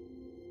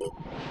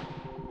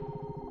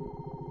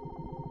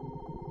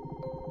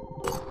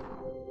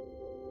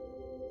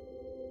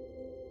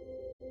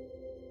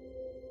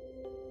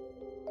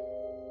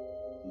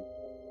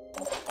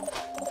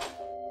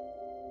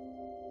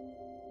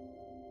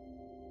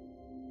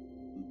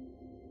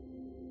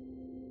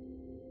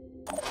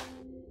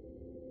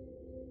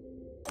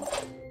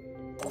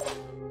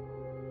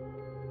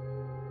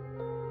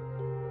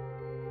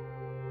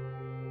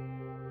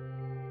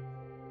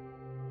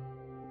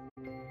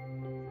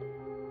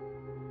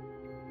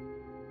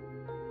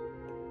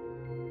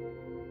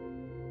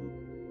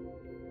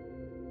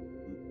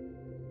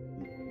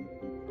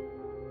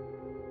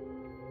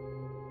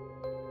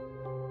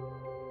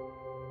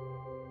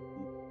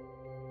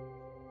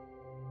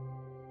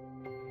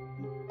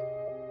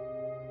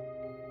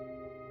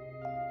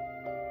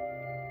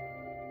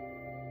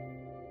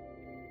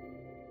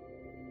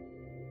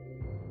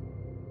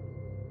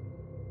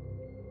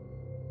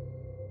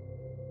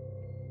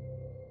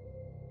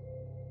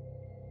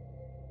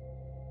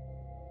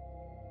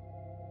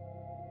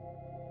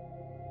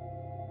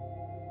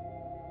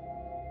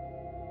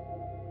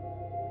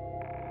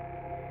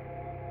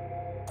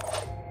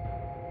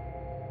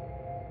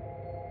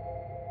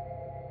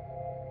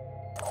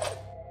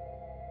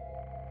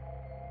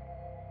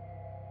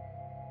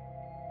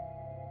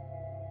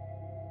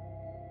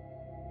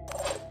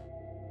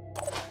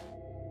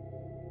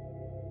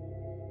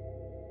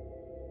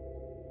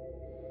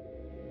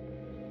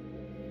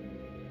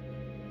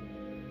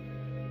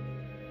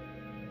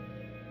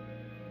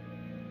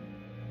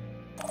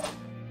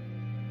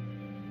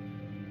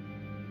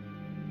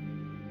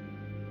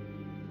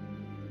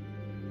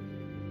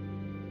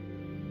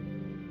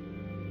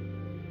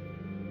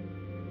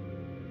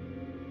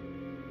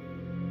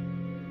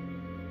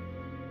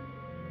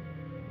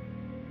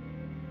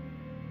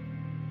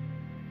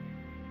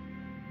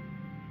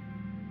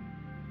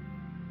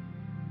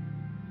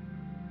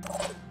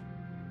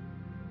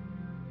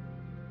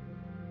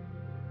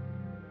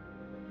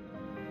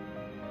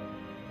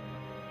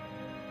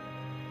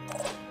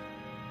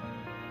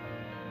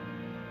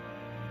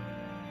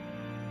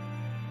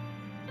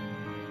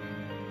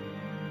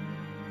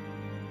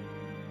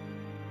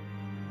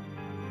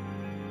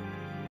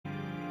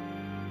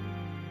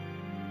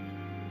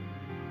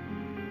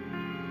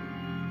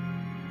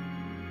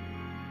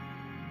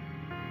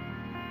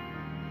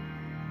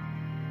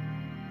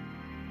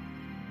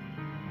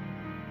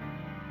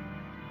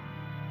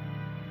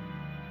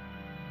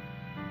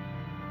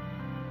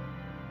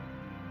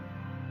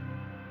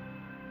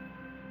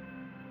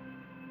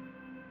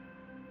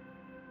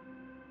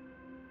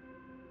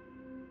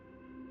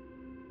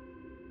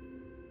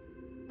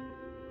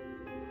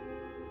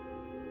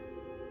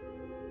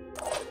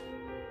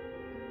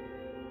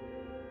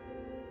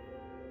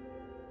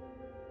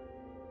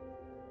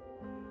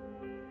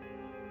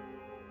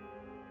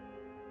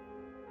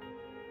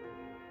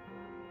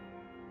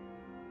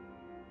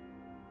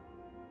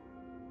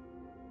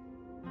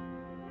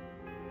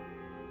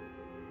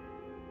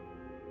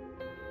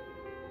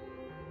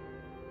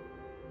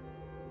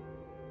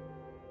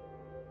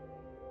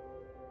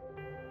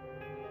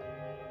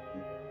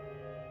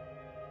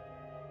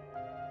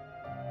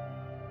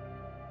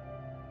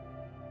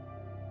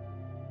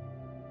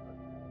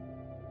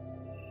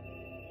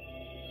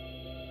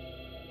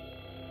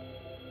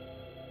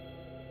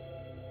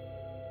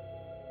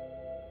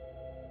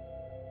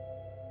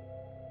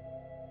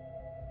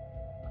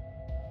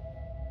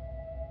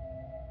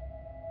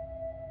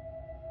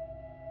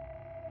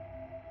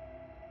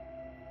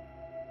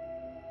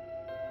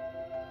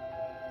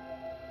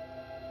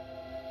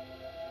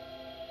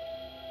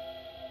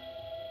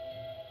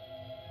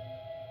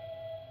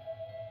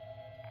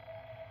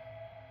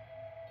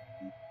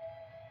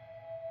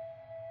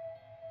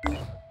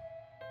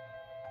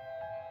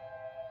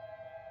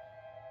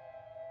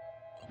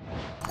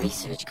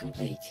 Research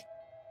complete.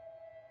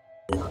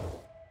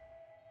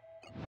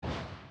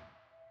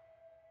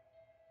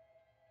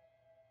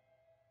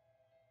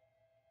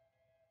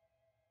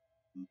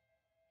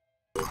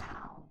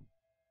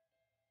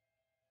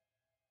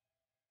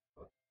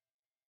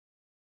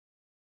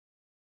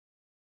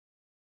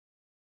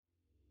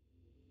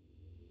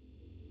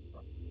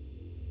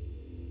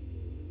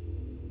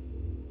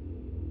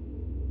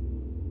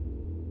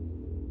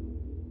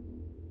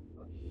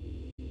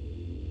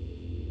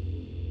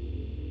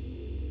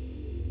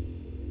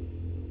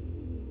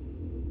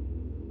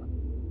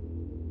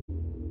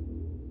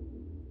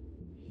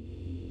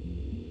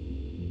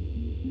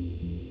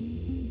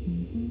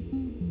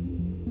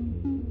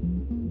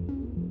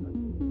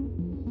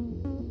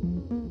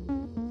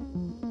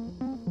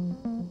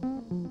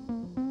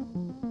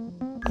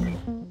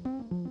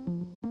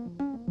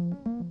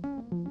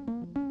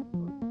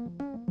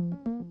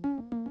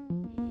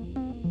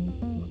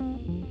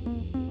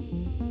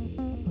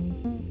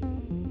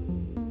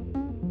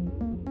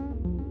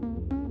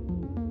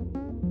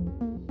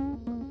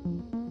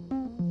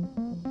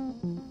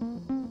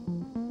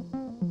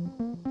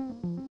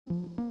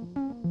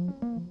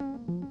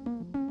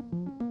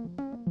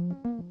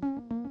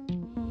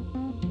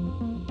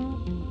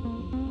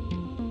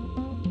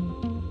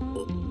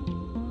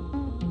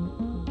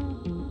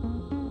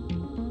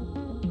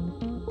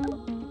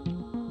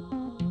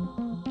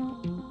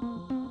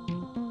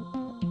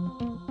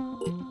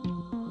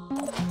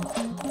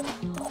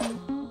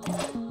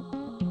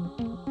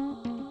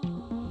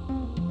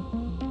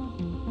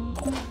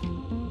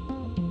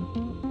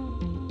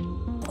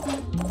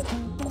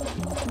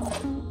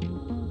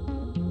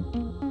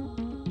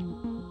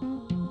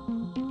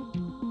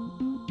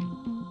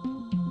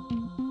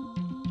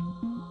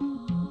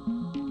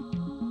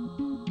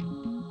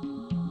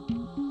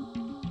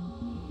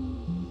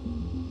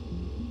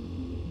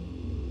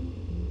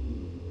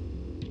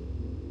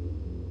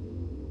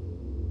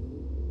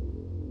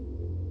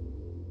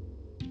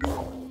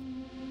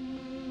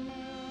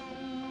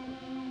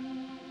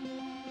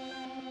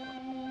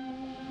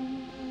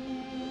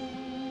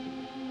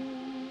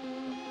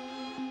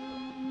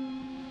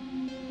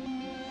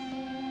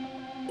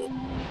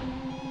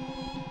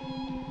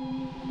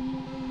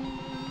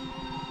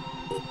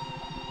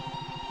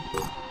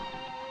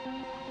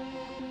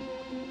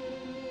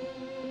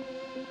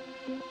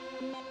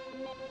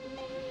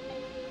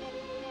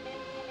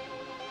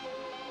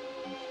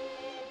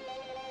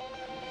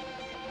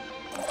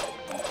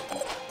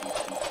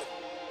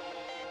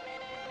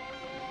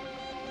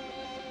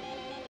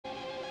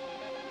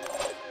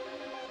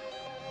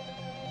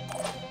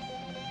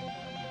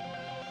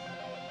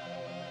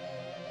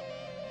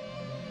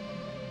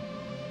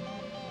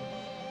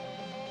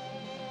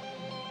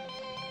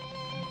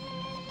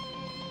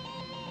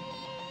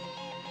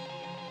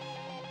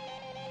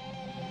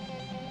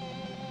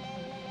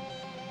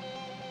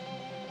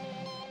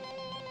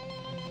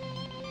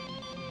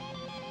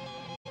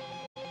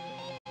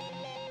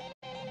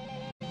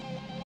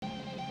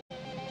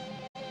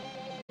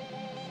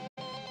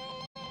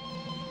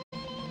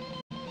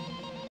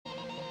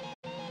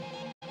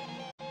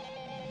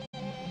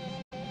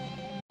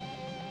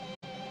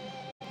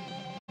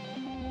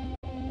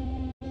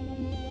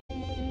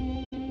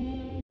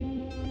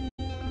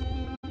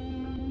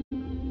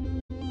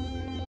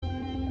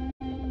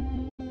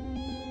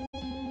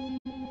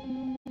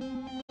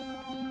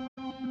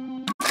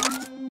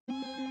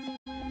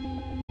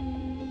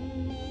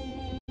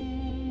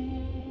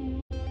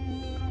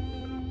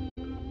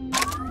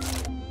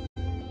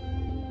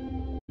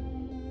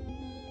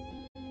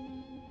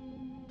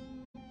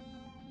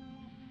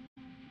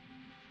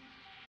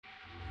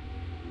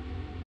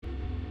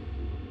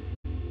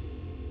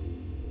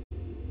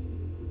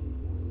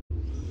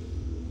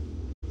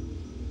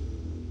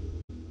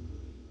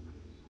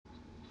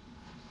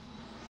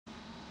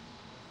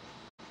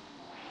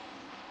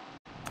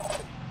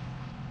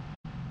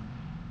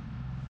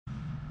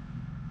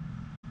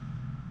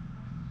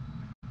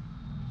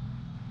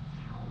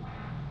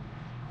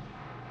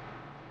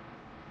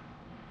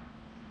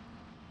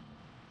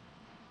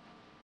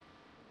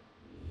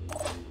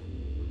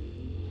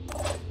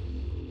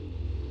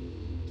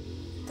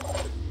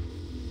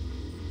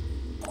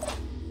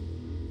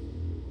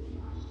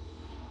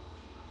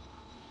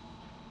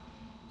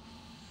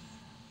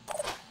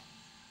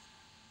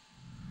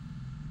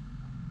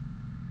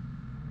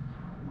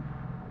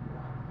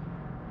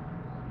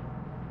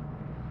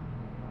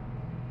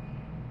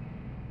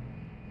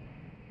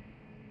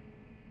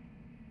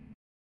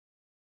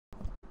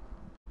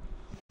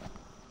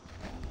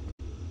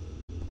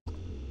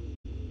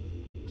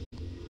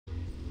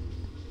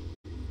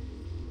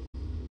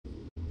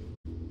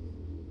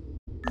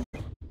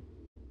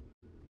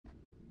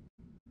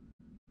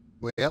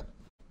 Well,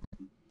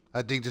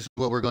 I think this is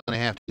what we're going to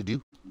have to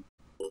do.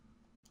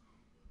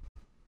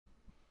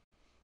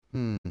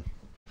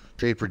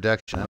 Trade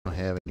production. I don't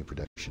have any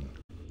production.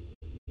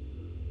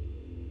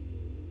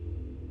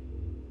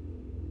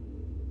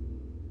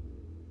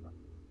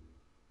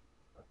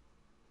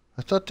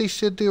 I thought they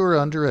said they were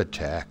under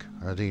attack.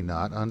 Are they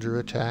not under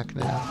attack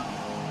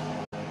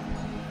now?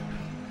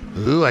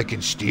 Ooh, I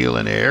can steal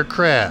an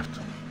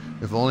aircraft.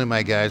 If only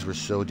my guys were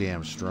so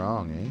damn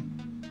strong, eh?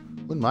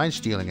 Wouldn't mind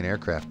stealing an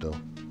aircraft, though.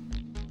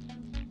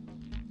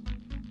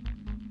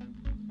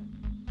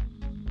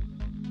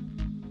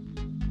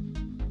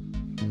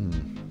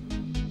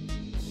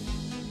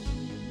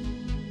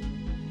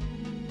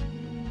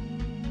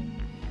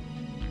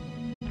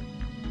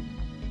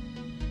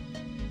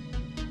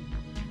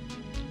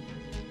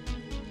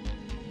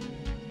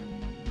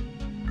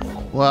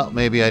 Well,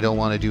 maybe I don't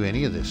want to do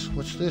any of this.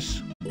 What's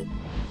this?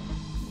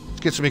 Let's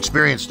get some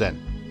experience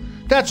then.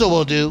 That's what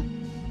we'll do.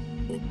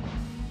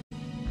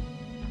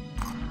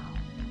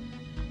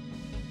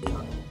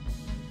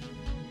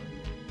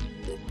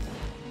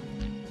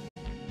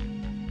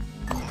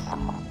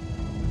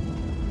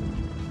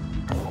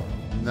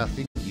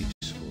 Nothing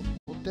useful.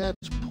 Well,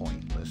 that's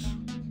pointless.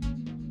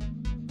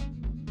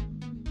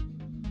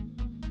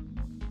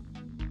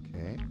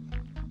 Okay.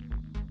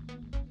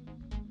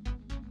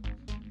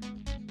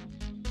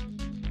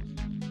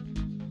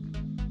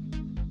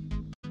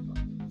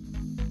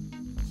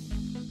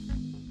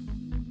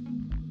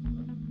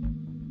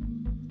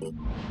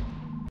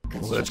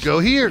 Let's go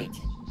here.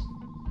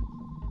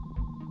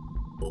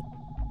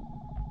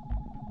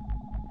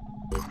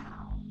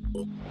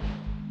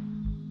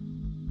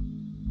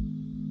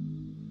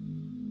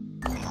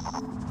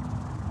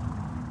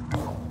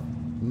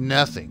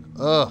 Nothing.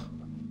 Ugh.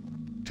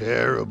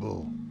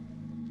 Terrible.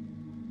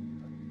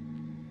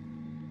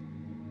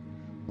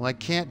 Well, I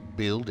can't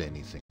build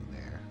anything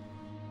there.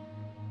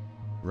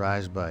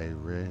 Rise by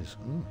rise.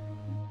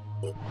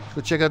 Let's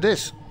go check out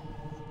this.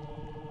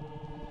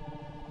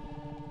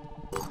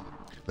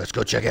 Let's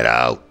go check it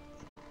out.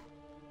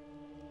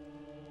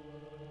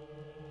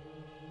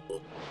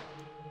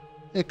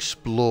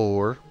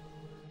 Explore.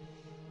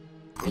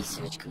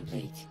 Research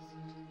complete.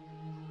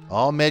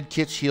 All med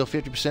kits heal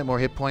 50% more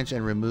hit points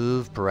and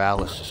remove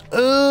paralysis.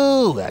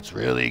 Ooh, that's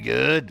really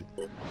good.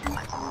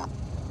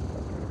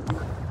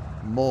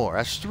 More.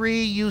 That's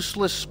 3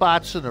 useless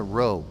spots in a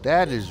row.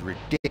 That is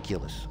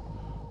ridiculous.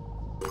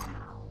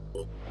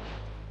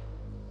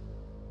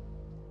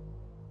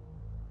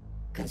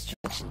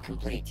 Construction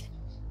complete.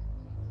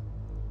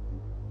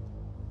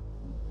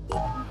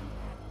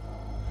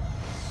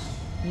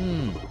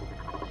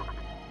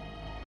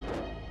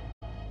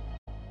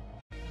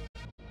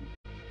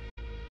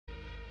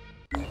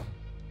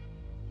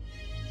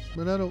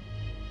 But I don't...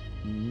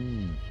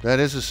 That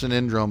is a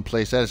Synindrome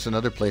place. That is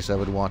another place I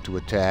would want to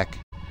attack.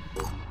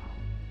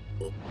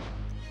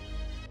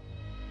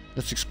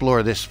 Let's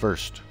explore this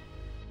first.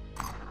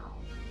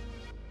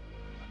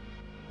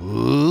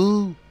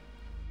 Ooh.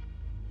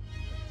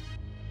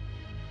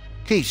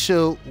 Okay,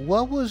 so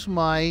what was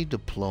my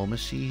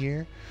diplomacy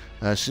here?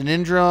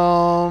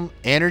 Synindrome,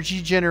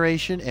 energy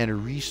generation, and a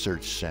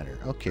research center.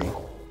 Okay.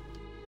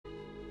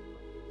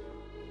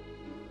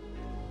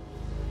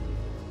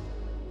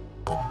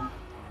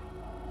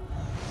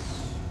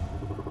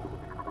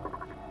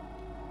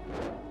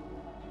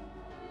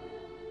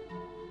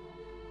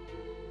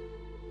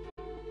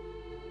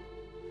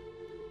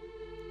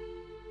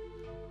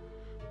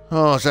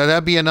 Oh, so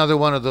that'd be another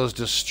one of those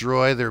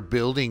destroy their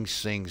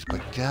buildings things.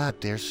 But God,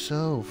 they're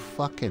so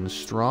fucking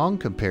strong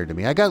compared to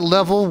me. I got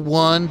level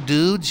 1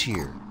 dudes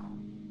here.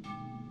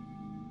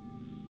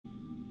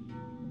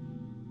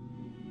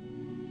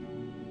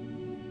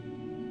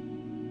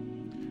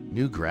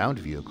 New ground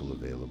vehicle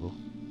available.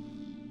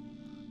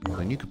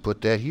 And you could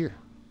put that here.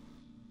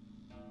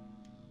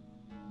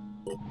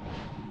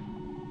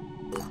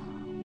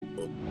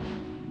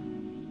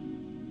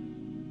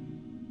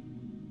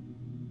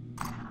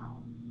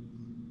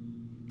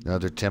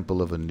 Another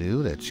Temple of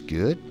Anu, that's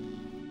good.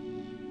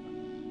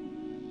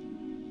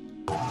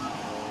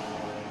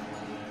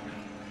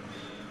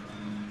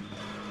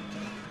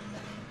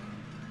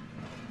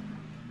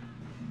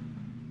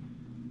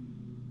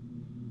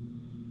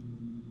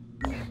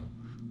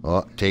 Oh,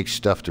 it takes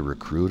stuff to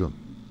recruit them.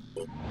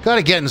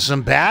 Gotta get in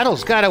some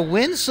battles, gotta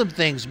win some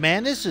things,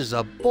 man. This is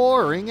a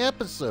boring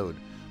episode.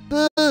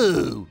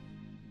 Boo!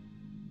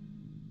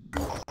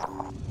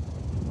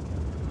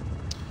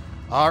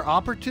 Our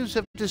operatives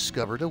have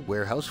discovered a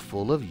warehouse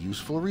full of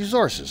useful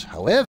resources.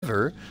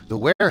 However, the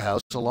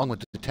warehouse, along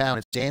with the town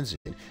it stands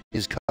in,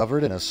 is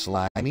covered in a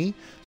slimy,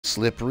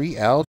 slippery,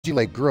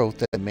 algae-like growth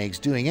that makes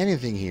doing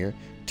anything here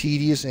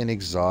tedious and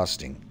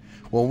exhausting.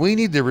 Well, we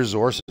need the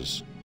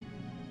resources.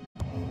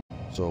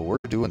 So we're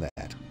doing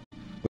that.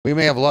 We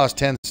may have lost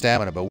 10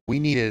 stamina, but we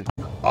needed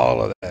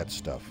all of that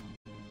stuff.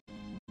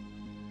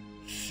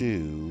 So,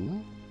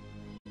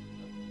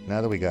 now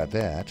that we got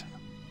that...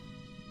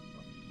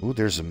 Ooh,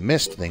 there's a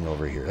mist thing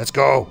over here. Let's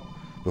go!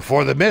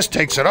 Before the mist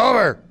takes it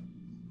over!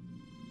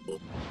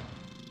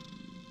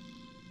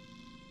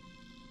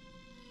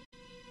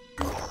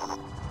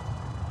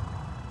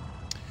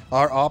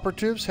 Our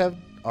operatives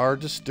are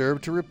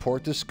disturbed to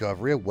report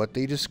discovery of what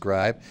they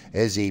describe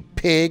as a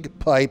pig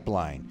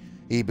pipeline.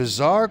 A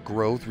bizarre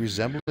growth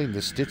resembling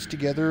the stitched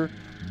together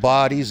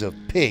bodies of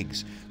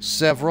pigs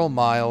several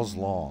miles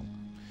long.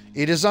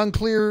 It is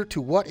unclear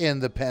to what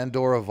end the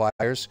Pandora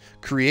virus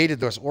created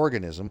this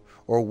organism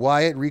or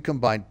why it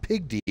recombined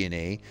pig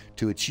DNA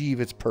to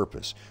achieve its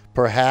purpose.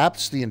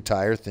 Perhaps the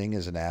entire thing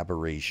is an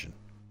aberration.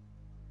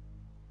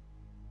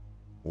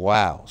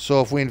 Wow.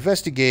 So if we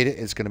investigate it,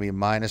 it's going to be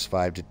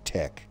 -5 to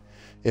tech.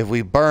 If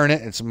we burn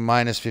it, it's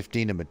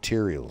 -15 to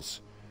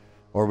materials.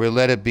 Or we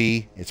let it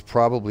be, it's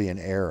probably an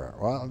error.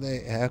 Well,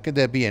 how could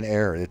that be an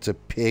error? It's a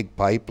pig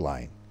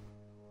pipeline.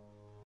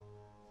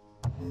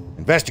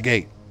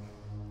 Investigate.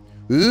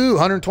 Ooh,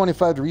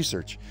 125 to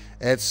research.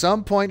 At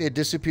some point, it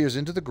disappears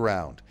into the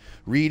ground.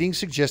 Readings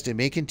suggest it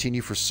may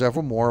continue for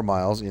several more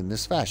miles in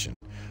this fashion.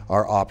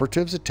 Our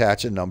operatives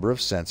attach a number of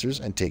sensors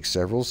and take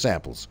several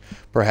samples.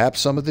 Perhaps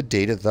some of the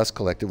data thus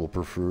collected will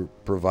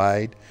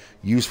provide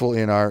useful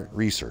in our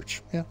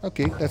research. Yeah,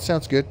 okay, that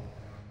sounds good.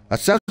 That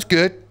sounds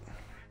good.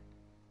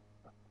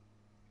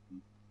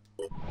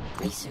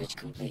 Research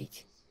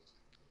complete.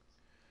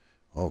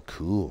 Oh,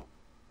 cool.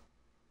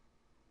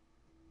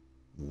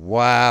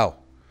 Wow.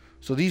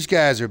 So these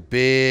guys are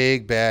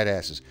big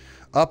badasses.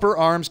 Upper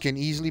arms can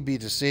easily be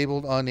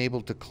disabled,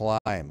 unable to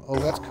climb. Oh,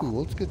 that's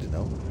cool. It's good to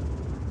know.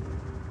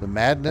 The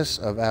Madness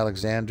of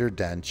Alexander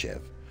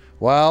Danchev.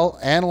 While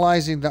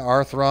analyzing the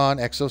Arthron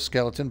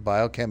exoskeleton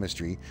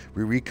biochemistry,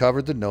 we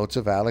recovered the notes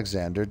of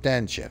Alexander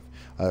Danchev,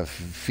 a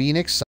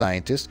Phoenix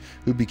scientist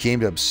who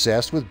became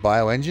obsessed with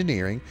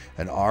bioengineering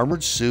an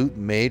armored suit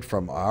made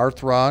from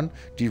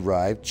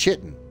Arthron-derived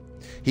chitin.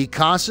 He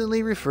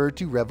constantly referred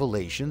to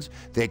revelations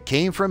that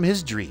came from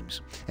his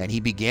dreams, and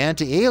he began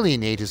to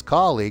alienate his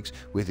colleagues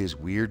with his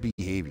weird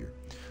behavior.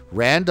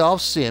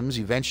 Randolph Sims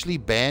eventually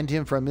banned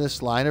him from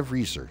this line of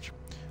research.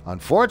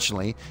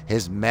 Unfortunately,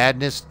 his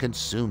madness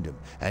consumed him,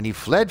 and he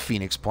fled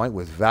Phoenix Point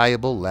with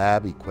valuable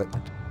lab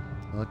equipment.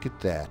 Look at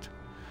that.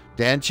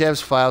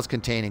 Danchev's files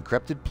contain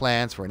encrypted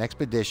plans for an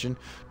expedition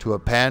to a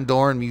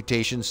Pandoran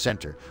mutation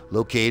center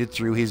located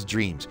through his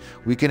dreams.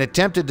 We can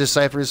attempt to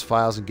decipher his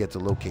files and get the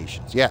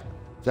locations. Yeah,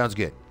 sounds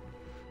good.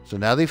 So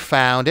now they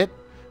found it,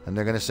 and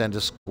they're going to send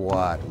a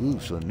squad. Ooh,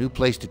 so a new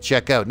place to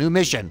check out. New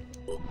mission.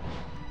 Well,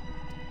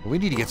 we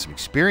need to get some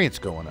experience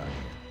going on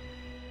here.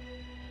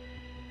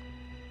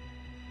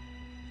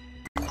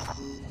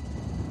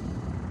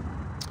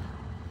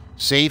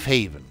 Safe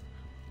haven.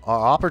 Our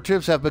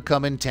operatives have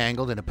become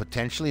entangled in a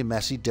potentially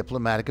messy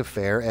diplomatic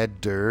affair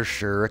at Der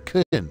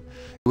Shuriken.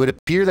 It would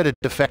appear that a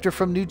defector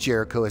from New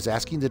Jericho is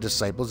asking the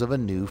disciples of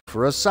Anu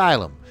for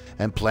asylum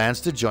and plans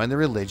to join the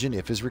religion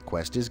if his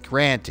request is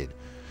granted.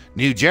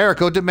 New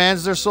Jericho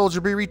demands their soldier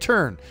be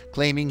returned,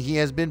 claiming he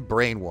has been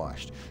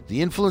brainwashed.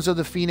 The influence of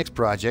the Phoenix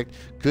Project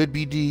could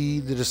be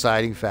the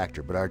deciding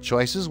factor, but our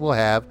choices will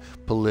have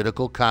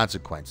political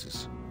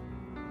consequences.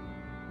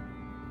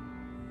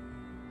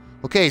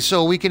 Okay,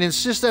 so we can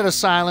insist that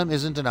asylum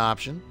isn't an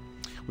option.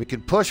 We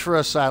can push for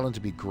asylum to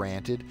be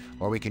granted,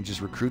 or we can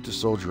just recruit the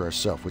soldier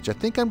ourselves, which I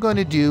think I'm going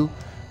to do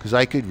because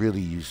I could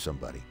really use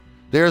somebody.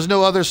 There is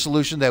no other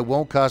solution that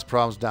won't cause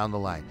problems down the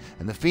line,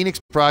 and the Phoenix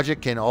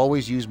Project can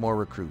always use more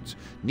recruits.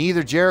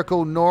 Neither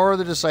Jericho nor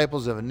the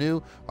disciples of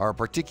Anu are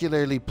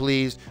particularly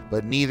pleased,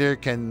 but neither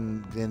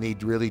can they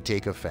really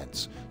take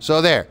offense.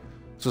 So there.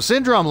 So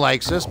Syndrome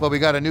likes us, but we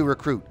got a new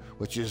recruit,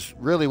 which is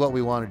really what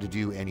we wanted to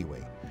do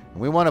anyway. And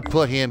we want to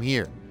put him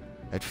here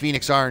at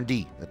Phoenix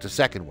R&D, at the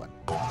second one.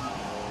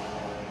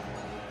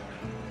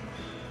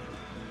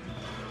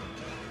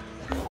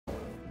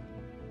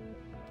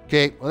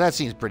 Okay, well that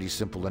seems pretty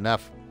simple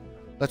enough.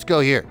 Let's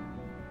go here.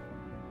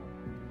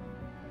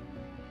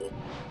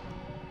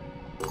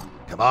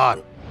 Come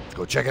on, let's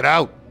go check it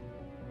out.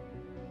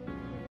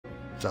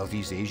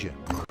 Southeast Asia.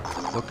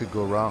 What could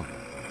go wrong?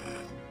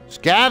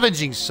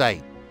 Scavenging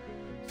site.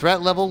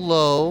 Threat level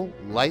low,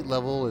 light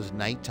level is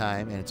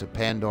nighttime, and it's a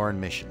Pandoran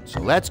mission. So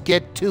let's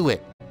get to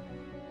it.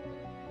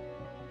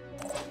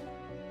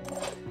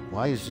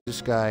 Why has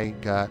this guy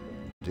got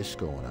this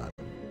going on?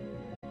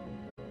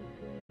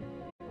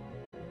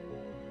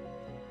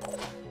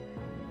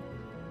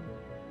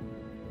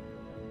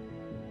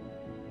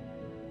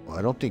 Well,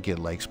 I don't think it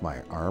likes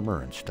my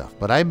armor and stuff,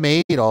 but I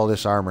made all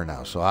this armor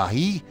now, so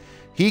he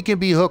can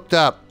be hooked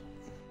up.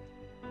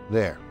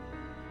 There.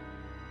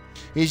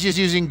 He's just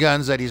using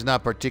guns that he's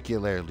not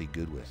particularly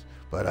good with.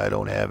 But I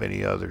don't have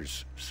any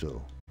others,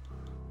 so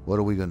what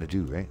are we going to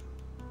do, right?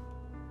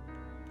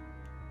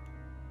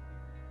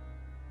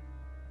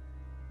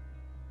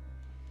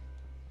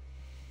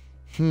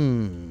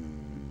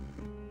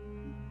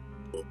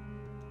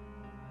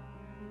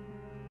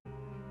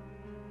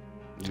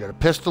 He's got a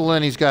pistol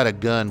and he's got a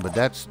gun, but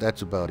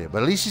that's about it.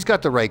 But at least he's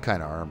got the right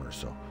kind of armor,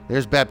 so.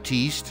 There's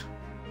Baptiste.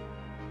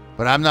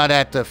 But I'm not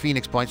at the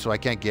Phoenix Point, so I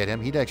can't get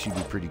him. He'd actually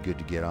be pretty good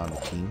to get on the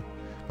team.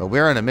 But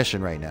we're on a mission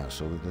right now,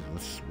 so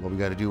what we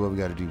got to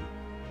do,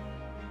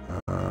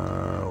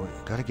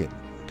 gotta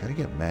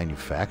get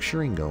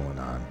manufacturing going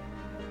on.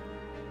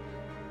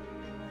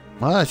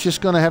 Well, it's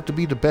just gonna have to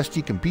be the best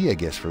you can be, I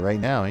guess, for right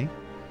now, eh?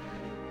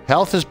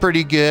 Health is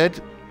pretty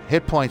good.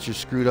 Hit points are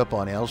screwed up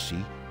on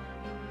R.O.C.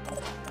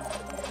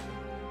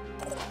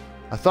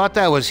 I thought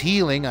that was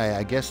healing.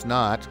 I guess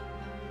not.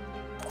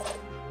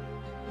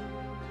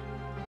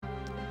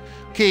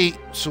 Okay,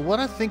 so what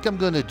I think I'm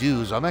going to do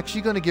is I'm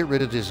actually going to get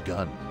rid of this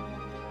gun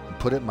and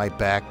put it in my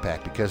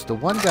backpack because the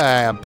one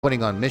guy I'm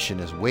putting on mission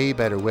is way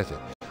better with it.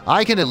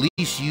 I can at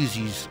least use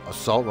these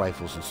assault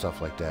rifles and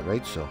stuff like that,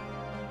 right? So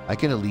I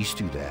can at least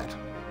do that.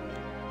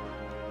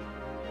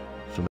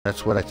 So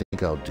that's what I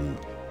think I'll do.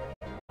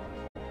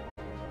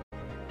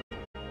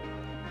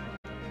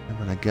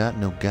 But I got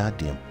no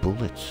goddamn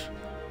bullets.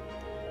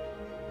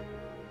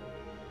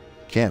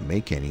 Can't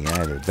make any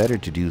either. Better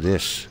to do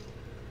this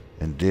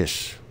and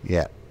this.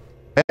 Yeah.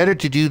 Better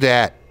to do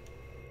that.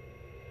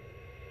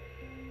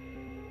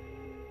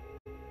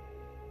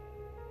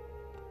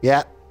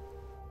 Yeah.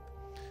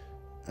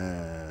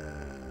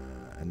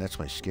 And that's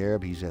my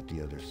Scarab. He's at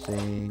the other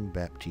thing.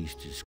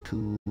 Baptiste is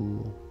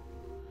cool.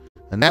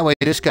 And that way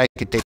this guy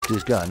can take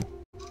this gun.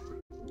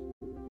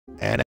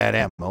 And that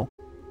ammo.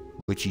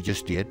 Which he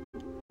just did.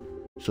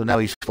 So now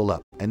he's full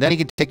up. And then he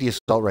can take the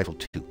assault rifle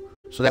too.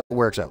 So that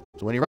works out.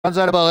 So when he runs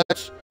out of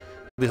bullets,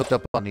 he'll be hooked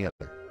up on the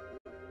other.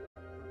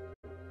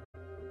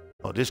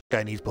 Oh, this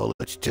guy needs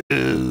bullets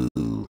too.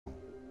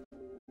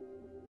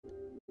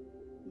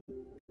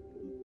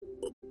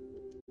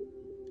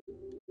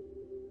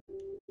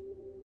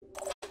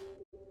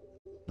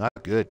 Not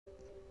good.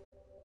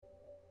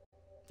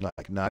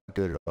 Not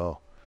good at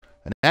all.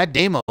 And that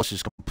Deimos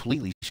is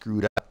completely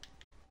screwed up.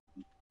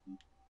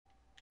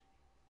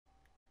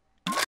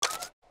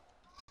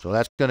 So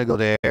that's going to go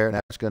there, and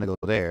that's going to go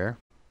there.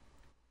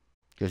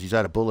 Because he's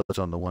out of bullets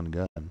on the one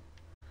gun. I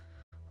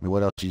mean,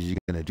 what else is he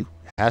going to do?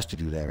 Has to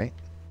do that, right?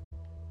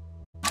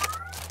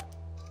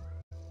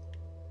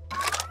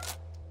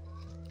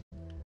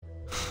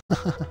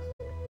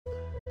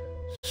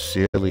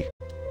 Silly.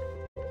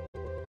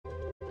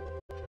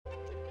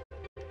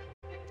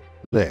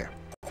 There.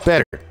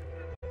 Better.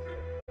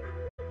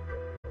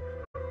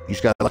 He's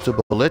got lots of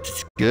bullets.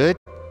 It's good.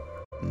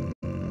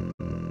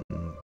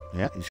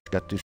 Yeah, he's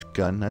got this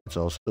gun. That's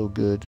also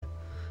good.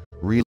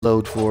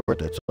 Reload for it.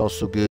 That's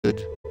also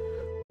good.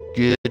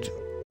 Good.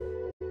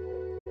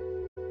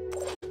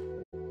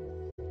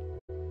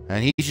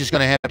 And he's just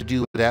going to have to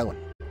do with that one.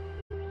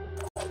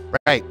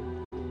 Right.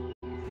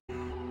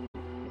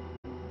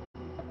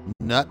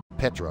 Not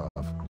Petrov.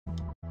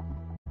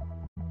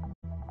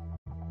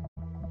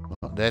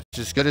 Well, that's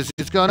as good as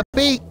it's going to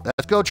be.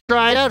 Let's go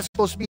try it out. It's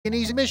supposed to be an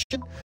easy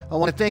mission. I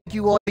want to thank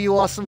you all, you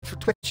awesome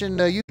Twitch and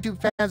YouTube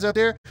fans out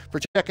there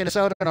for checking us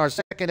out on our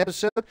second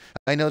episode.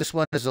 I know this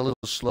one is a little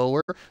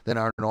slower than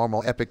our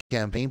normal epic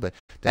campaign, but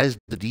that is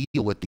the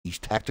deal with these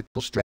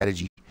tactical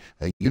strategy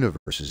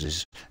universes.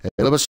 Is a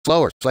little bit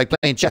slower. It's like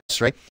playing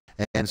chess, right?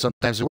 And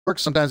sometimes it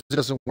works, sometimes it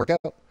doesn't work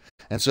out.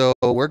 And so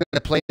we're going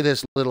to play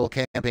this little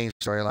campaign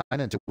storyline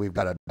until we've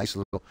got a nice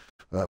little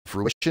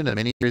fruition and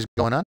mini series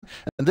going on.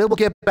 And then we'll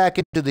get back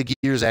into the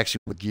Gears action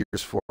with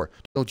Gears 4.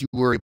 Don't you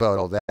worry about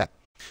all that.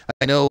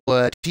 I know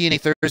TNA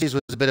Thursdays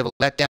was a bit of a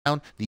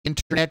letdown. The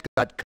internet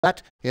got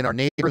cut in our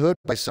neighborhood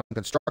by some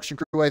construction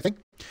crew, I think,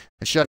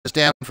 and shut us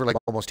down for like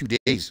almost 2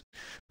 days.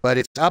 But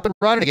it's up and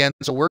running again,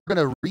 so we're going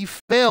to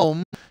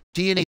refilm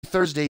TNA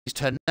Thursdays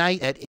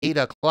tonight at 8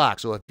 o'clock.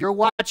 So if you're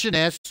watching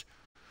this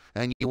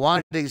and you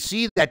wanted to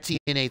see that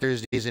TNA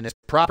Thursdays in its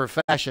proper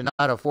fashion,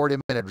 not a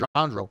 40-minute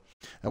drondro,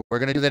 and we're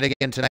going to do that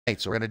again tonight.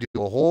 So we're going to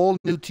do a whole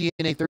new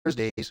TNA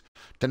Thursdays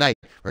tonight.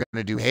 We're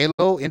going to do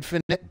Halo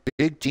Infinite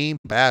Big Team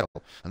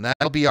Battle, and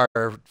that'll be our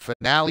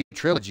finale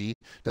trilogy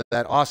to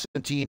that awesome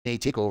TNA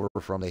takeover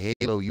from the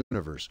Halo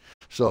universe.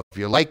 So if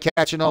you like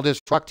catching all this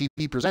Truck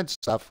TV Presents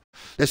stuff,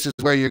 this is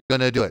where you're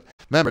going to do it.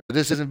 Remember,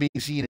 this isn't being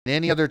seen in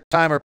any other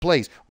time or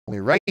place. Only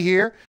right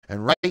here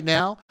and right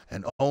now,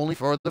 and only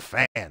for the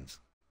fans.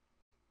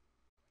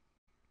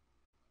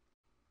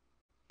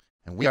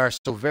 And we are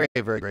so very,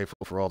 very grateful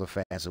for all the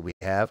fans that we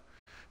have.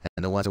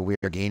 And the ones that we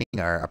are gaining,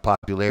 our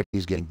popularity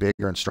is getting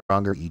bigger and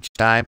stronger each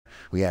time.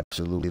 We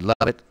absolutely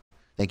love it.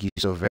 Thank you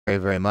so very,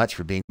 very much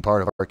for being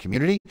part of our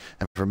community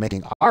and for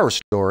making our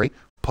story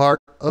part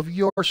of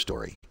your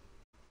story.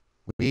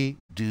 We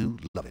do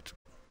love it.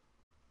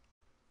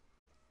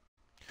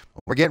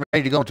 We're getting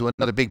ready to go into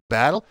another big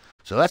battle.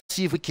 So let's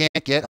see if we can't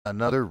get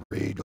another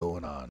raid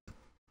going on.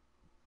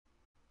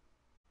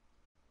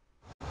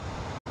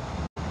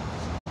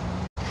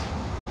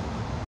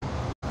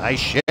 Nice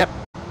ship.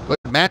 Good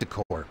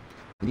Manticore.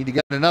 We need to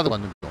get another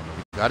one going.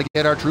 We've got to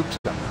get our troops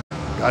done.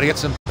 We've got to get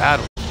some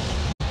battles.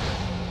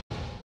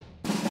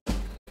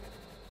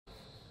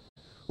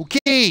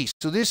 Okay,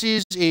 so this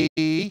is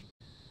a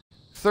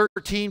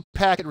 13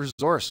 packet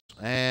resource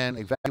and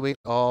evaluate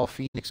all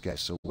Phoenix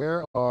guys. So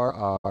where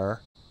are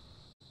our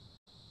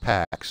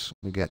packs?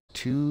 We got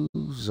 2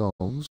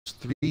 zones,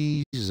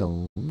 3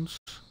 zones.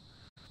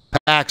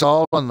 Packs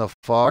all on the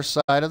far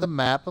side of the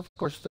map. Of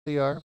course they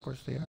are. Of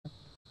course they are.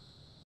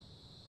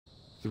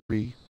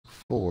 3,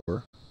 4,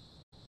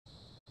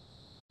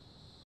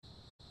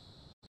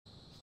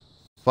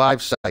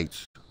 5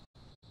 sites.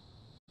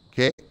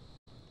 Okay.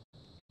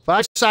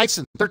 5 sites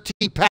and 13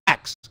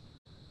 packs.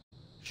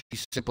 Should be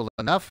simple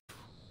enough.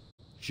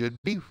 Should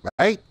be,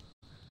 right?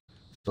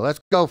 So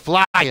let's go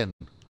flying.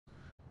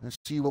 Let's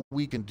see what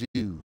we can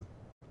do.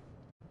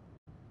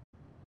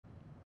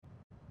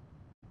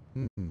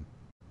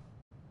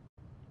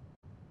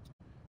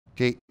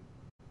 Okay,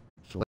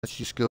 so let's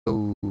just go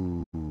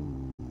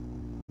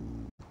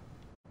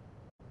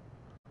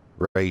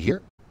right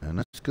here, and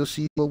let's go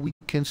see what we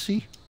can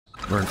see.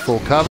 We're in full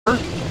cover.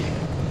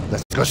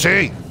 Let's go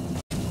see.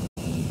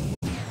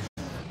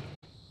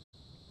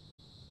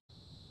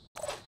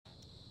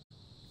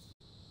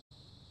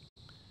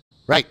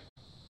 Right.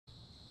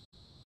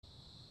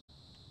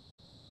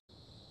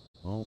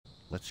 Well,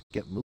 let's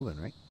get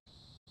moving, right?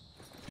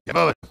 Get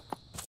moving.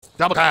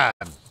 Double time.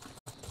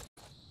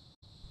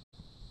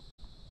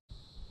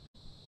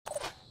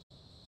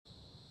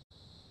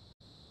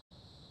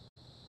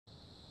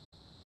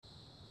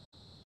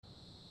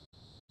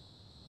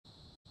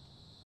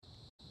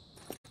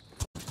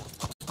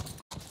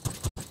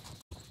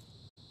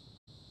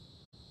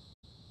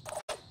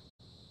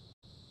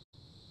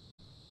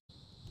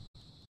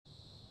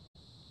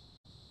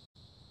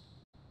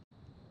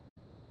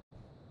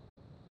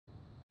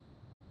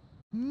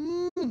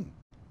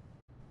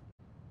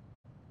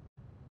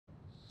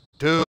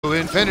 To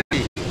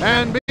infinity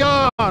and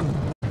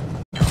beyond.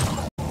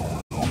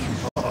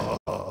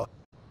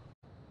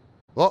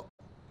 Oh,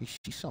 he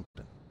sees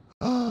something.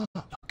 Look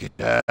at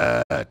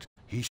that.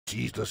 He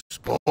sees the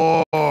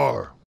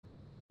spore.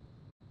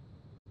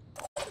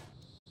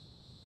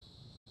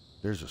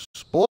 There's a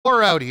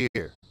spore out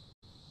here.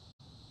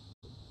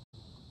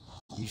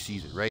 He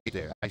sees it right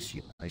there. I see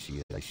it. I see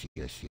it. I see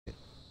it. I see it.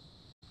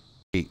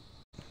 Hey,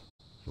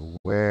 so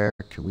where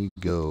can we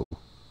go?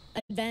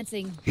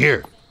 Advancing.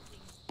 Here.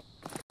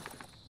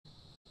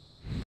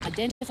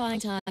 Identifying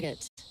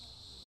target.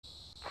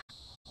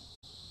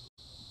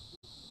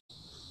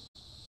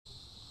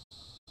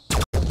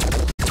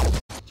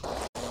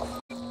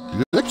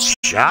 Good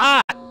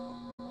shot.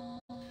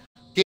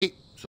 Okay,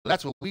 so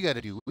that's what we got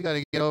to do. We got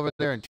to get over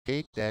there and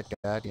take that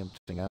goddamn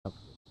thing out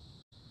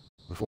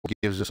before it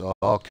gives us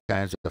all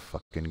kinds of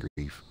fucking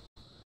grief.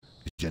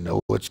 'Cause you know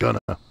it's gonna.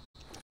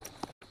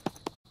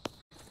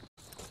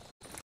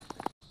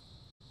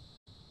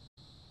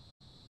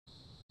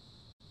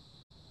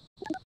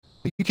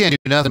 You can't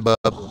do nothing,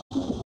 bub.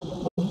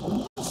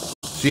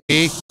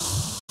 See?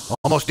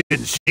 Almost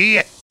didn't see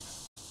it.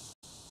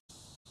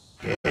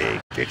 Okay,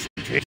 fix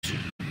it.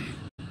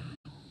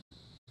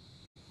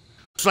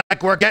 Looks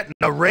like we're getting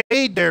a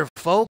raid there,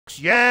 folks.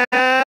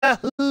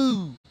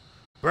 Yahoo!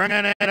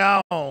 Bringing it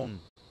on.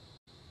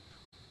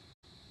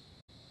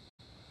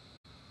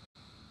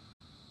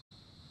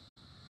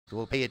 So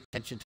we'll pay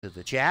attention to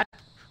the chat.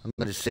 I'm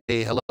going to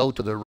say hello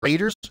to the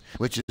raiders,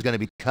 which is going to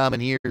be coming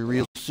here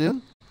real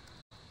soon.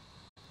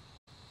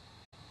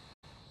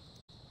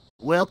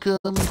 Welcome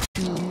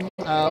to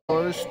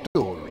our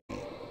story.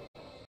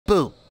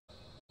 Boom.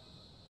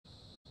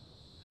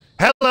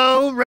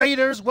 Hello,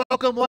 Raiders.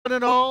 Welcome, one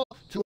and all,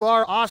 to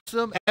our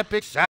awesome,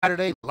 epic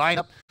Saturday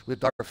lineup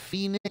with our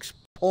Phoenix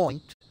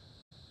Point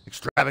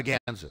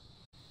extravaganza.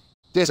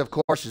 This, of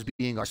course, is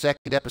being our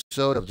second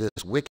episode of this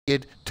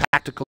wicked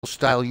tactical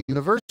style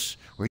universe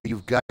where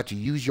you've got to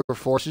use your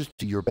forces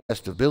to your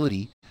best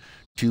ability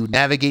to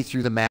navigate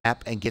through the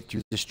map and get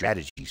through the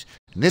strategies.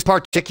 And this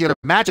particular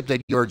matchup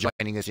that you're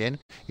joining us in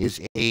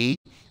is a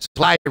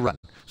supply run.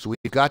 So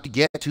we've got to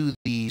get to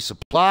the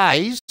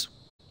supplies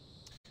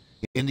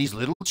in these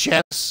little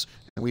chests,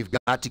 and we've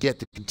got to get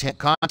the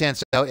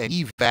contents out and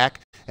evac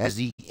as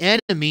the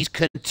enemies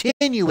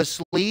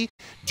continuously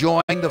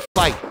join the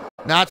fight.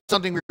 Not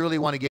something we really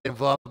want to get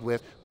involved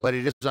with, but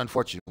it is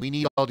unfortunate. We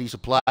need all these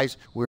supplies.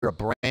 We're a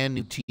brand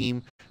new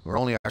team. We're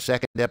only our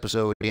second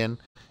episode in,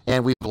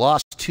 and we've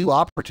lost 2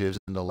 operatives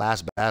in the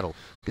last battle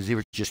because they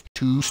were just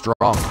too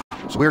strong.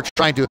 So we're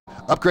trying to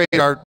upgrade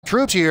our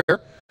troops here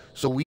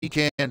so we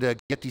can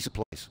get these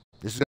supplies.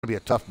 This is going to be a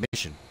tough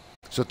mission.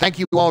 So thank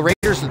you all,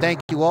 Raiders, and thank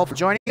you all for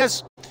joining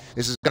us.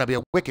 This is going to be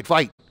a wicked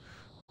fight.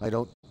 I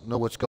don't know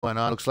what's going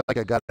on. Looks like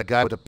I got a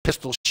guy with a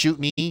pistol shoot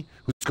me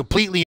who's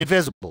completely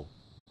invisible.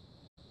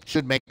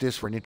 Should make this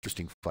for an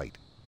interesting fight.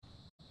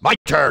 My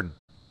turn.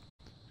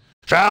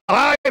 Shall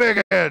I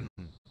begin?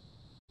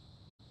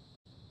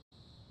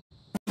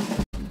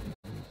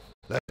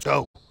 Let's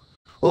go.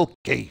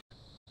 Okay.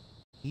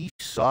 He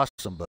saw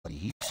somebody.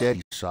 He said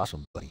he saw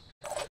somebody.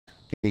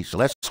 Okay, so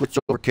let's switch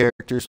over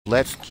characters.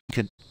 Let's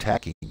keep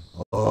attacking.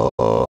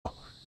 Oh,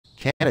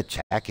 can't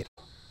attack it.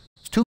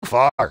 It's too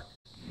far.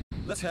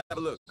 Let's have a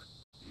look.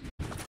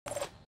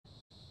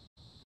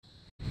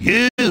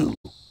 You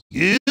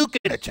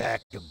can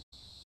attack him.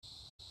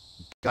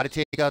 Got to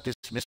take out this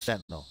Miss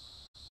Sentinel.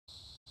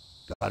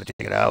 Got to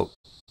take it out.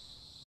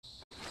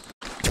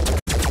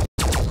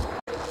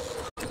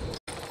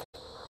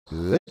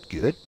 Good,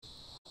 good.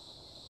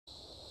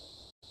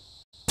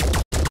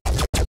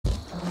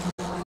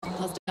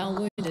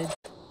 Hostile wounded.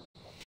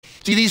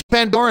 See, these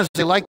Pandorans,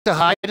 they like to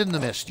hide in the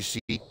mist, you see.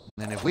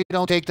 And if we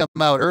don't take them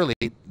out early,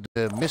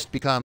 the mist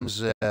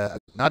becomes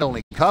not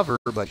only cover,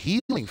 but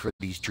healing for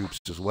these troops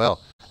as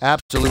well.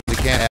 Absolutely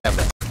can't have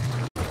that.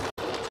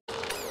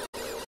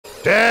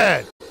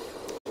 Dead!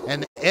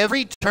 And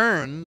every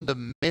turn,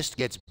 the mist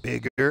gets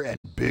bigger and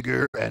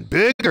bigger and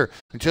bigger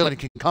until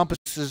it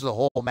encompasses the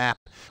whole map,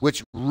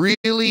 which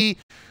really,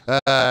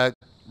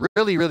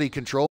 really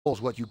controls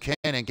what you can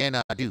and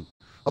cannot do.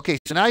 Okay,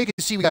 so now you can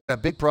see we got a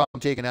big problem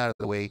taken out of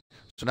the way.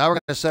 So now we're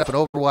going to set up an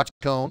Overwatch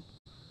cone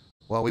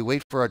while we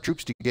wait for our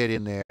troops to get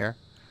in there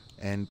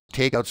and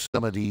take out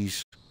some of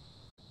these.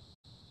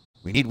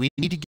 We need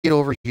to get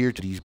over here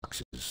to these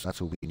boxes.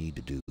 That's what we need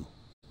to do.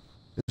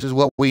 This is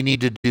what we need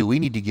to do. We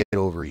need to get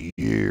over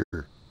here.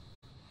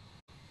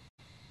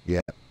 Yeah.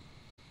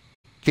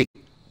 Okay.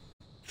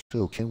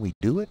 So can we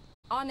do it?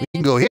 We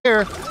can go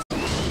here.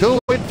 To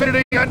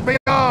infinity and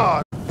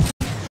beyond.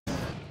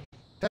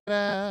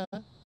 Ta-da.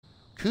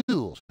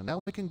 Cool. So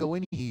now we can go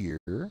in here.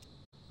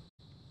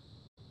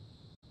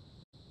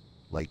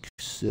 Like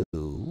so.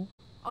 On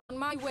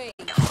my way.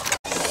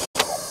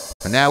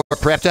 And now we're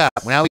prepped up.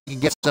 Now we can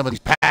get some of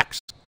these packs.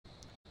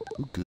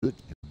 Ooh, good.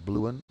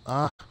 Blue one.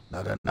 Not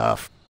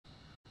enough.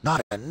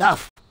 Not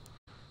enough.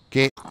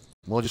 Okay.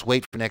 We'll just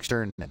wait for next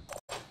turn then.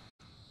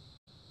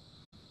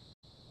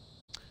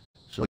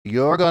 So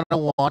you're going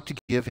to want to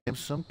give him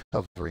some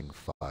covering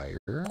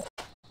fire.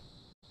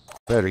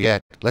 Better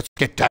yet, let's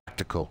get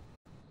tactical.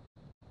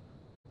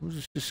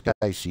 Who's this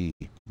guy see?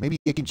 Maybe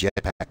he can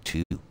jetpack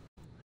too.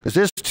 Because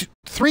there's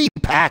 3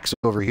 packs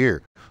over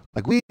here.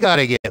 Like, we got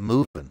to get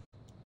moving.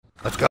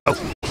 Let's go.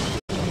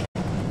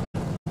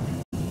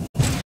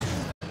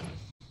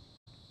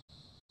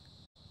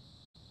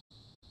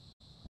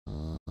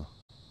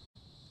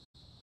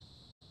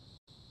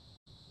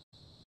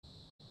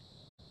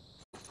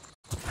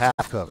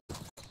 Half cover.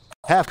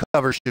 Half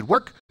cover should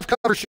work. Half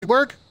cover should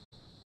work.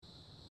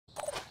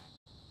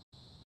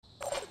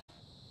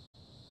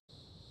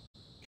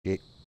 Okay.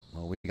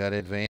 Well, we got to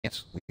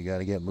advance. We got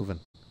to get moving.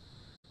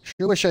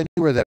 Sure wish I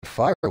knew where that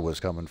fire was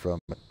coming from,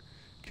 but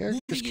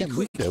characters can't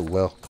move that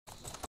well.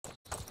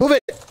 Move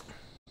it!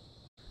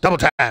 Double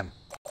time!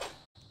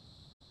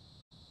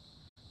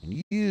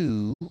 And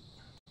you...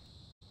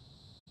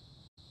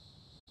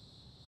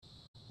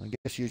 I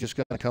guess you're just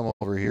going to come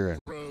over here and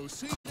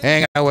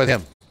hang out with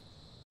him.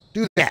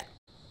 Do that.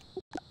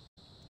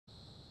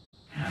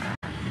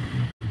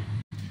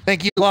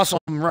 Thank you, Awesome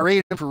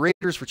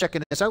Raiders, for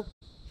checking this out.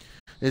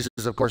 This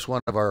is, of course,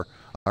 one of our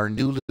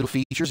new little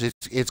features.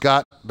 It's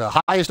got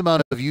the highest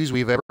amount of views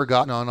we've ever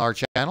gotten on our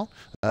channel.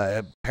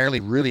 Apparently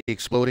really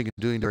exploding and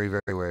doing very,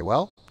 very, very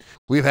well.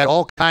 We've had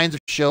all kinds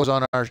of shows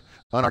on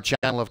our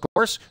channel, of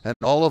course, and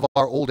all of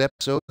our old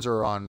episodes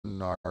are on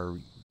our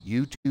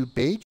YouTube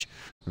page,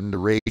 and the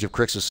Rage of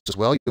Crixus as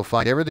well. You'll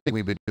find everything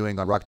we've been doing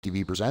on Rock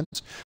TV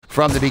Presents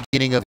from the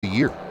beginning of the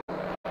year.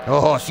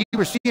 Oh, see,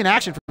 we're seeing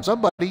action from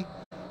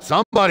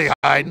somebody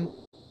hiding.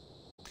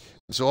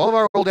 So all of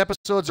our old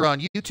episodes are on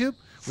YouTube.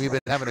 We've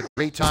been having a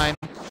great time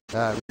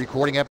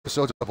recording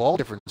episodes of all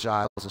different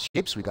styles and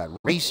shapes. We got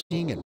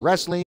racing and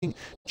wrestling,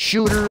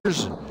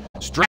 shooters,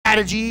 and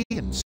strategy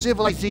and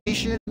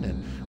civilization,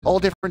 and all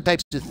different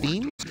types of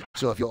themes.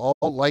 So if you all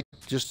like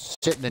just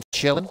sitting and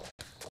chilling,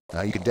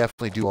 you can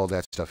definitely do all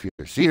that stuff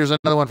here. See, there's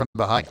another one from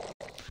behind.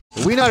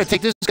 But we know how to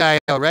take this guy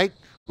out, right?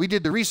 We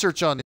did the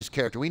research on this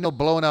character. We know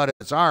blowing out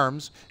its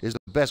arms is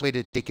the best way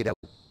to take it out.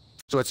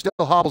 So it still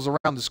hobbles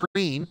around the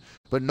screen,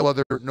 but no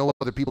other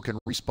people can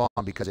respawn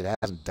because it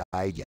hasn't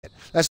died yet.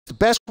 That's the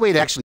best way to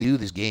actually do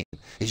this game,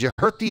 is you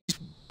hurt these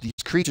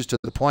creatures to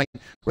the point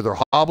where they're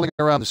hobbling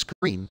around the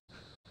screen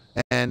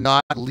and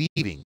not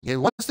leaving.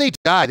 And once they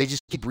die, they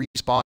just keep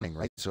respawning,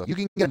 right? So if you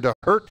can get them to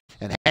hurt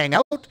and hang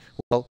out,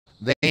 well,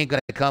 they ain't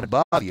going to come and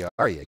bother you,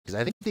 are you? Because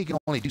I think they can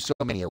only do so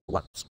many at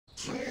once.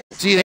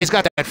 See, he's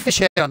got that fish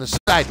head on the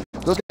side.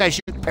 Those guys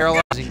shoot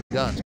paralyzing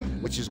guns,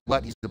 which is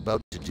what he's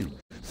about to do.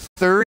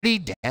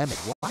 30 damage.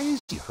 Why is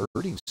he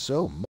hurting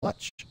so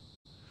much?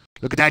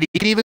 Look at that. He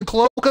can even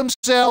cloak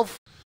himself.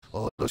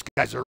 Oh, those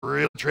guys are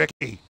real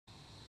tricky.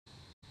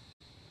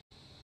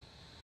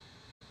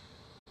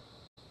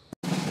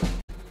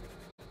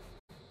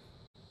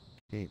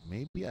 Okay,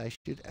 maybe I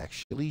should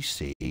actually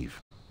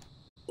save.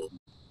 I'm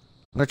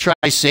going to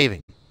try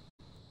saving.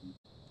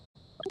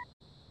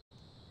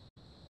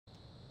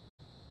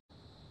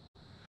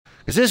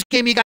 Because this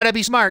game, you got to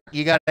be smart.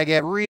 You got to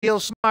get real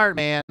smart,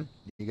 man.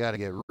 You got to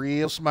get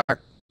real smart.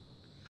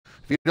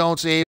 If you don't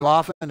save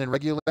often and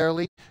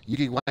regularly, you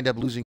can wind up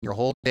losing your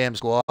whole damn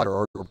squad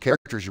or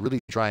characters you're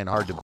really trying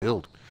hard to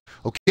build.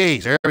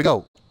 Okay, so there we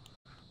go.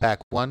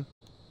 Pack 1.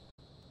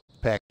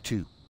 Pack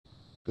 2.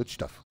 Good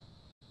stuff.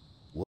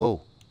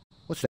 Whoa.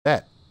 What's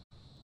that?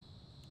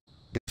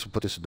 Guess we'll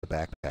put this in the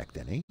backpack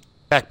then, eh?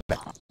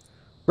 Backpack.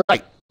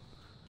 Right.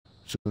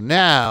 So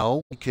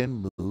now we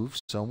can move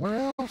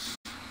somewhere else.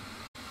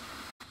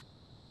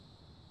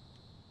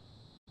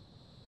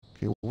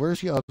 Okay, well, where's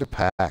the other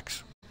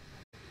packs?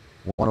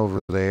 One over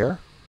there.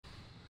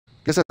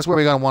 Guess that's where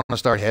we're going to want to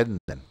start heading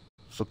then.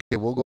 So, okay,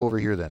 we'll go over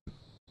here then.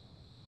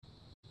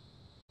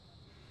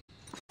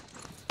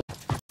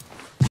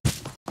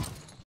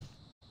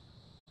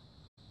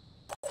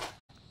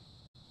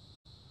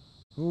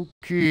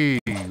 Okay,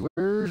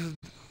 where's...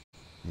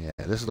 Yeah,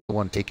 this is the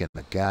one taking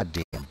the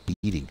goddamn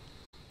beating.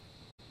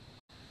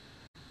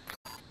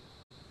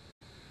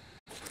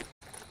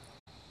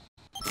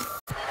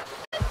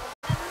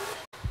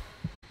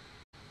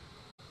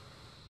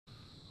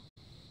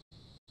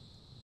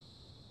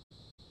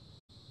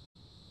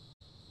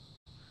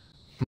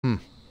 We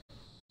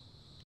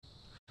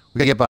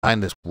gotta get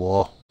behind this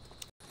wall.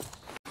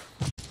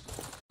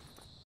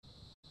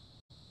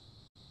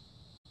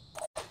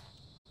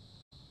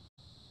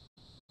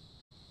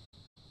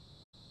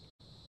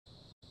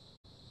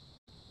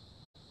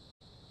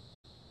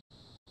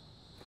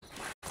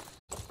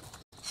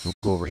 We'll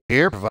go over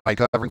here, provide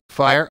covering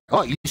fire.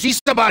 Oh, you see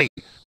somebody?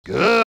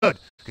 Good. I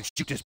can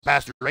shoot this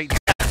bastard right now.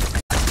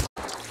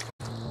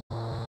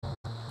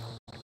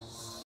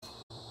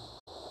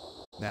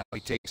 Now he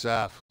takes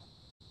off.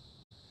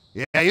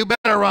 Yeah, you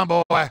better run,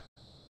 boy.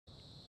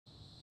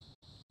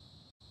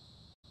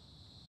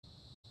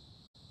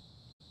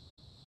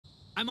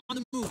 I'm on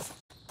the move.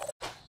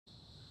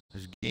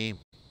 This game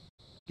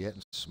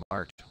getting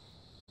smart.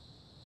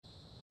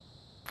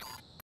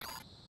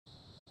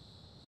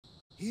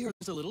 Here's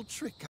a little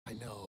trick I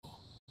know.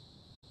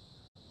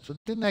 So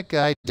didn't that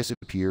guy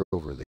disappear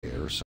over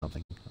there or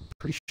something? I'm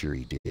pretty sure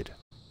he did.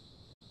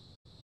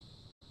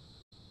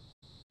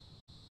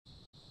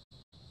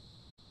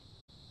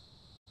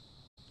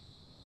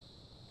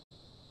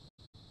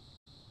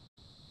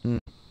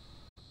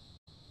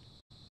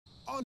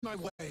 On my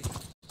way.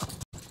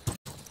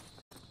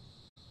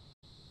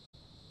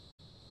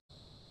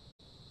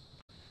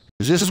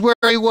 This is where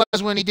he was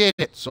when he did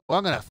it, so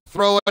I'm gonna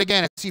throw it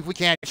again and see if we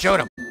can't shoot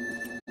him.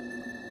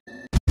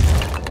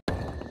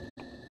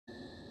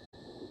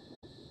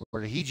 Or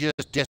did he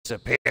just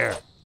disappear?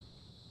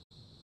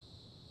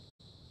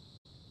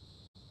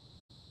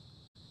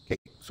 Okay,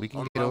 so we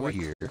can get over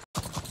here.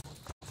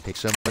 Take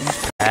some of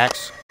these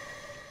packs.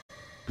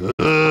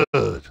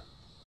 Good.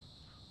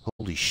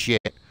 Holy shit.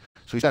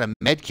 So he's got a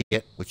med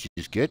kit, which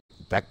is good.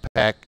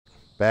 Backpack,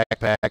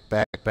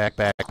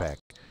 backpack.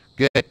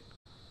 Good.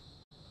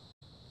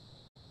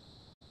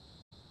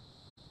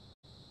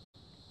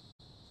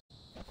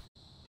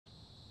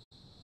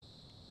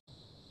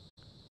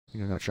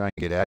 I'm gonna try and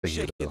get out of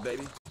here.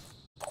 Baby.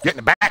 Get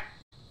in the back.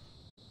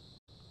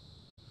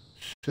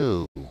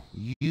 So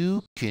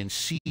you can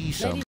see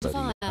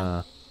somebody.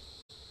 How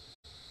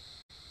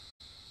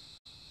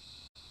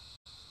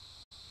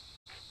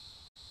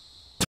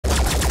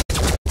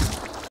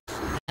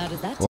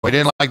does that? Well, I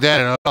didn't like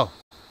that at all.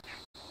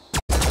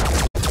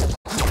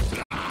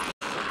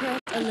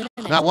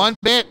 Not one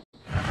bit.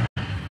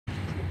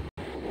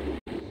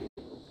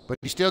 But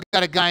we still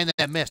got a guy in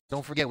that mist.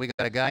 Don't forget, we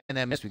got a guy in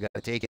that mist. We got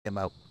to take him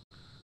out.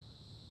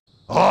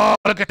 Oh,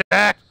 look at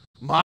that.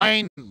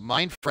 Mine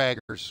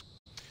fraggers.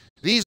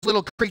 These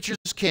little creatures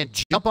can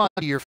jump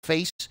onto your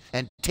face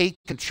and take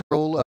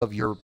control of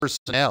your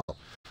personnel.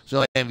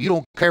 So if you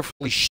don't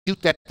carefully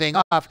shoot that thing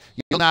off,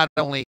 you'll not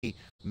only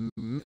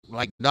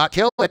not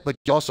kill it, but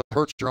you also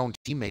hurt your own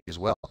teammate as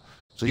well.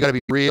 So you got to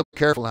be real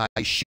careful how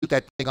you shoot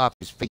that thing off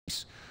his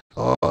face.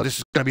 Oh, this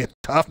is going to be a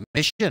tough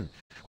mission.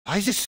 Why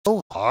is this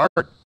so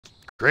hard?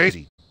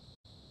 Crazy.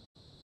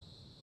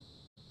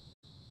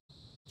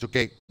 It's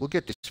okay. We'll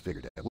get this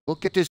figured out. We'll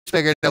get this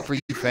figured out for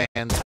you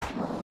fans.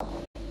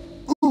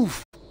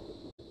 Oof.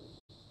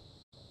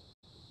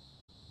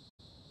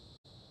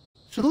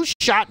 So who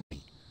shot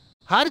me?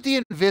 How did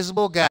the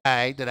invisible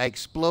guy that I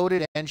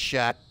exploded and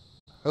shot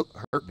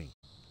hurt me?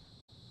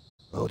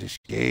 Oh, this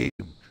game.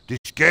 This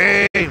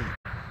game.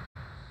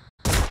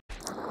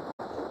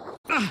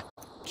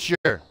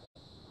 Sure.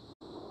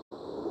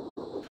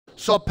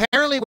 So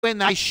apparently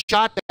when I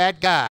shot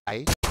that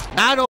guy,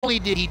 not only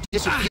did he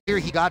disappear,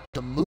 he got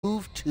to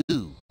move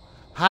too.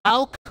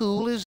 How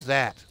cool is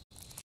that?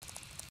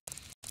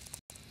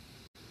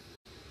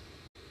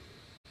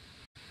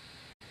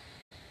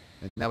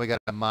 And now we got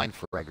a mine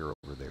fragger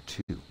over there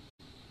too.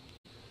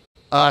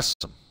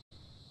 Awesome.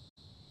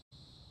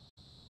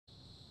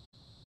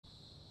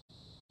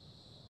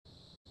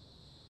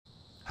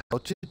 How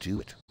to do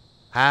it.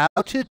 How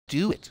to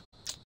do it.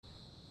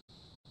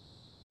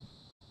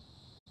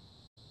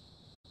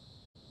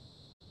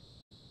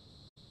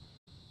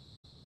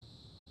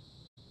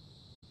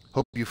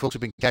 Hope you folks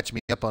have been catching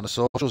me up on the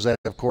socials. That,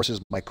 of course, is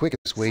my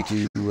quickest way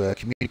to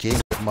communicate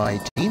with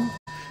my team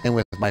and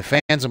with my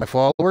fans and my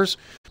followers.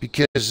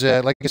 Because,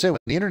 like I said, when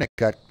the internet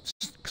got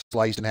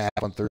sliced in half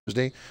on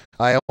Thursday,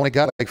 I only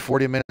got like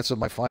 40 minutes of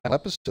my final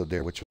episode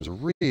there, which was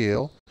a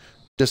real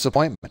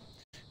disappointment.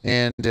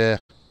 And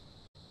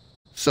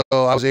so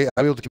I was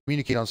able to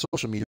communicate on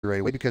social media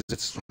right away because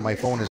my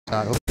phone is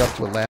not hooked up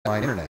to a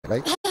landline internet,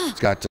 right?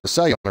 It's got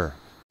cellular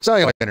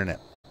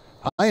internet.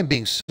 I am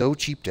being so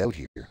cheaped out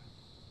here.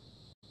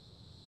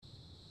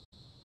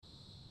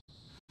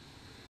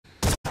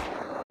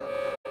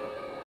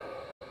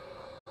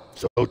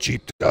 So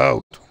cheaped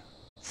out.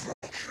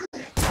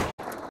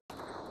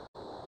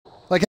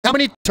 Like, how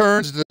many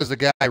turns does the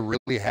guy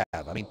really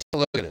have? I mean,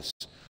 look at this.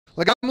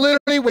 Like, I'm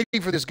literally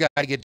waiting for this guy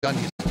to get done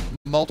these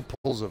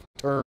multiples of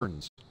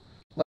turns.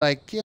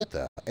 Like, get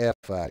the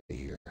F out of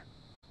here.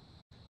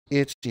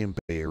 It's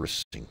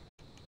embarrassing.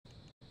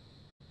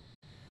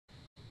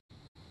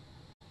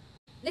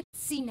 Let's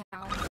see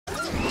now.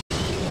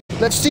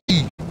 Let's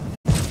see.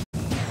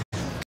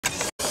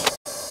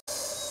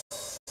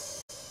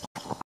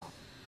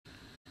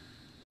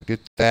 Look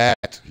at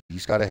that.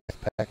 He's got a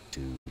health pack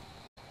too.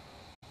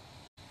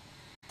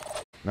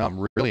 Now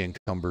I'm really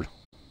encumbered.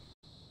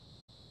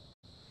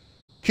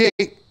 Okay,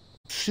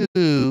 so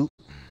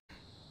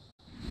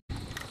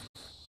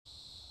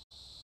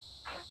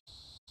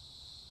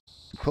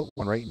put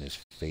one right in his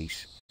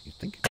face. You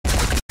think?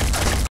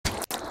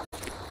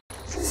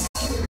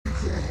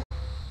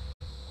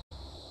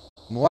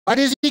 Why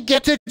does he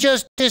get to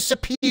just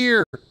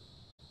disappear?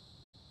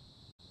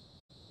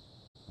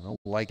 I don't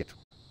like it.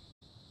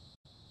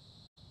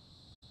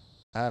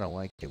 I don't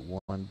like it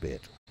one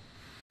bit.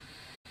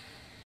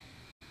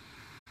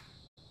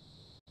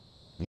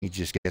 He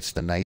just gets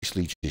to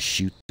nicely just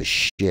shoot the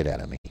shit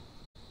out of me.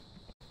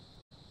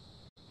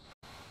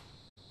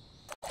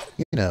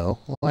 You know,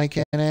 like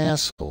an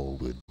asshole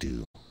would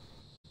do.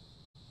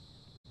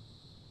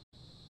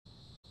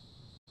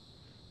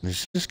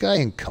 Is this guy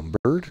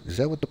encumbered? Is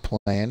that what the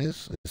plan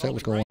is? Is that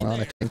what's going on?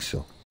 I think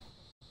so.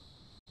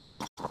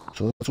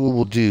 So that's what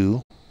we'll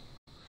do.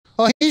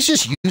 Oh, he's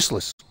just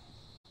useless.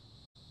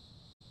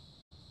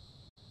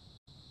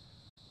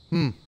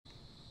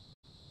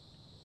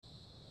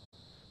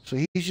 So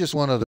he's just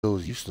one of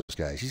those useless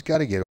guys. He's got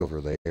to get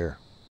over there.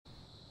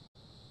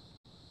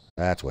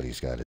 That's what he's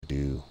got to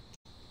do.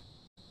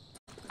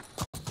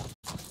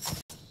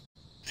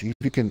 See if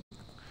you can...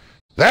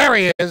 There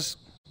he is!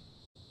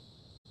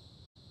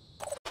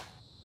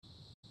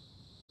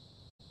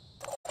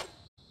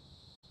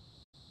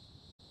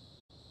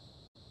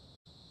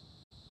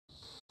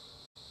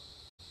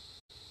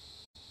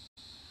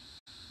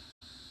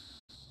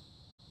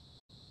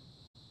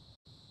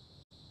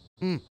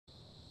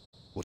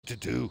 What to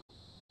do?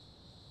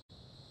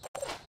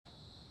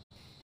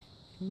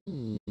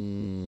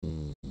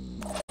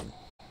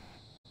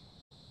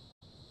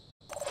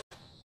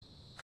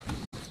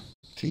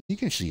 See, you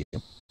can see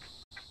him.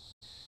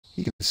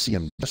 You can see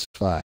him just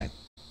fine.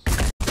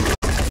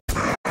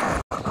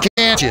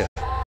 Can't you?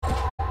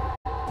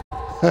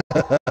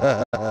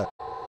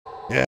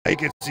 Yeah, you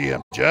can see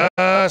him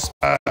just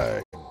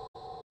fine.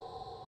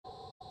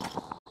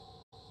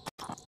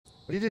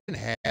 But he didn't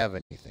have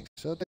anything,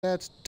 so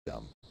that's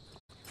dumb.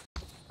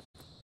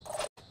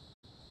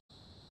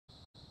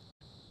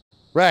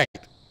 Right.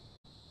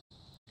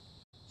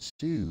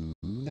 So,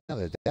 now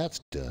that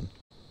that's done,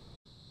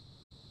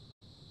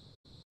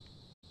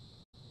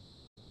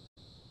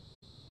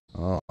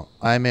 oh,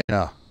 I'm in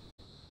a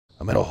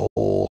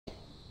hole.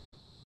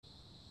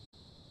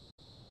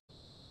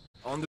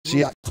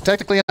 See,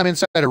 technically I'm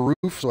inside a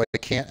roof, so I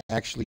can't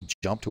actually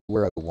jump to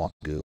where I want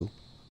to go.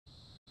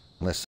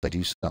 Unless I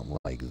do something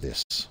like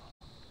this.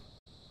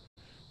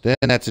 Then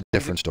that's a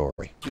different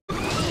story.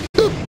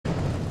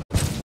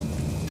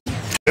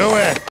 Do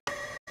it!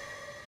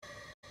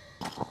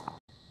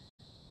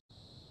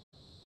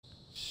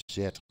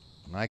 Shit.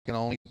 And I can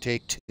only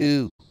take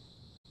 2.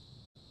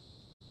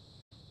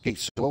 Okay,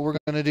 so what we're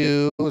going to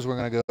do is we're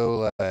going to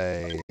go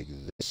like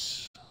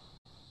this.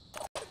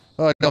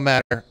 Oh, it don't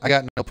matter. I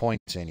got no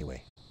points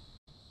anyway.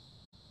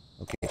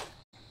 Okay.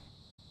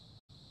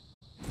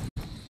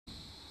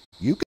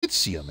 You could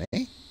see him,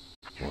 eh?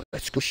 Well,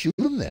 let's go shoot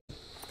him then.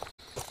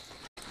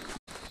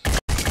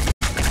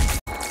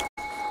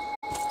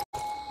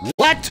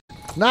 What?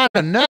 Not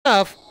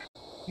enough?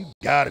 You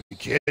gotta be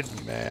kidding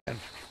me, man.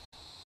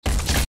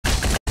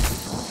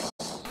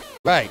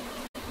 Right.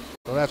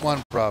 So that's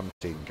one problem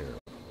taken care of.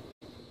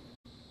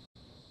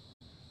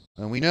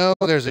 And we know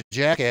there's a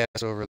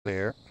jackass over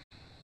there.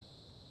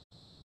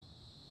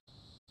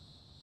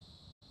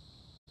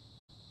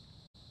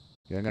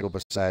 Yeah, I'm gonna go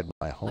beside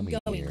my homie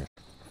here.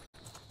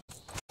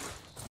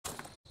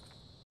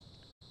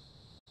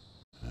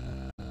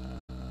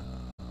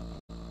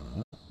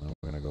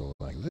 We're gonna go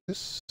like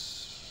this.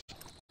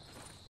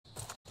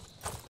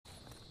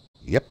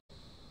 Yep.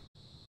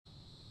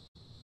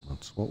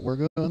 That's what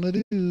we're gonna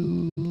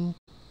do.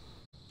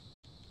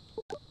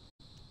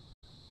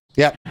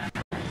 Yep.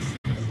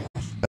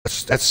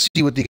 Let's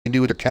see what they can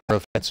do with their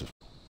counteroffensive.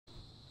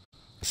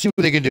 Let's see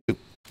what they can do.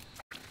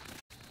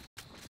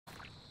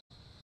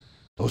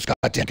 Those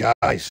goddamn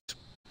guys.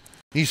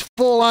 He's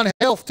full on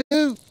health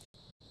too.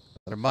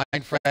 Another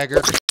mind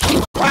fragger.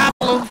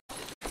 Problem.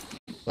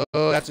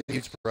 Oh, that's a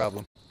huge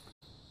problem.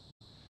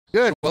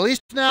 Good. Well, at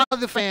least now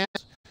the fans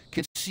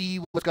can see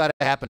what's got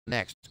to happen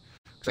next.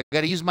 Because I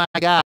got to use my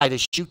guy to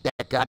shoot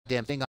that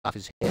goddamn thing off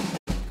his head.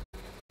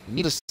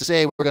 Needless to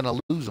say, we're going to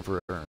lose him for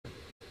a turn.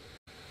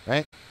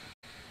 Right?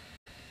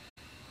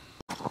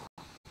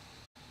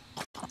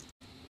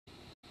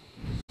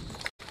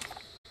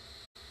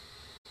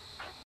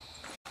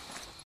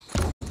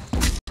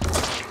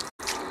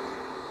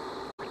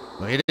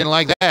 Well, he didn't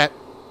like that.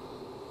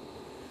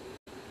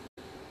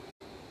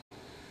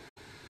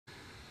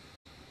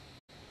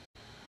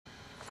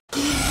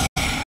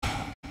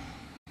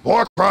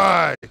 War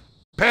cry!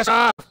 Pass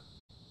off!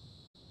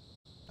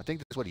 I think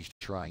that's what he's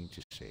trying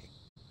to say.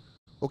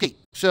 Okay,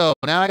 so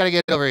now I gotta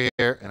get over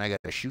here and I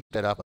gotta shoot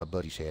that off my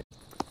buddy's head.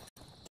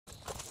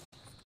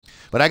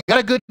 But I got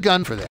a good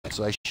gun for that,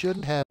 so I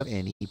shouldn't have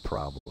any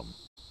problem.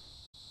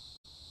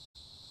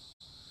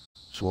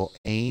 So we'll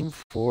aim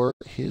for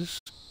his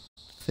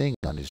thing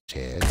on his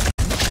head.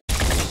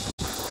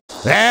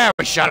 There,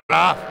 we shot it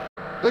off.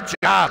 Good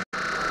job.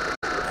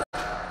 Then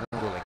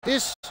we'll go like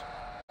this.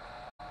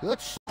 Good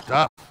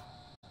stuff.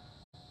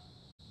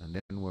 And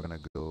then we're going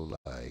to go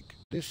like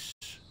this.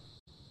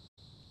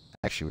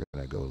 Actually, we're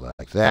going to go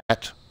like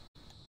that.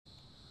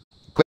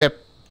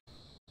 Equip.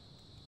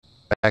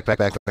 Back.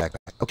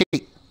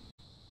 Okay.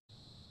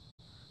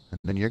 And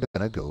then you're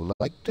going to go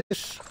like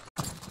this.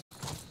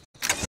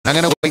 I'm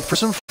going to wait for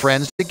some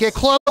friends to get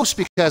close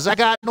because I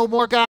got no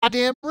more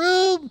goddamn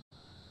room.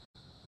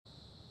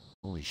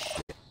 Holy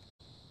shit.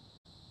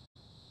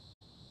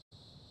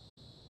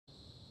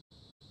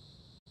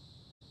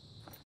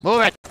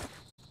 Move it.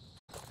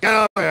 Get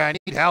over here. I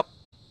need help.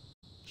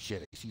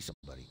 Shit, I see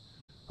somebody.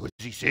 Who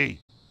does he see?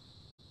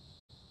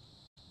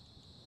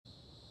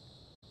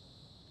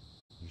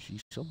 You see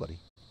somebody.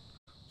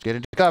 Let's get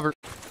into cover.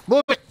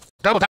 Move it.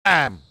 Double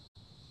time.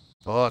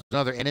 Oh, it's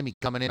another enemy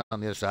coming in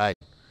on the other side.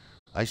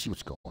 I see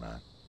what's going on.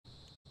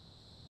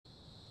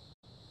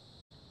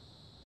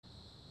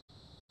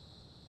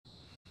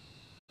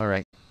 All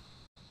right.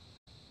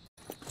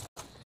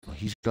 Well,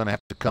 he's going to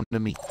have to come to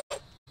me.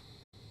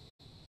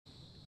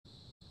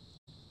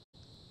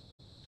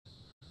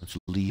 Let's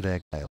leave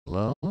that guy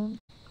alone.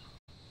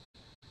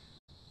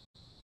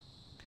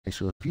 Okay,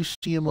 so if you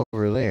see him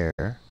over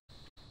there,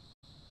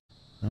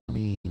 that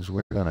means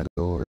we're going to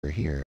go over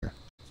here.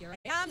 Here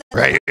I am.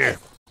 Right here.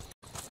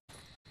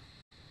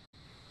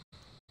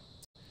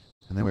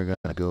 And then we're going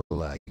to go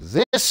like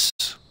this.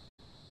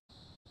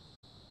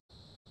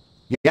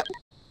 Yep.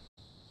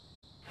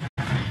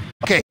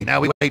 Okay, now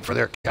we wait for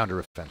their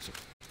counteroffensive.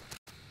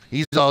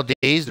 He's all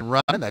dazed and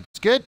running. That's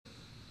good.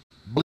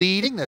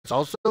 Bleeding. That's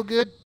also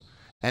good.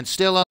 And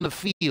still on the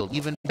field.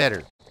 Even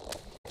better.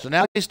 So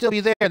now they still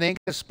be there. They ain't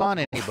going to spawn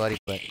anybody,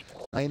 but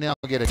I now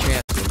get a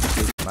chance to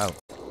take them out.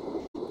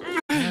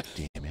 God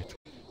damn it.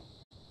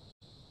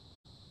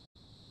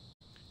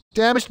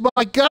 Damaged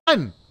my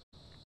gun.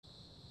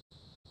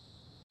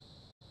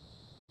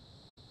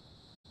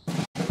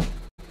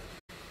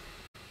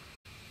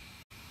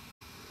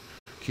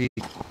 Okay.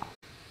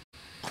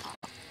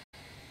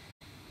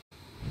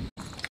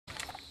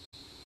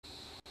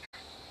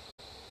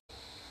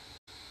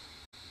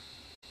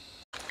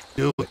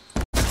 Do it.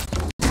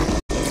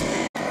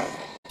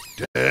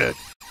 Dead.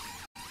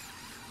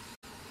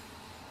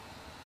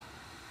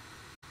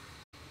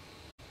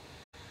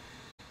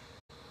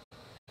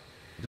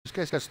 This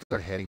guy's got to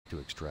start heading to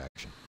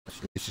extraction.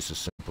 It's just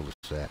as simple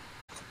as that.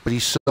 But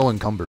he's so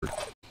encumbered.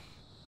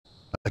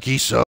 Like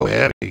he's so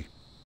heavy.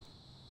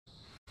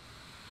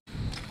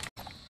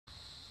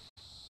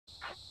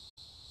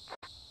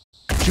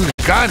 Shoot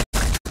a gun!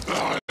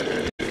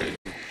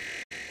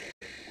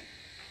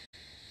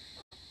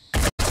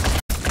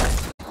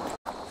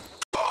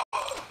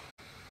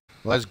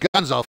 Well, his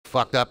gun's all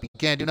fucked up. He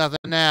can't do nothing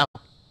now.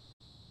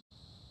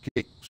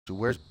 Okay, so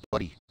where's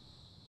Buddy?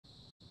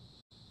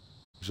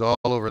 He's all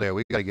over there.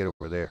 We gotta get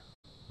over there.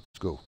 Let's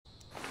go.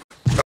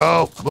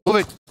 Oh, move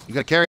it! You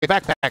gotta carry a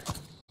backpack.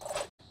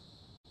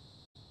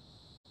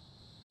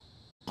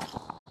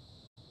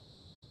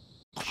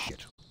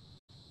 Shit.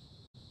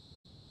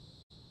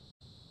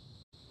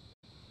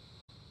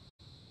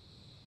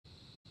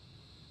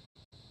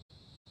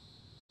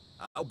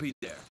 I'll be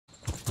there.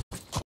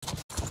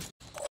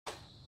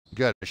 You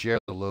gotta share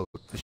the load.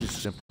 It's just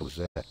as simple as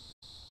that.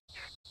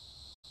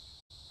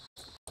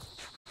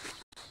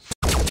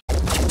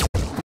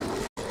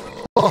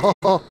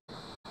 Oh,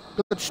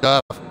 good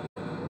stuff.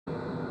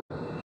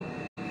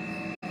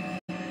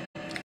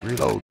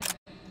 Reload.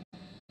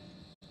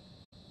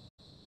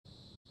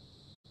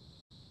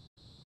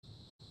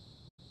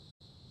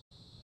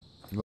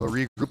 I'll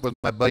regroup with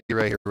my buddy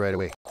right here right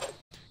away.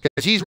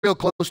 Because he's real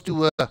close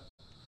to a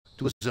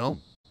zone.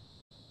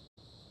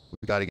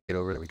 We got to get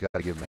over there. We got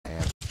to give him a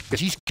hand. Because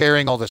he's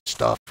carrying all this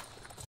stuff.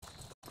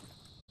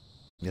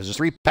 There's just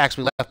 3 packs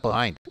we left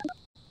behind.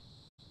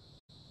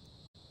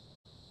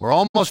 We're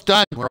almost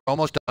done. We're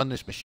almost done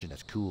this mission.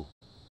 That's cool.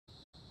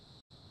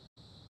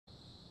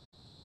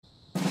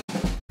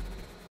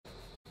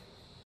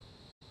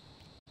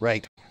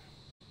 Right.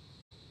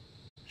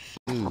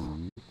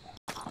 So,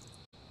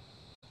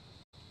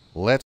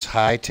 let's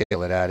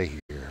hightail it out of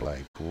here.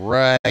 Like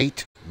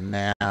right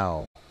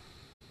now.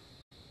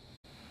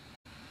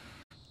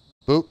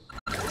 Boop.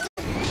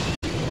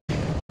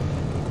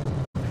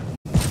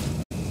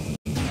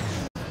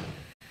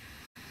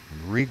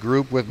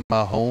 Regroup with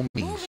my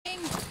homies.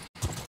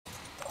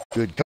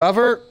 Good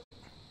cover.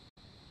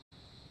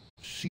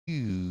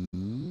 See.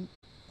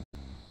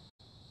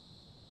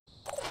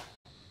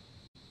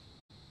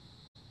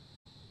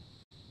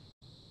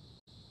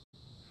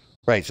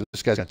 Right, so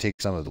this guy's going to take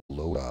some of the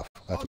load off.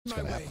 That's what's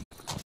going to happen.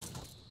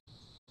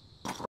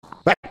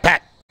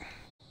 Backpack!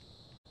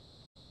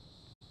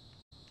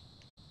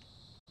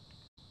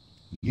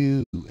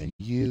 You and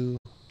you.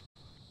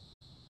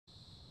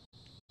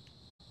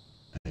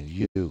 And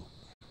you.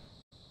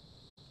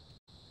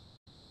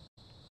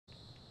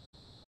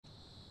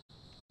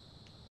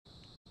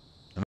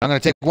 And I'm going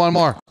to take one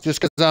more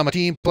just because I'm a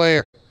team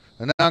player.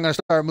 And now I'm going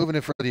to start moving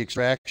it for the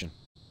extraction.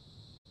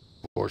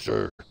 For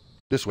sure.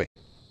 This way.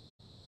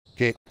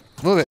 Okay,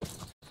 move it.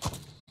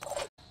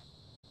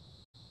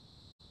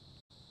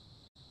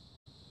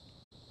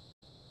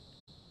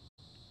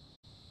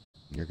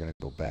 You're going to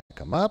go back,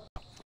 come up.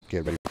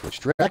 Get ready for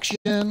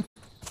extraction.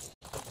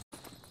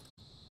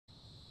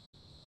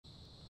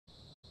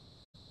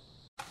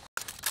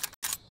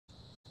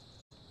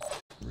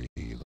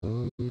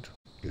 Reload.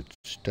 Good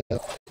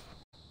stuff.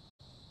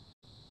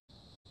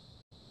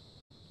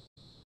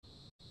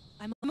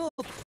 I'm on the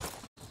move.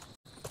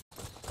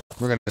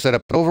 We're going to set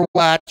up an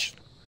overwatch.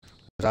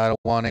 Because I don't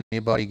want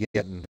anybody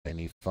getting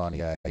any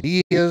funny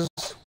ideas.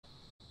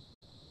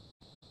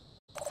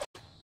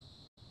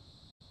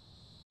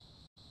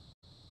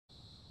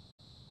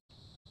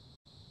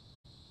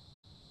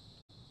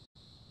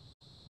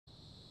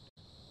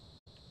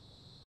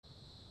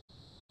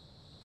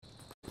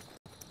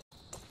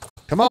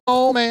 Come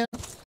on, man.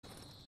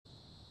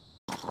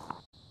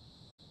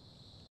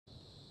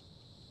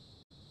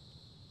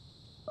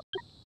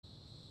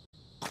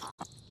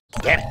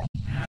 Damn it.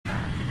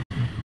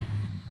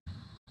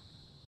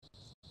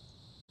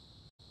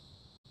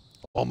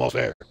 Almost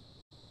there.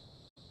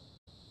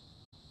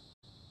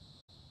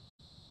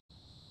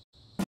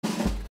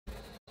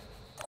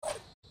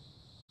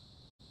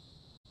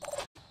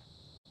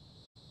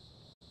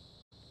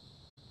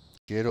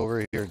 Get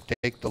over here and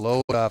take the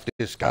load off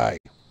this guy.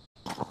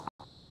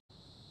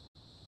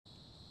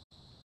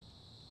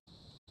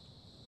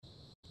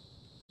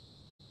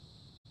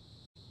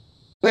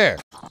 There.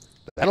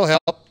 That'll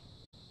help.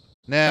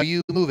 Now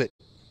you move it.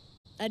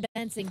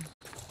 Advancing.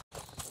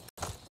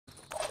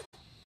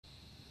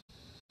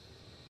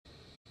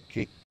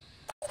 Okay.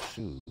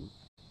 So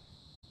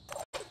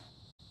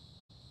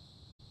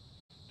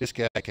this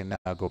guy can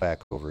now go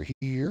back over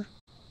here.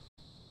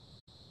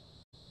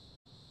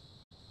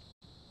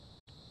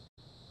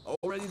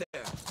 Already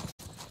there.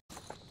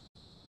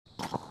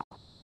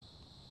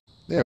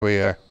 There we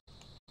are.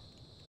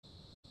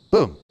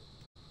 Boom.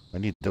 I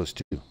need those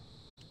two.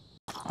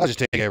 I'll just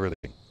take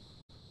everything.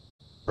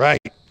 Right.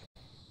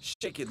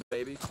 Shake it,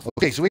 baby.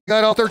 Okay, so we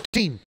got all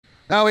 13.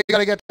 Now we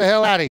gotta get the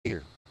hell out of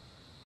here.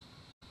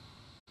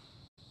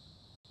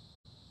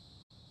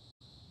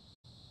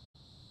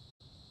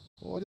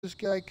 Boy, this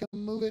guy can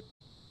move it.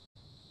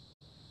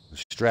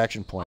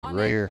 Extraction point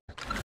right here.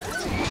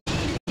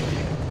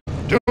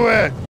 Do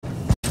it!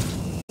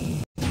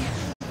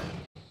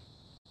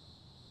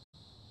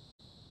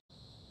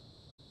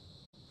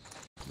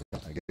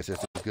 I guess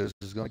that's as good as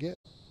it's gonna get.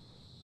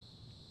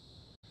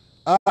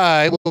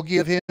 I will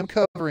give him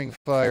covering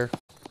fire.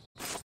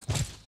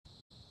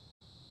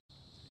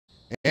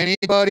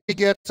 Anybody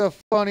gets a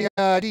funny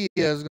idea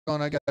is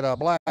gonna get a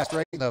blast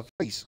right in the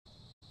face.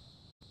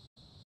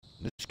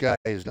 This guy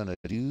is gonna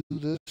do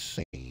the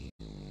same.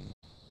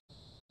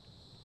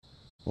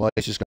 Well,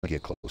 it's just gonna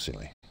get close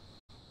anyway.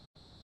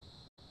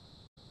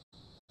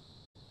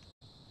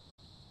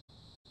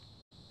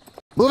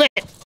 Move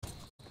it!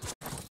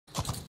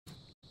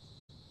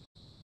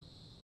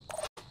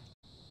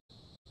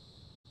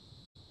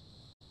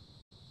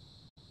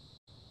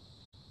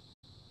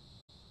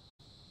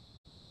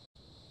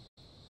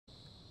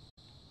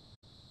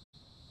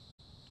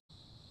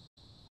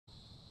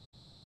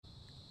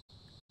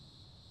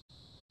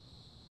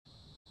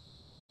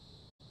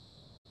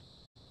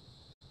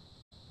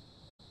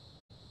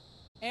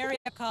 Area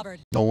covered.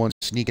 No one's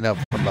sneaking up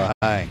from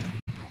behind.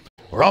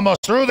 We're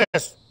almost through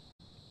this.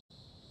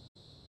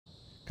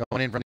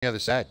 Coming in from the other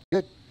side.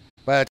 Good.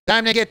 By the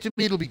time they get to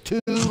me, it'll be too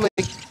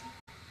late.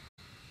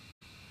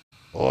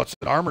 Oh, it's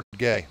an armored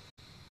guy.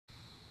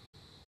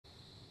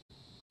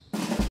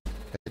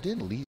 At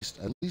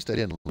least I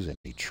didn't lose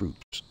any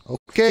troops.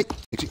 Okay.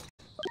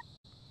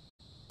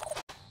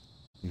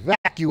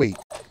 Evacuate.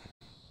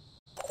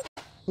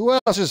 Who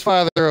else is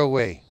farther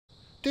away?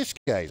 This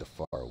guy's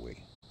far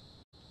away.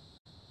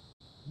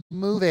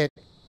 Move it.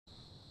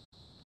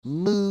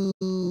 Move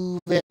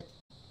it.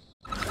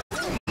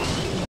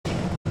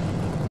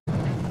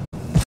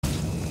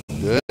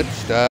 Good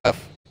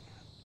stuff.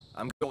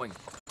 I'm going.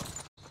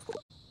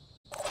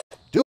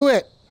 Do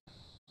it.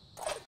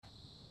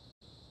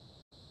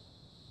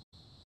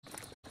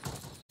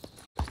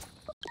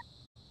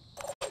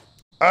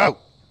 Out.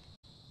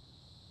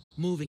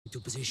 Moving to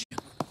position.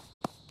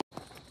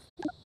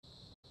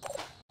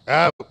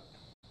 Out.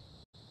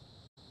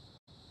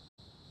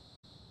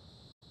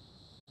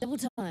 Double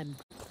time.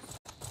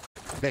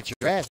 Bet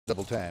your ass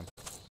double time.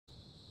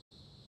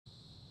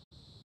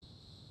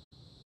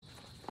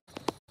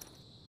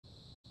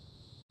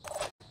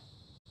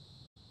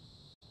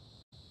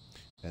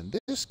 And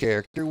this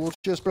character will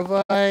just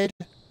provide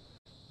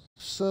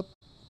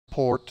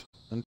support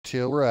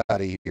until we're out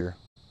of here.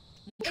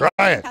 Try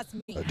it. That's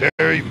me. I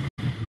dare you.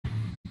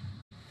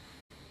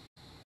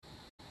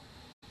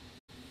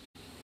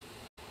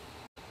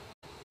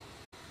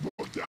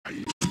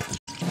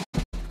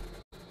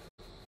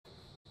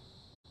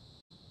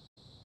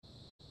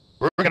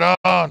 Bring it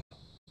on.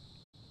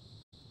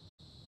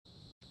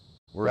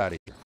 We're out of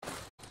here.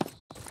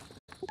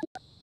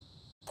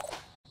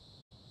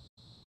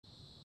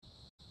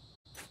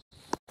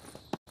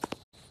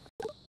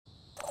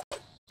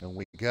 And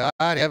we got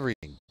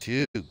everything,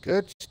 too.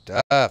 Good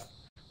stuff.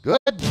 Good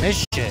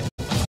mission.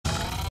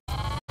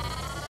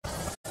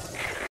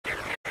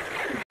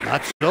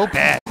 Not so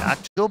bad.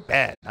 Not so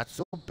bad. Not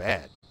so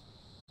bad.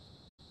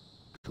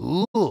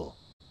 Cool.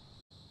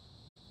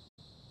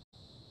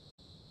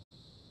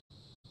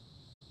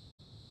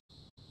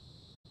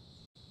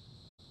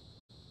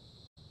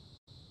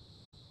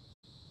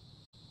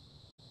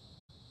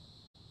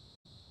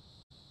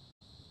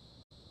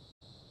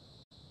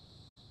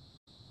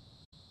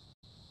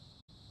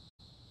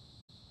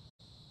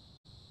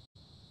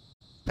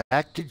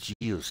 Back to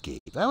Geoscape.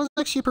 That was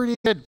actually pretty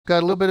good. Got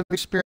a little bit of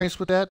experience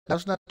with that. That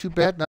was not too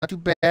bad. Not too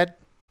bad.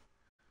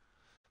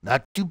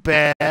 Not too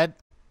bad.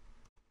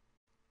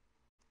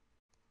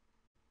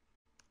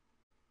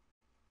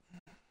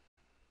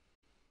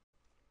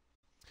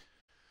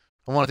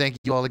 I want to thank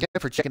you all again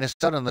for checking us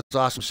out on this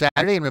awesome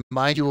Saturday and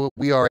remind you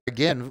we are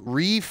again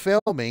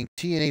refilming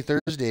TNA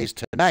Thursdays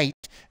tonight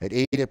at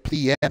 8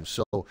 p.m.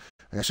 So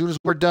as soon as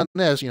we're done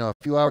this,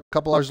 a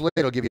couple hours later,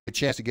 it'll give you a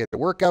chance to get a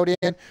workout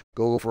in,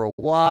 go for a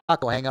walk,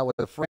 go hang out with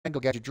a friend, go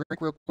get your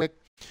drink real quick.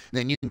 And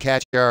then you can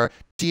catch our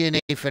TNA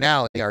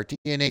finale, our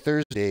TNA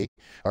Thursday,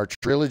 our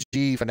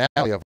trilogy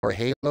finale of our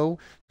Halo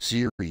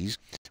series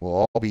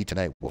will all be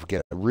tonight. We'll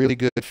get a really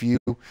good few.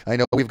 I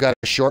know we've got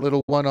a short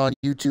little one on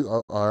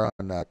YouTube or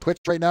on Twitch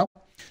right now.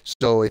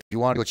 So if you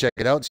want to go check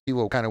it out and see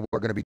what kind of we're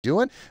going to be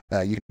doing,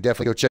 you can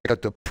definitely go check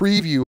out the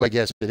preview, I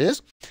guess it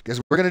is,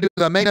 because we're going to do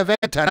the main event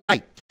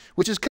tonight,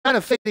 which is kind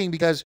of fitting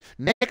because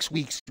next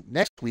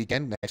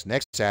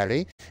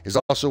Saturday is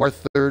also our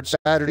third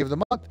Saturday of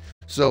the month.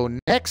 So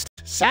next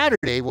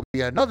Saturday will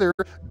be another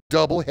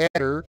double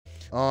header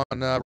on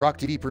Rock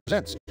TV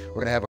Presents. We're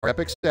going to have our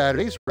Epic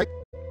Saturdays, right?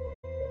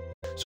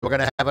 So we're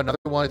going to have another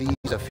one of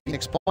these at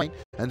Phoenix Point,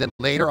 and then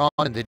later on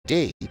in the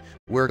day,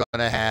 we're going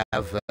to have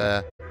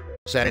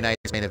Saturday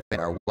night's main event,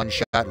 our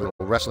one-shot little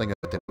wrestling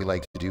event that we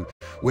like to do.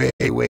 Way,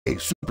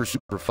 super,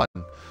 super fun.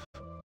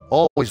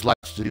 Always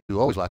lots to do,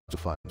 always lots of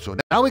fun. So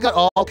now we got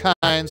all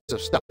kinds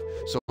of stuff.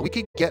 So we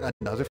could get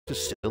another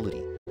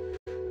facility.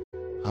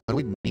 What do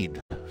we need?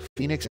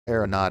 Phoenix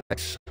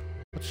Aeronautics.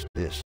 What's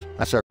this?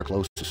 That's our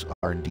closest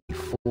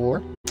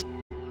R&D4.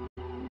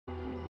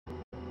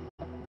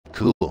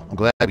 Cool. I'm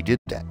glad we did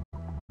that.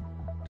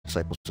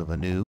 Disciples of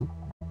Anu.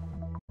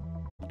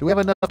 Do we have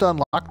enough to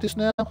unlock this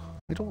now?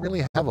 We don't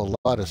really have a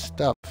lot of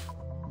stuff.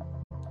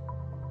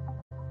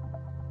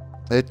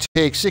 It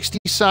takes 60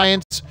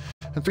 science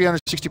and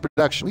 360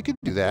 production. We could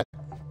do that.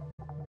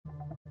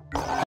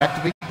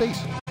 Activate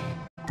base.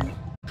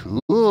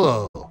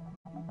 Cool.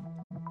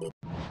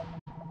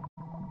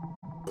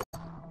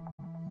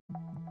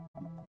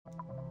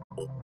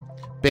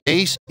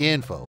 Base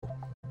info.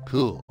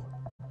 Cool.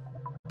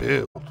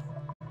 Build.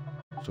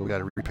 So we got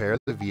to repair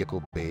the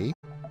vehicle bay.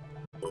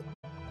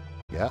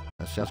 Yeah,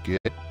 that sounds good.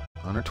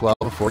 112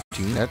 and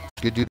 14. That's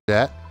good. Do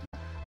that.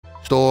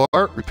 Store.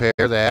 Repair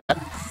that.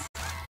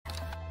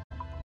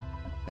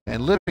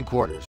 And living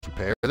quarters.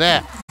 Repair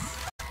that.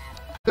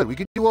 Good. We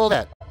can do all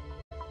that.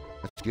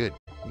 That's good.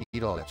 We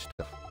need all that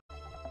stuff.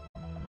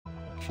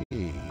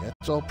 Okay.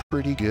 That's all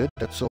pretty good.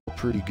 That's all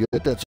pretty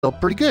good. That's all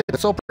pretty good.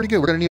 That's all pretty good.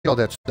 We're going to need all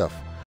that stuff.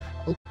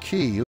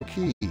 Okay.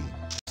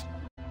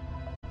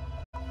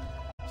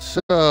 So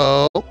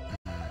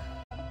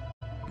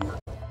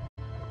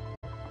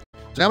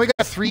now we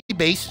got 3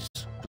 bases.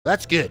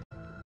 That's good.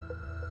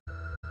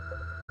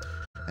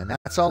 And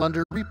that's all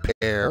under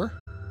repair.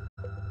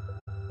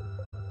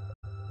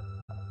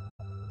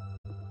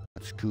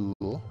 That's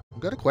cool. I've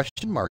got a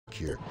question mark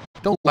here.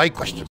 Don't like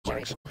question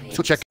marks.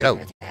 So check it out.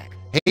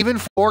 Haven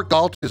Fort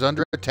Galt is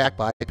under attack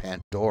by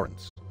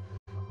Pandorans.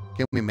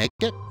 Can we make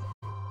it?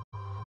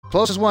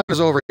 Closest one is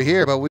over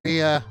here, but we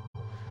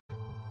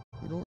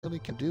don't really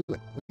can do it.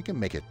 We can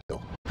make it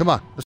though. Come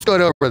on, let's go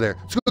over there.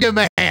 Let's go give him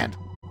a hand.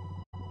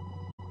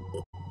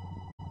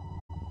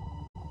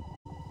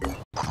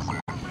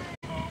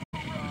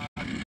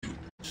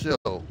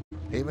 So,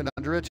 Haven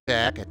under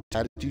attack,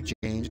 attitude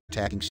change,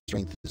 attacking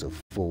strength is a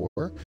 4.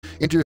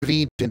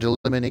 Intervene to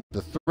eliminate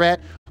the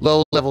threat,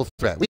 low level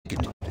threat. We can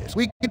do this.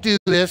 We can do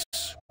this.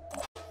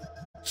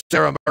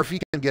 Sarah Murphy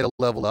can get a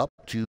level up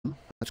too.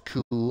 That's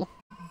cool.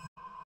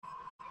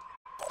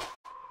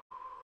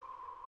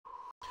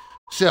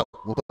 So,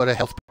 we'll put a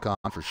health pick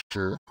on for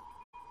sure.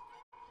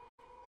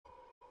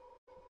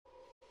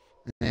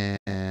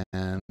 And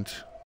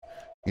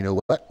you know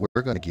what?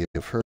 We're going to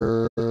give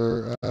her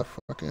a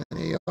fucking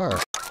AR.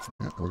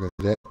 Yeah, we're going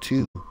to do that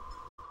too.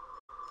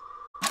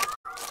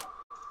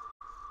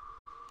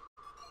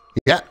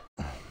 Yeah.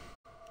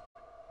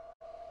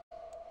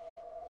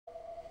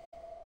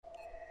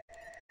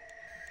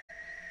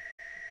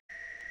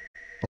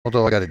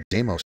 Although I got a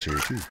Deimos here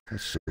too.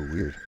 That's so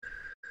weird.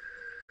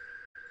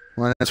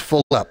 Well, that's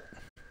full up.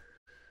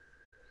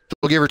 So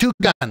we'll give her 2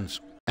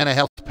 guns and a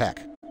health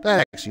pack.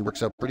 That actually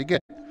works out pretty good.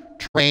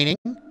 Training.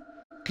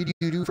 What could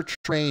you do for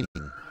training?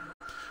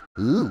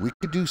 Ooh, we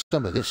could do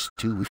some of this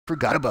too. We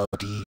forgot about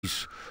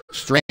these.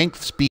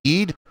 Strength,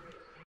 speed.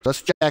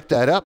 Let's jack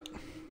that up.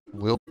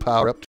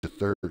 Willpower up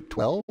to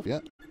 12. Yeah.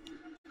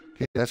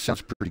 Okay, that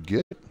sounds pretty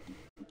good.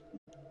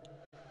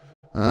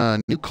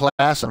 New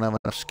class, I don't have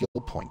enough skill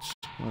points.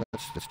 Well,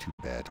 that's too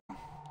bad.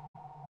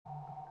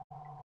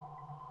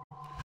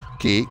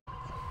 Okay.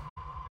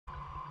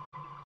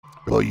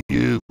 Oh,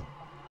 you.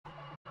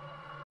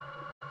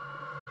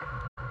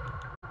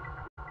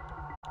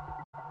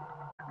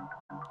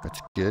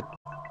 That's good.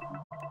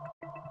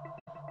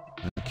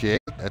 Okay,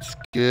 that's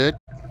good.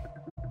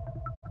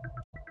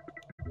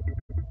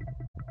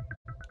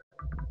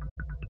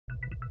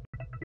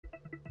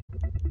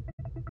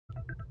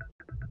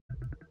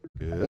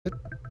 Good.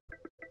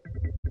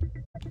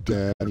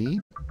 Danny.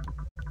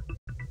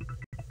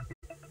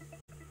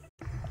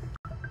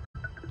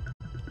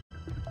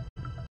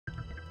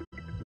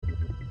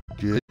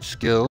 Good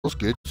skills,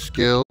 good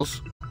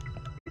skills.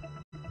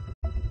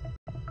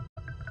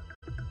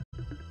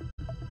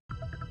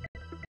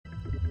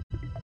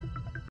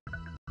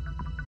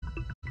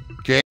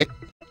 Okay.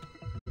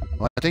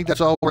 Well, I think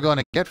that's all we're going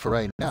to get for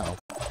right now.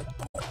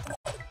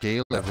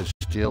 Caleb is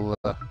still,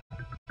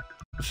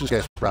 what's this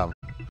guy's problem?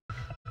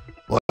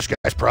 What's this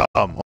guy's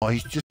problem? Well,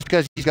 he's just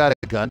because he's got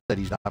a gun that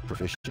he's not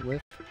proficient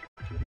with.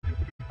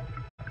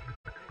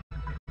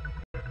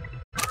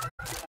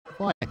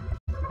 Fine.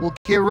 We'll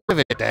get rid of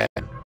it then.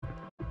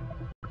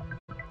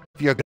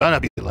 If you're gonna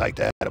be like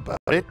that about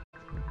it.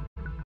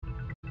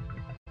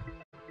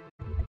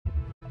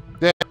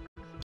 Then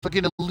we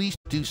can at least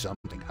do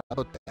something. How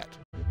about that?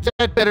 Is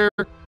that better?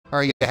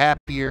 Are you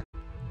happier?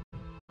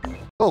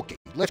 Okay,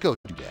 let's go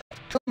do that.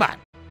 Come on.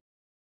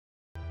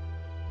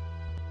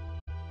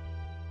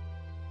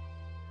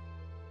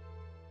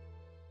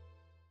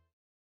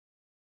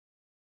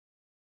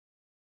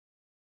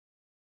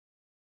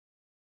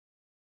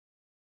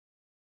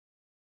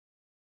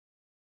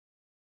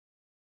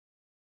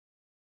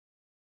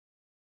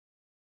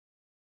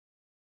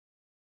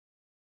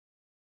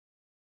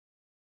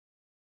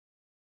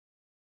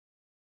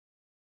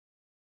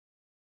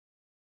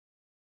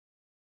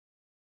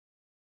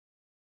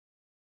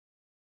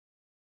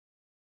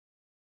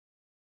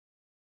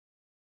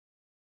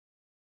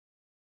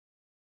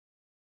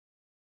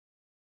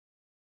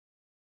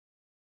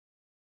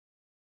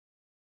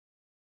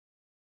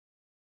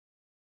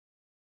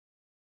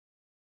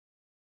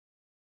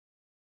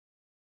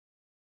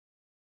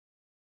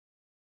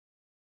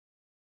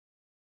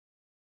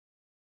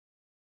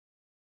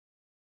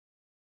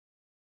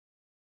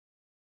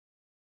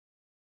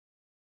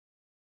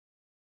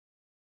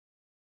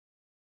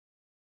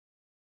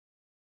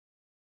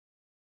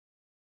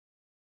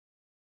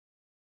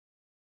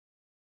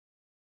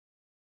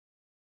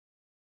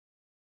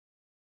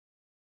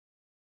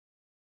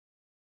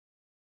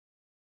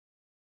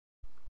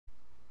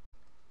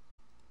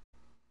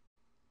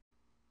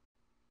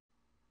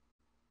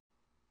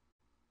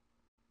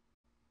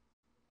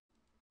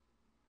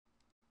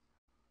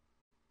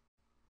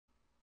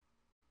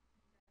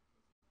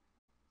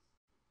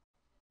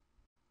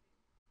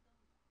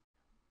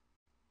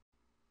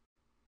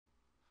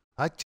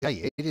 I tell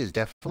you, it is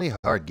definitely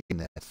hard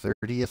getting that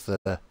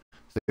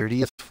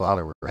 30th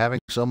follower. We're having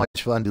so much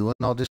fun doing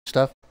all this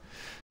stuff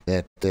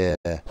that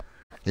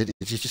it's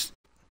just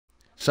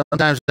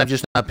sometimes I'm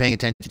just not paying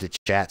attention to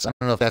chats. I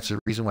don't know if that's the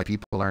reason why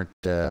people aren't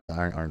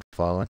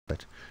following,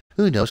 but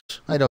who knows?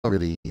 I don't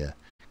really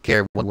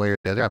care one way or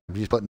the other. I'm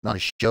just putting on a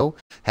show,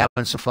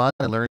 having some fun,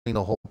 and learning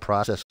the whole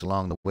process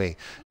along the way.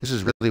 This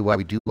is really why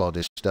we do all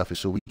this stuff, is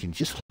so we can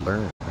just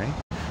learn, right?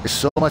 There's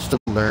so much to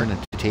learn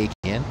and to take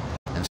in,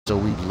 and so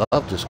we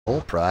love this whole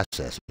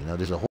process. You know,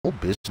 there's a whole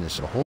business,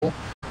 a whole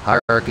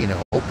hierarchy, and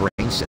a whole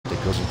brain set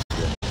that goes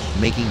into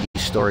making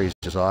these stories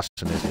as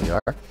awesome as they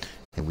are.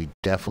 And we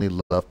definitely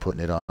love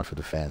putting it on for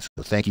the fans.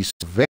 So thank you so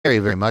very,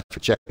 very much for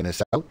checking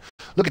us out.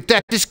 Look at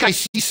that. This guy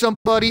sees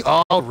somebody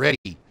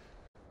already.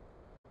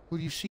 Who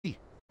do you see?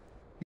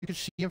 You can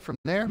see him from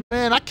there?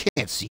 Man, I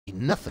can't see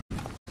nothing.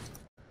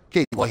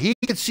 Okay, well, he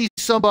can see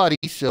somebody,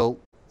 so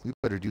we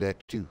better do that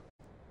too.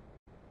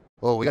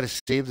 Oh, we got to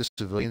save the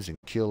civilians and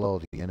kill all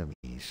the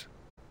enemies.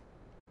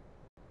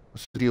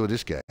 What's the deal with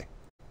this guy?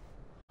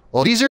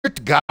 Oh, these are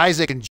guys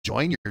that can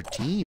join your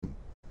team.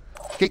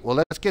 Okay, well,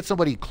 let's get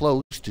somebody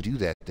close to do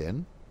that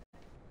then.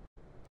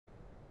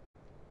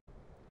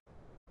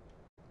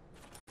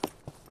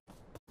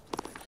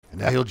 And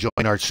now he'll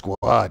join our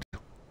squad.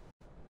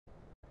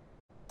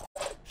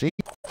 See?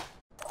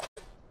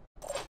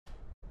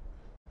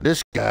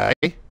 This guy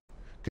can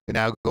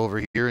now go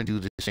over here and do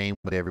the same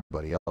with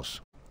everybody else.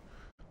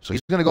 So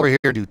he's going to go over here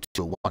and do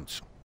 2 at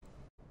once.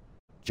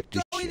 Check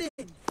this shit.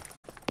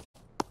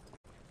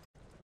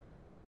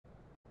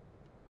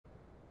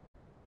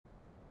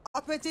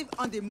 Operative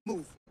on the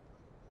move.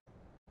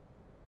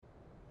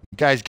 You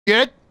guys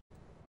good?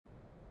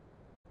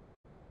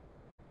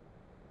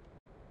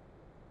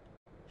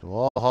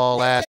 So I'll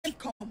haul ass.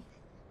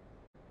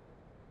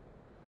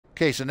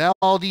 Okay, so now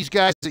all these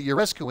guys that you're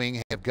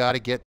rescuing have got to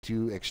get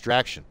to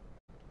extraction.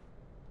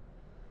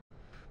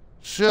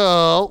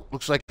 So,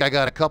 looks like I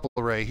got a couple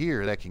right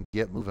here that can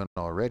get moving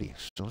already.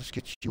 So let's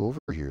get you over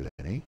here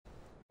then, eh?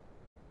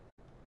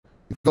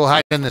 You go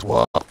hide in this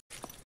wall.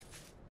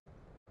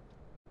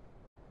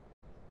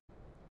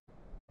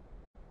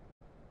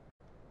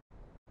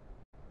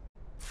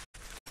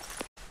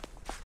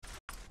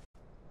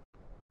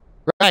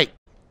 Right.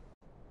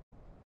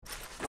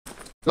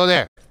 Go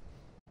there.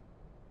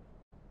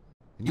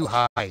 And you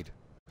hide.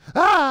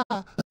 Ah!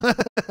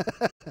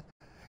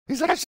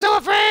 He's like, I'm so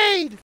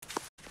afraid!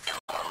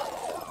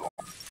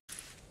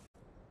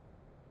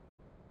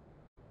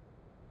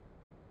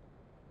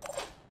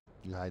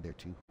 You hide there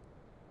too.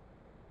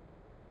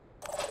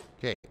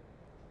 Okay.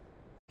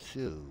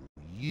 So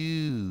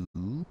you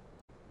go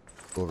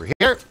over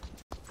here.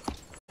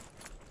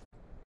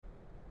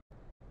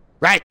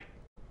 Right.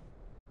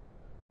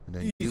 And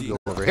then you go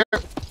over here.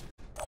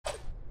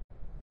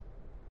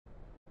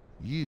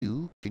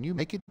 Can you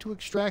make it to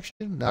extraction?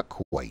 Not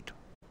quite.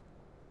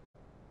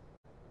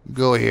 You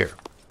go here.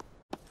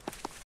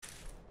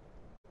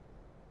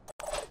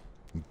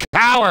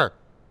 Cower!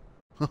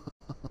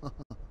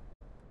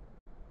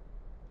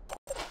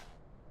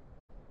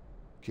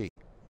 Okay,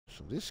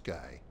 so this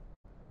guy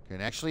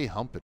can actually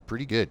hump it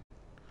pretty good.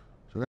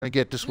 So we're going to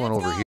get this one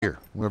over here.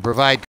 We're going to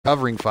provide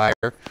covering fire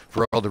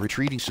for all the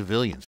retreating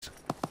civilians.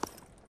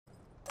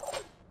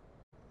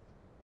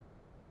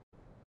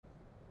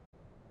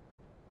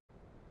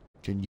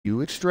 Can you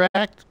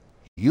extract?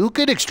 You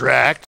can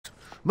extract.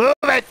 Move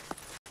it!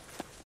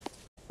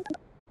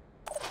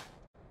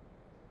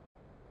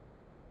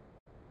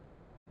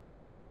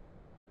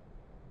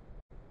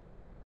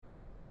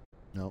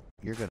 No,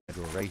 you're going to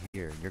go right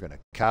here and you're going to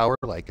cower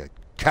like a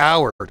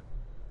coward.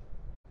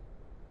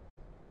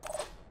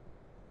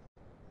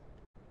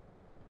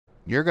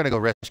 You're going to go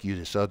rescue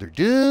this other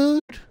dude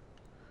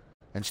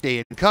and stay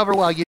in cover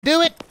while you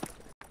do it.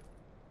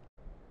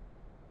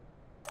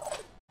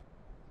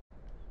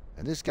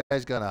 And this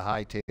guy's going to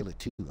hightail it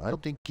too. I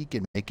don't think he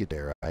can make it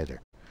there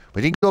either.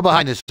 But he can go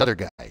behind this other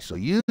guy. So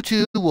you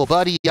two will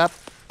buddy up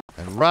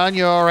and run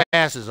your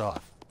asses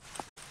off.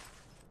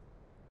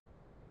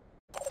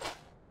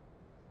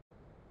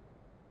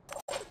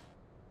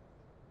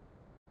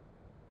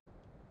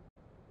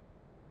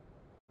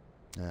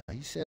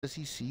 He says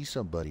he sees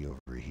somebody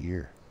over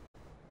here.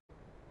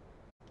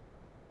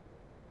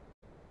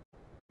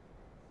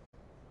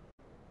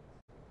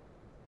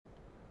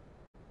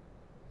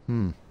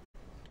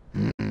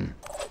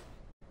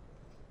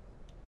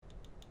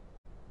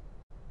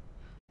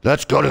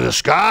 Let's go to the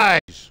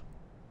skies.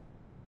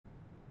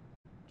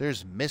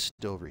 There's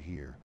mist over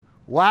here.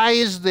 Why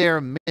is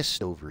there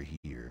mist over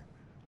here?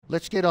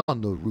 Let's get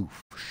on the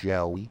roof,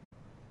 shall we?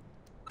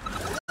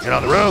 Get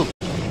on the roof.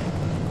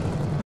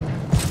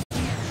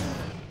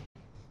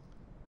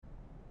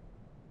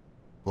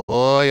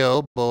 Boy,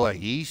 oh boy,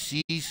 he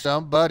sees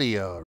somebody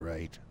all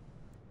right.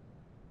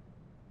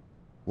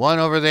 One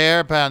over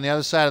there on the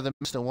other side of the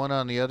mist and one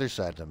on the other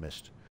side of the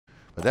mist.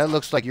 But that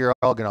looks like you're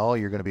all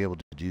you're going to be able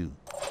to do.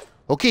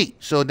 Okay,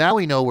 so now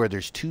we know where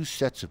there's two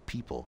sets of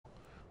people.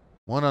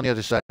 One on the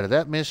other side of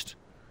that mist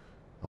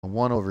and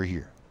one over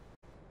here.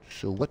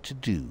 So what to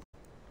do?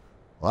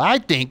 Well, I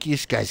think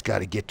this guy's got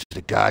to get to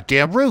the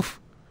goddamn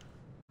roof.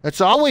 That's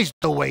always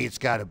the way it's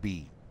got to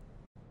be.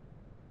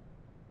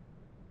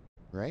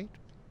 Right?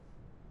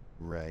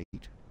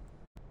 Right.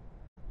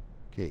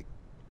 Okay.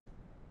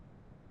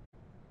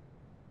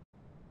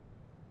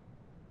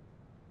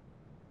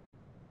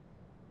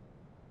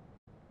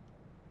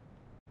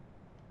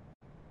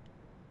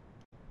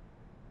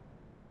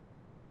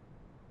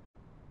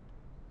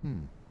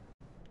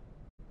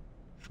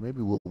 So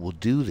maybe what we'll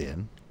do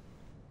then.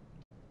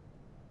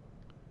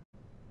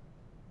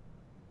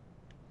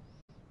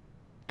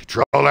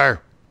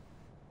 Controller.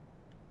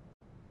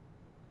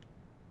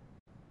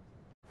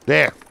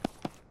 There.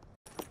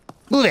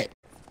 Move it.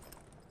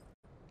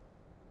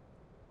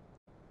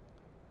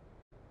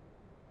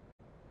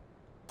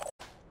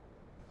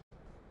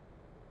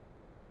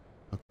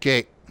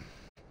 Okay.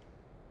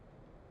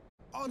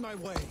 On my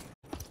way.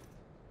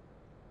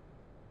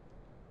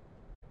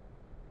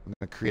 I'm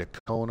going to create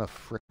a cone of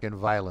frickin'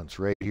 violence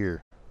right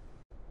here.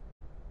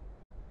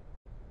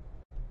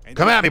 And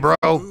come at me, bro.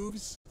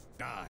 Moves,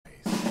 dies.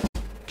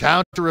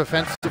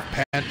 Counter-offensive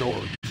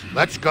Pandoras.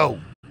 Let's go.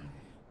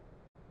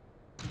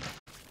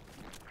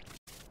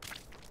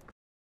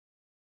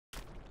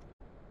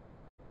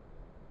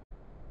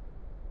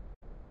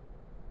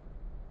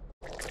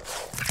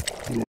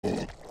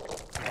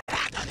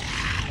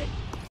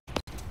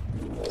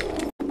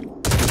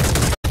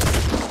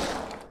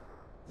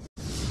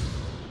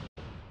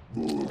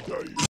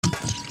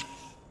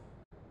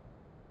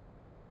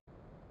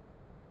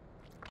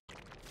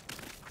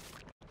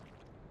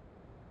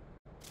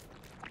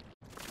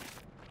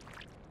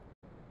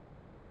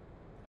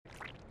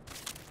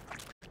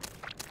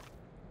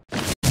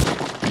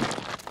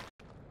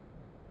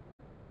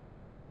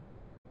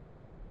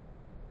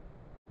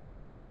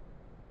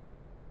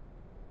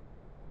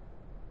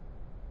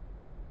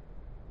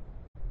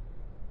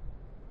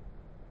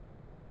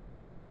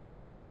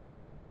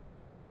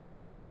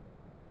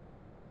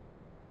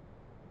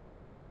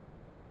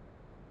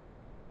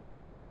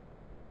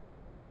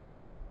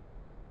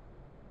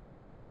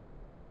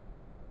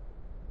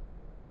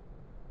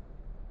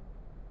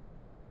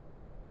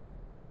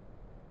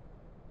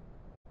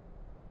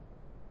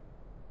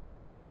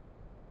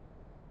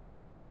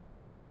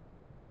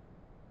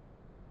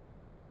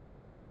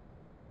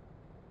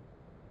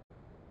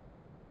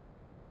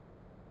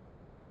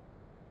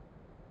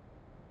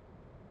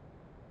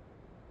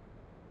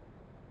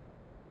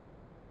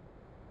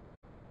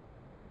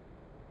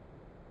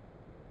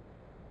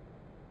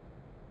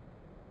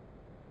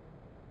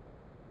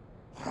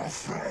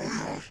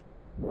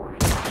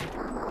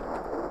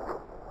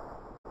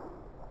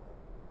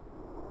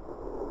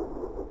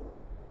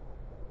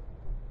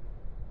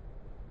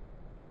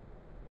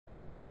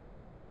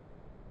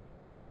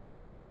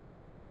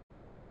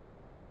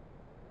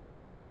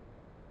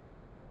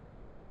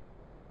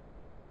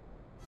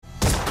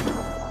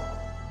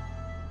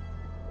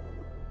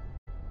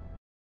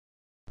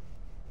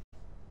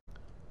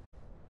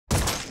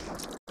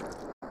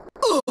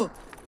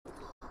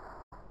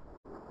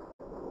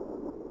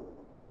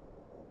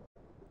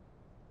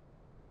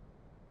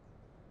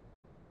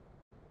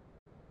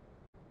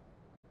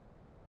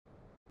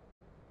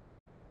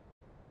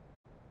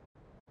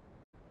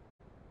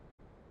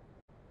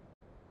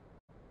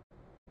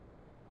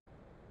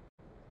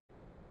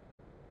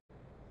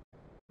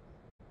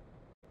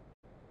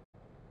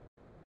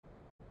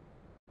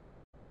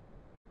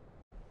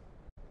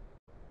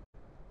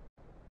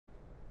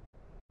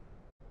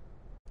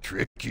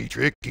 Tricky,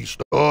 tricky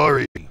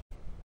story.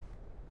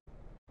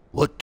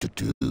 What to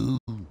do?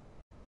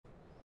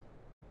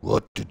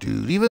 What to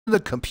do? Even the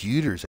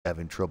computer's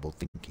having trouble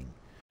thinking.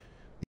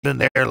 Even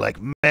they're like,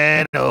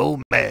 man,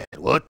 oh man,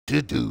 what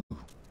to do?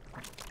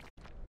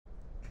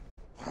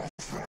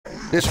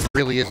 This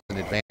really is an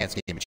advanced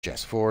game of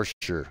chess, for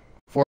sure.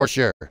 For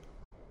sure.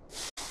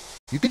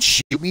 You can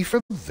shoot me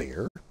from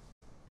there.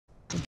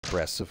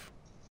 Impressive.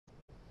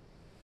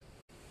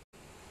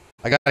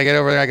 I gotta get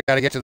over there. I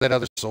gotta get to that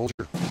other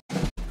soldier.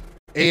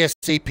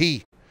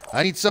 ASAP.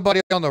 I need somebody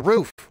on the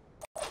roof.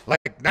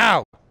 Like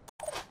now.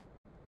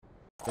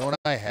 Don't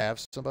I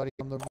have somebody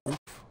on the roof?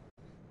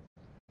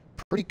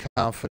 Pretty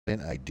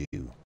confident I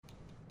do.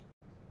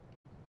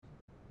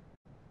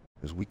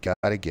 Because we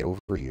gotta get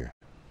over here.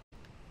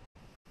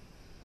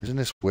 Isn't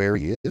this where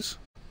he is?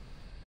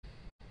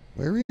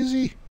 Where is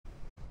he?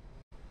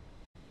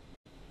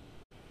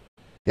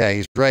 Yeah,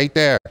 he's right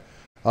there.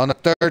 On the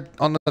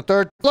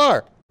third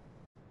floor.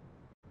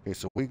 Okay,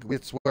 so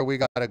it's where we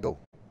gotta go.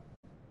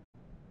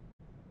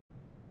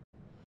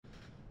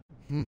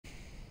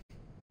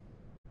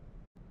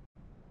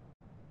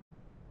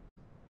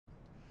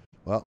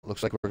 Well,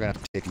 looks like we're gonna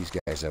have to take these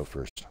guys out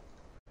first.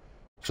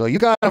 So you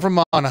got him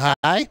from on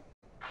high.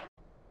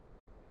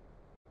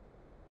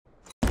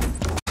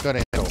 Gonna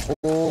hit a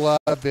whole lot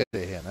of bit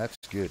of him. That's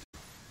good.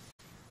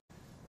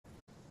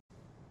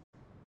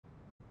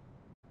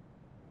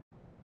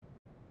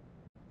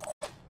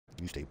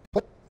 You stay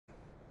put.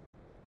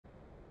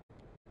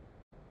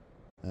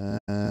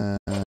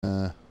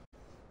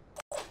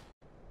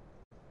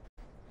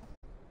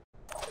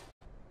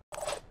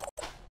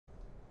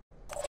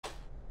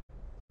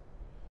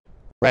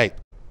 Right.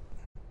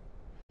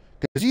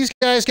 Because these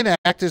guys can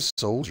act as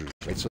soldiers,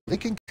 right? So they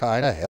can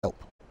kind of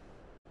help.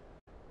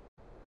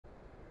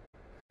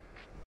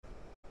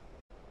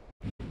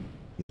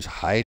 He's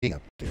hiding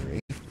up there, eh?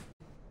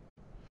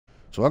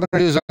 So what I'm going to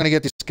do is I'm going to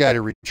get this guy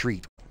to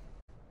retreat.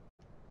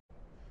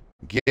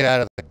 Get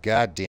out of the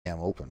goddamn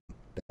open.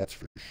 That's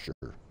for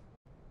sure.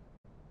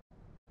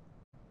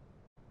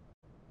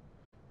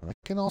 I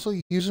can also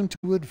use him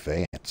to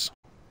advance.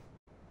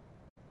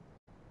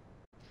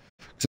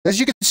 So as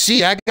you can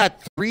see, I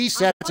got 3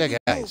 sets of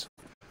guys.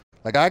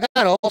 Like, I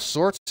got all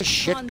sorts of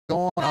shit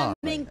going on.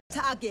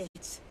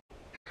 Targets.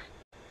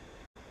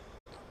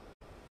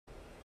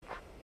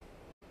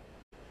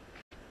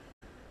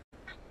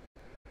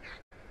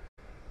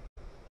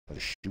 Gotta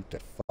shoot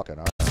that fucking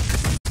arm.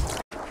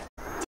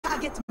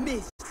 Target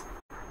missed.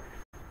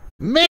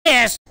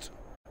 Missed!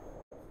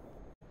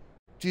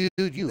 Dude,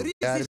 you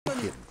gotta be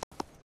kidding.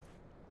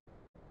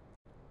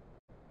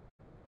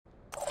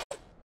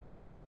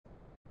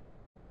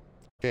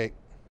 Okay.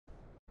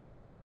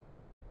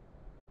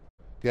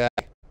 Guy,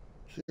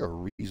 is there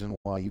a reason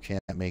why you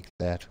can't make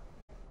that?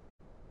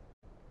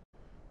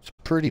 It's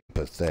pretty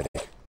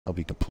pathetic. I'll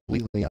be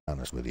completely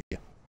honest with you.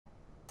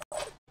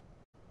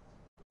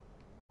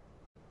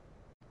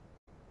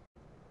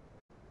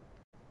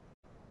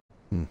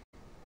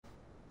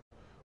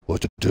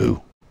 What to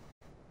do?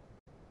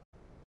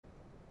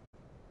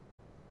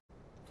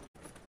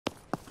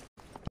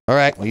 All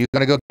right, well, you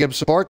gonna go give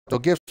support? Go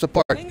give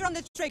support. Finger on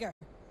the trigger.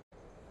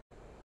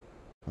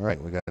 All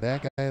right, we got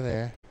that guy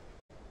there.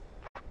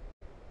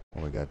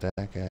 Oh, we got that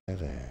guy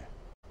there.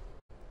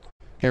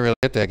 Can't really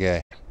hit that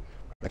guy.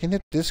 I can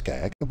hit this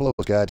guy. I can blow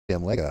his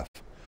goddamn leg off.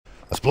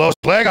 Let's blow his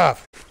leg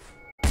off.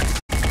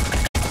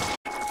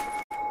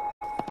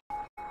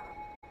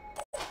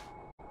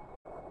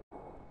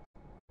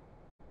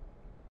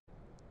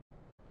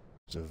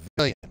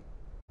 Civilian.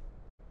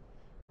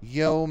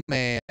 Yo,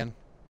 man.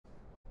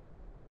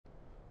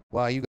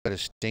 Why you gotta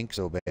stink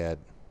so bad?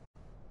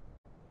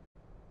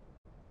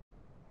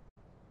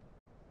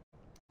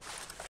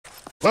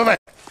 Move it!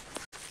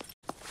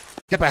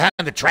 Get behind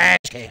the trash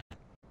can.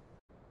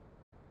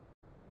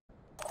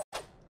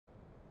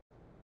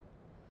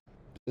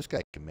 This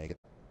guy can make it.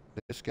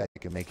 This guy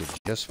can make it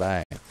just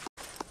fine.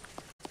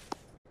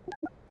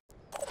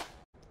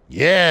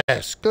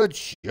 Yes, good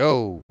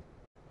show.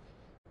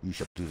 You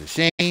shall do the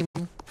same.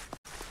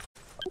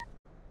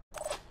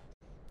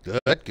 Good,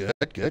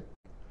 good, good.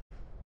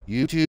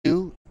 You two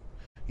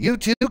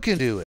can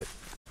do it.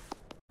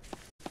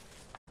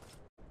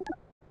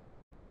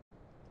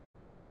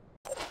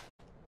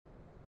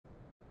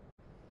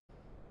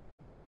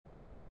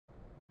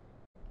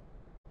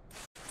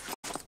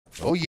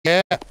 Oh yeah,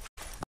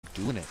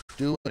 doing it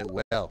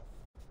well.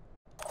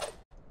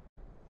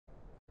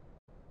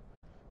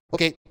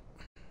 Okay.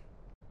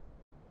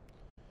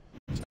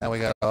 So now we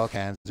got all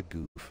kinds of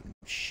goof and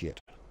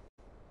shit.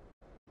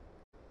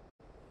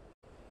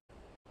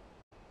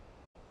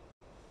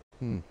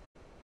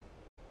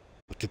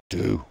 What to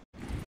do?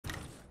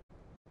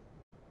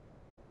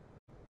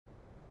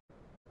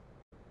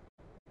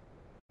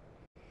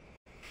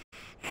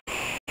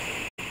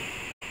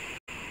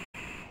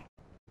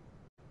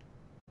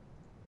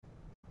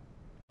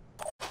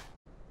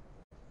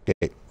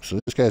 Okay, so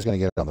this guy's gonna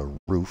get on the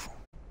roof.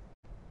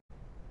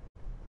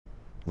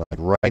 Like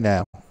right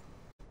now.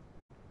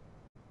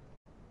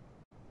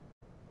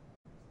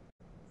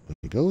 When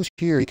he goes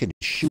here, he can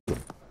shoot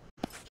him.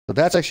 So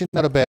that's actually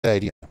not a bad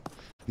idea.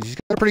 He's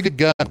got a pretty good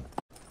gun.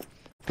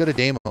 He's got a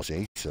Deimos,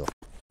 eh? So it's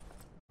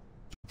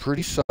a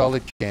pretty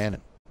solid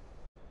cannon.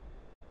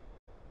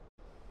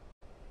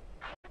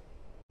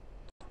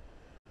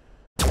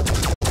 Yeah,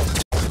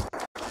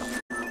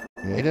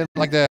 he didn't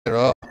like that at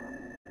all.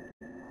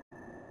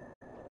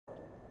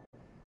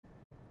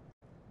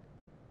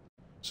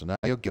 So now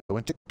you'll go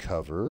into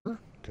cover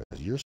because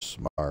you're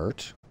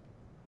smart.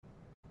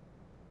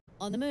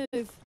 On the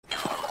move.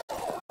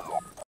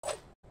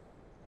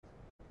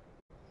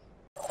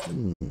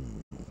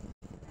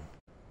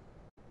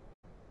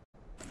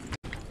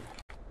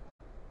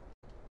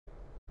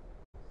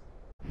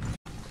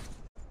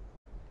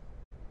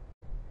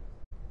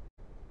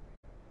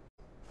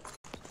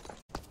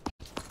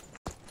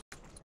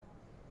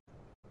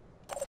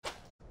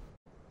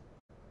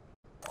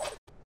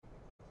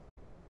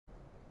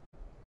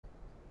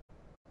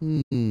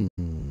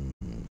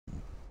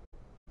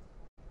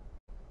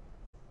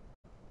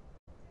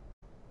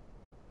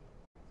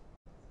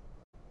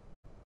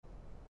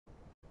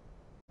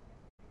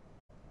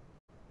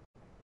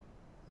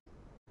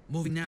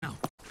 Moving now.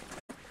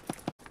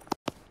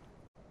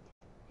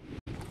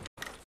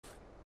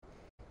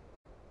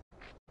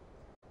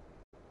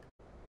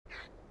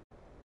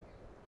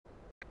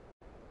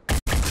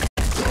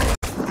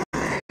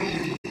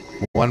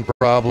 One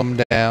problem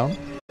down.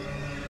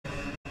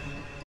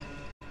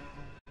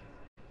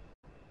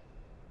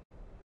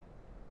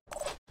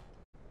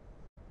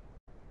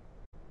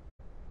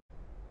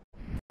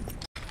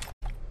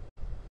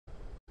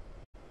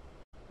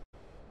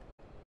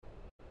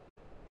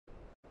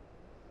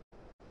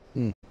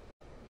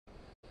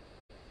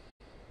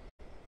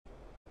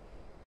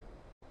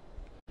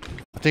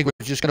 I think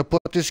we're just going to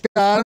put this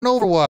guy on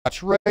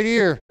Overwatch right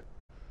here.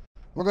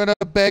 We're going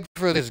to beg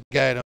for this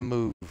guy to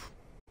move.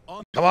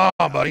 Come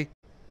on, buddy.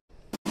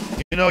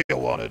 You know you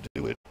want to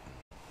do it.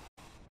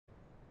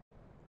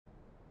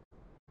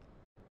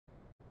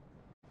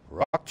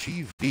 Rock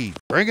TV,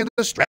 bringing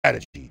the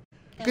strategy.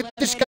 Look at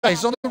this guy,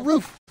 he's on the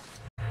roof.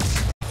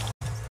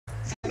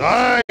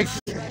 Nice.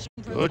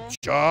 Good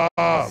job.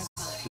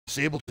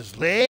 Disabled his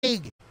leg.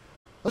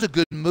 That was a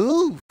good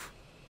move.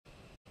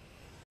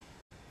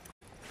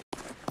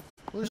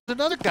 There's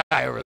another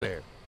guy over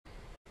there.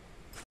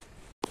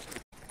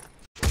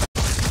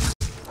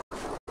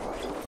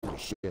 Oh,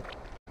 shit.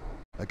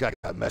 That guy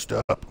got messed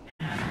up.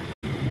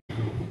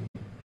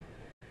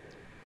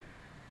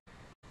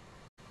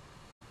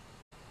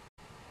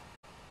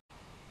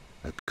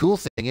 The cool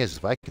thing is,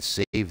 if I can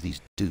save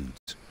these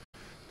dudes,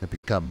 they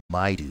become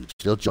my dudes.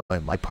 They'll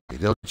join my party.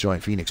 They'll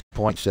join Phoenix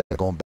Point instead of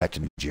going back to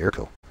New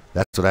Jericho.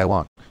 That's what I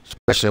want.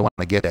 Especially I want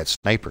to get that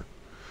sniper.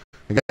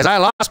 Because I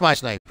lost my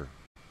sniper.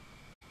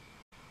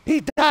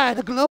 He died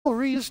a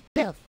glorious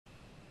death.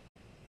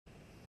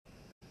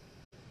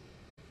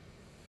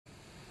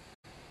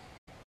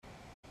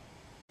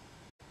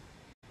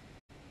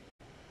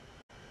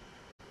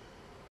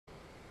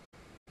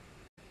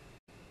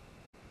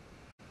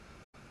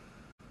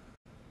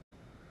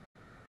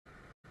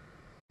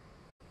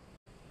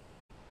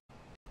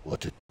 What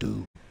to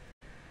do?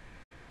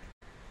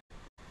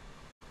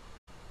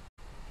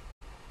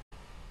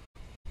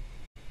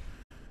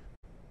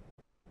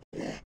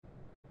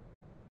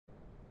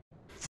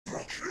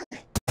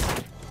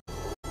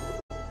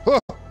 Huh.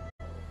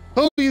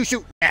 Who are you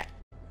shooting at?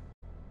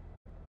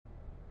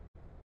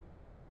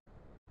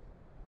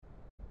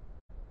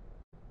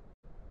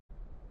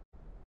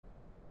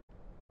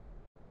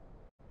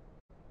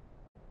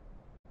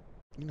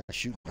 You're not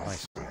shooting at my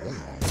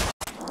civilian.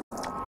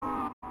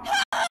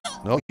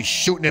 No, he's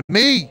shooting at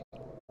me.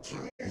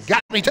 You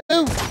got me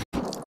too.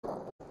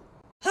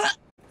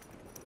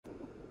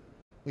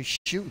 We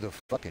shoot the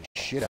fucking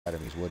shit out of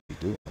me is what he's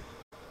doing.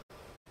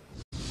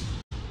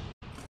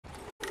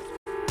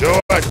 Do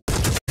it.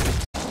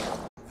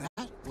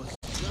 That was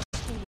just a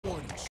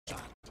warning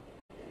shot.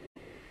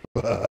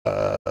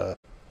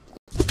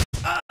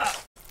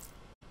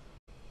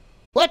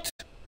 What?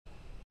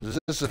 Is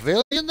a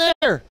civilian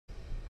there?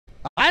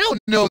 I don't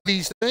know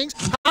these things.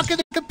 How can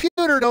the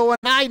computer know and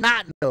I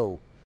not know?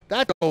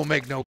 That don't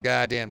make no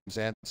goddamn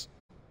sense.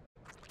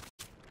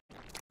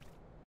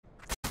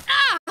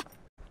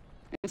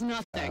 It's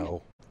nothing.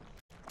 Ow.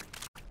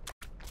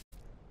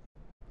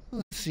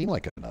 Doesn't seem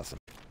like a nothing.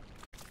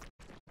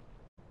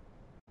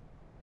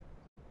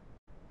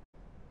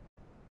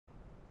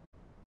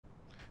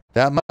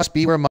 That must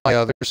be where my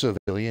other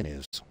civilian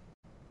is.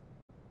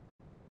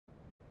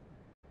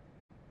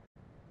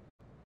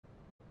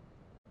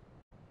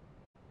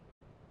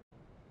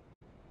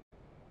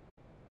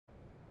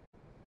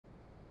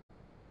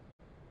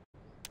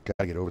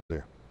 Gotta get over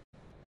there.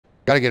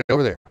 Gotta get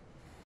over there.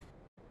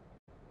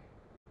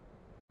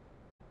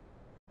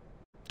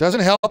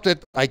 Doesn't help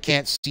that I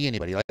can't see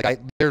anybody.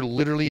 They're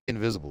literally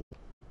invisible.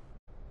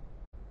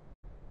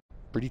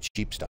 Pretty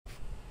cheap stuff.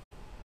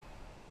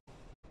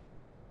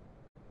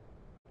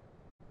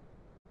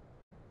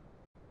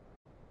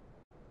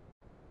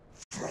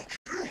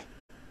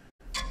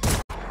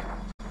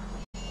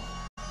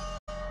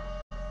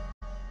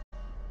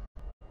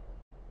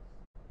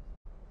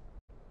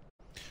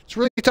 It's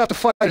really tough to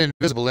fight an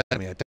invisible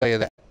enemy, I tell you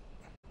that.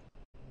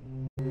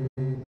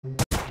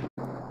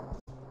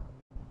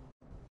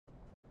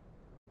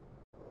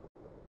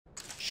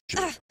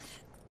 Shit.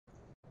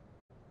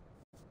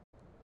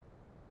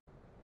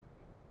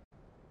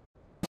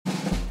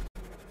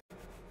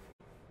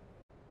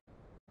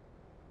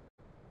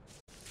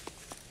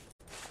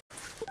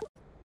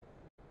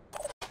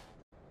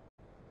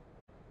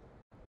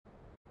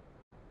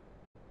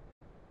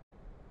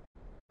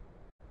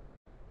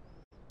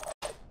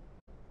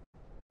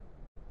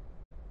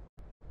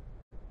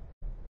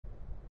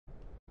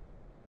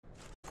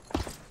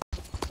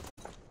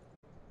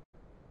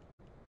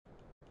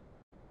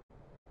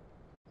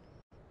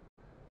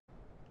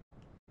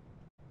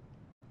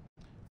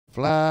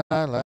 Fly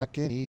like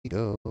an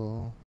eagle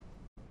to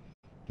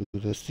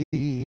the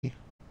sea.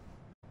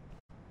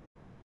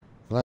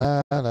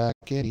 Fly like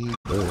an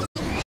eagle.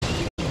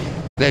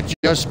 Let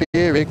your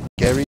spirit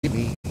carry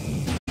me.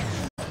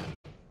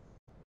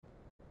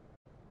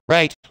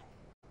 Right.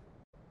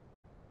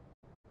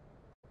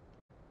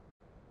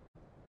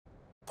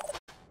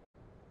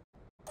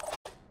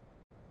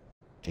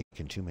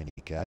 Taking too many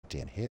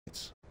goddamn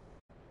hits.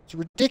 It's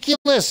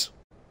ridiculous.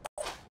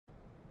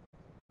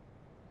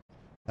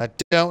 I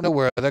don't know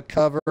where the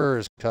cover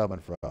is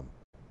coming from.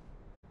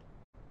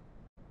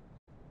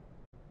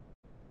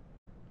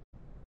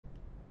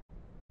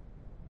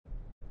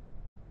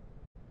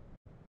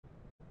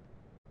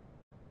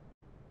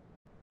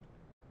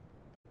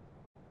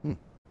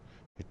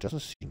 It doesn't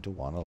seem to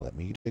want to let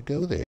me to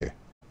go there.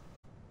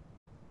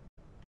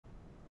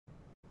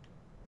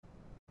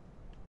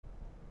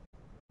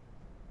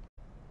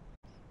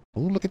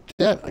 Oh, look at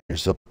that.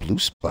 There's a blue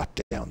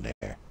spot down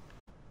there.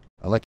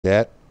 I like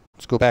that.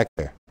 Let's go back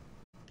there.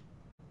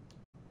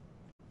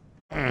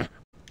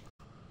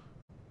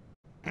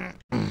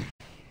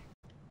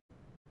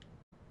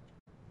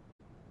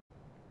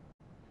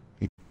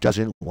 He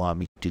doesn't want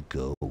me to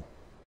go.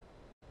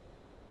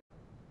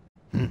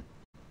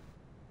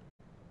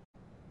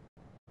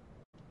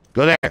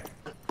 Go there.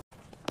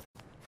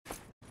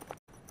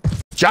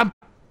 Jump.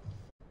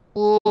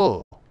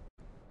 Oh.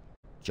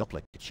 Jump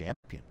like a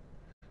champion.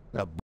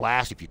 A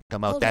blast if you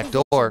come out that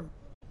door.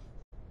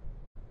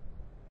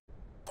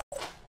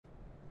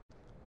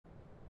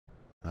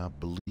 I'm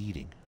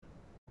bleeding.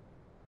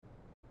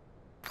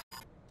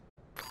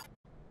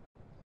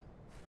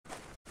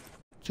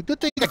 It's a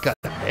good thing I got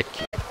the med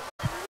kit.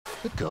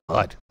 Good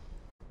God.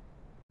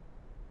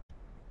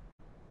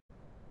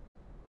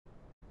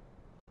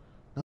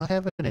 Not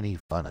having any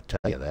fun, I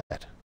tell you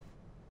that.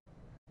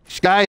 These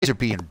guys are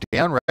being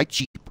downright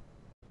cheap.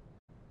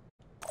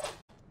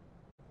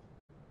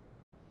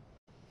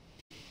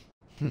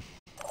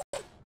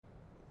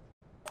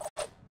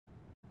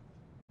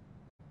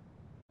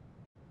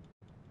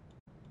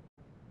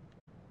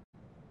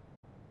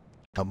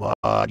 Come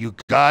on, you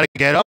gotta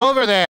get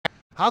over there.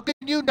 How can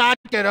you not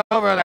get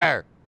over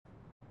there?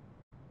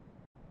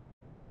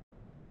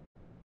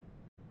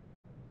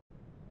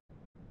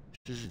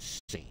 This is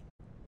insane.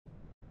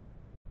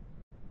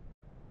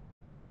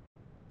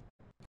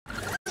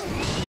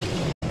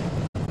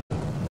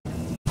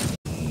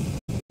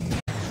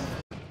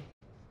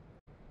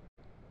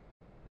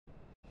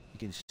 You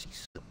can see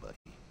somebody.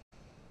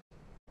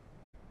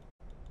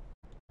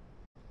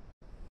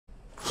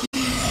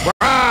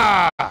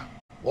 Rah!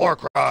 War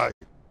cry.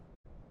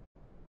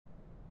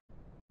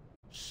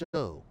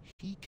 So,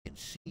 he can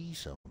see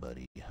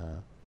somebody,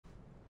 huh?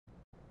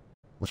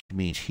 Which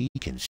means he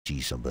can see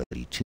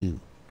somebody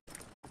too.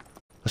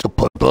 Let's go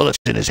put bullets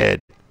in his head.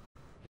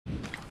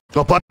 Let's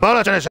go put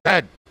bullets in his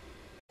head.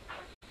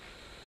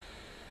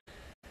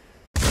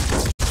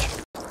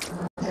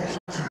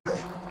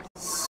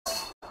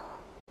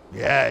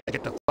 Yeah,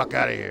 get the fuck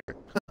out of here.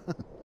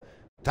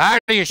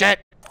 Tired of your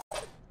shit.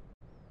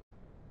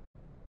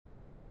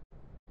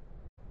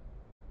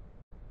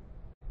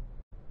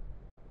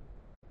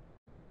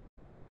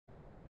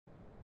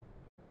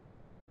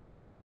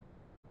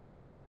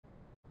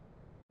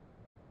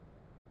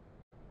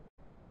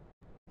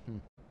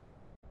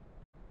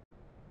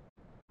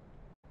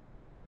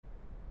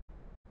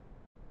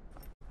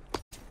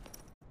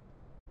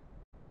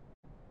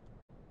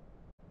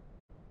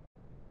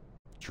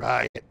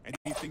 Try it.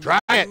 Anything Try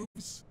that it.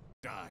 moves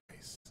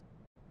dies.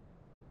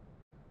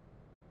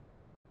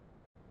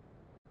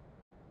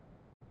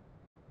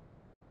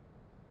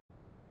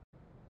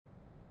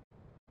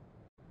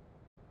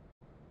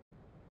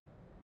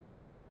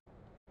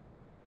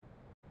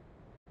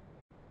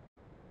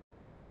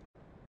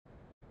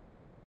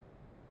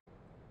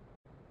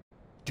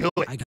 Do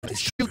it. I got this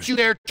Shoot covered. you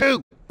there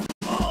too.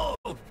 Oh,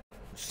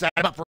 set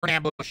him up for an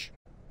ambush.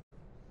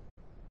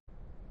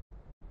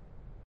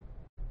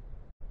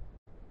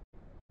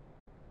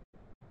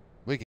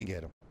 We can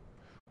get him.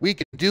 We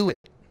can do it.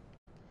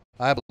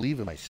 I believe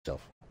in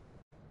myself.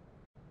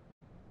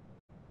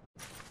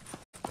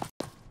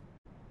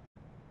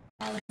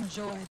 I'll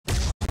enjoy.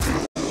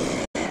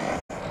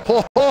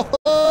 Ho, ho,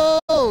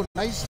 ho!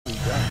 Nicely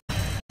done.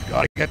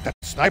 Gotta get that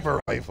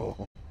sniper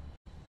rifle.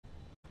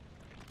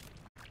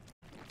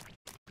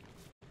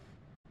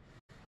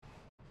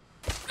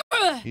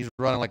 He's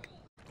running like...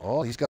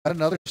 Oh, he's got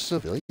another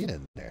civilian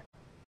in there.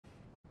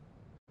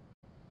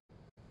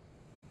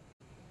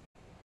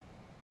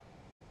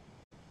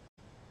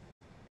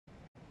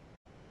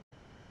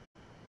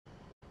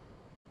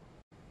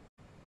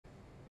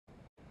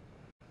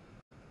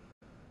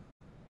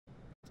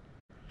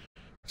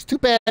 It's too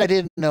bad I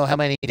didn't know how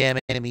many damn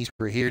enemies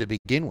were here to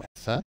begin with,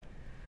 huh?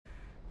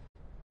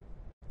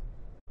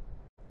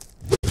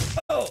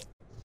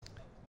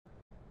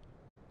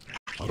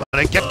 I'm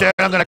gonna get there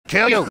and I'm gonna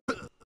kill you!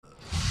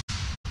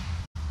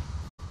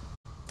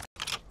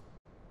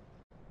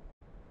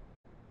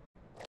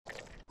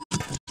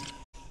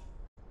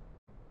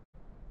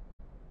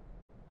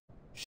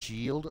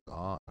 Shield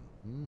on.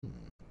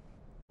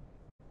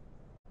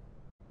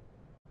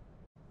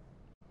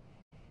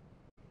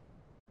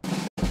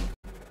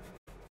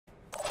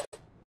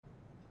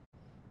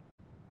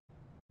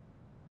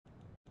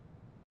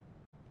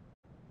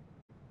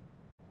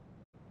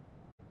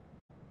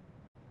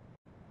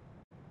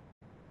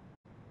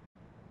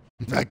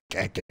 I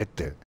can't get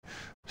there.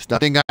 There's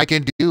nothing I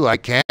can do. I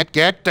can't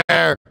get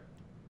there.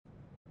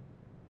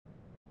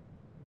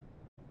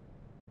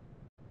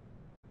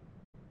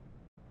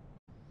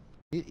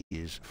 It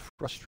is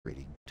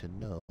frustrating to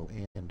no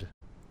end.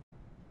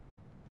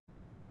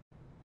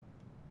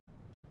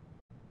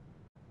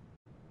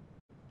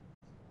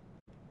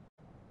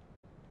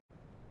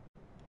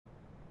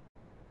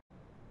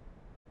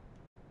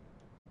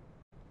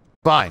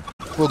 Fine.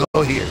 We'll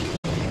go here.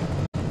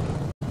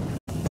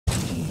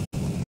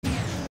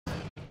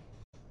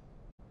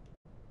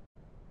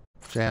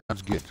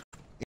 Sounds good.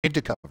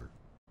 Into cover.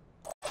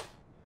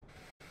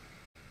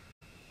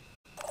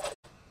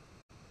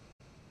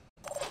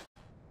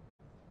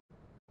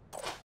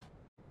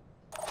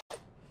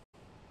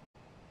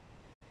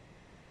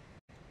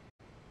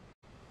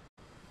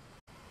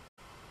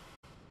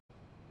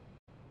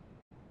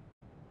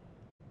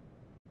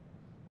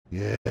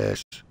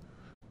 Yes.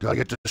 Gotta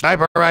get the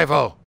sniper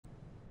rifle.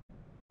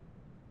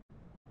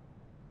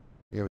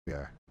 Here we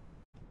are.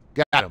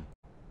 Got him.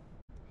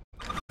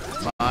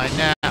 Fine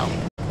now.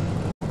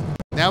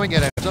 Now we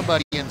gotta have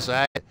somebody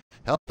inside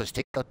help us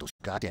take out those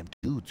goddamn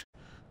dudes.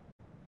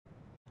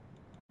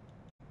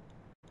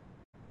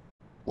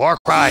 War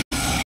cry.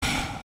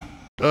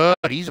 Good,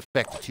 he's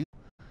affected too.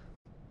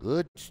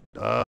 Good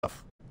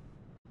stuff.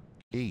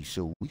 Okay,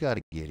 so we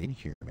gotta get in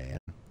here, man.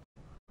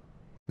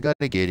 We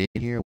gotta get in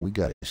here. We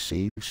gotta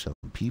save some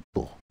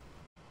people.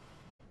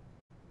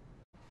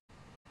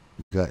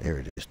 We got, there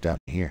it is, down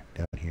here,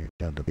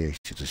 down the base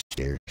of the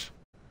stairs.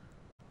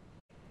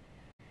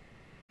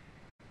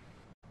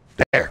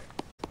 There.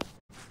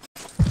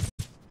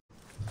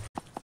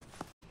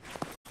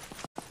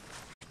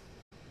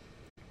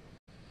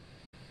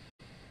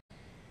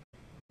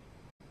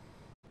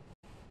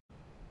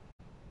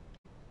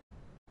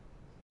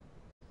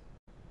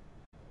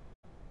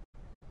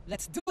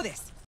 Let's do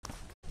this.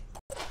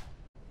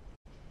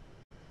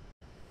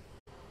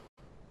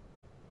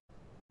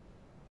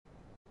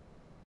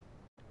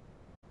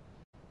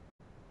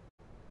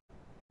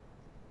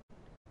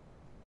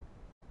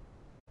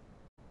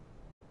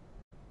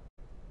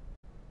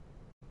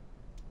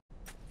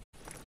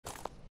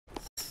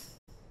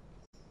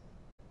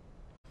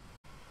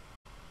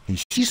 You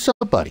see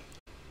somebody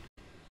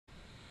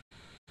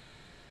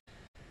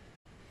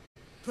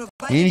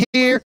in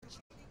here?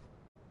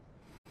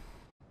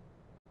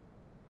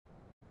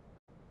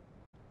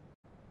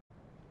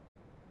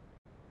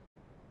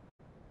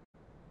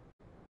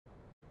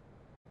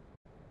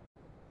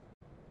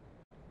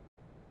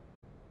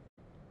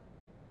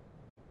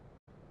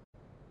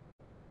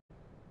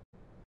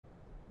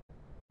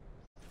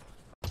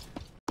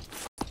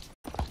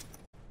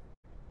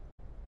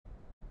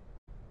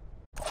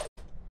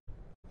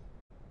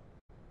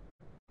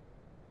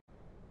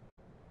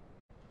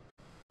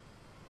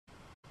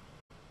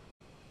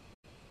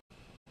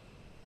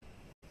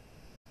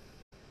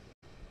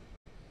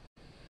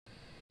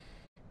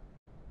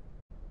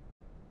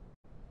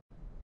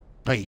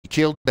 Oh, he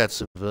killed that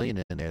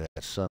civilian in there,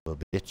 that son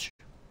of a bitch.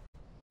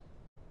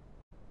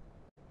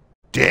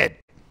 Dead.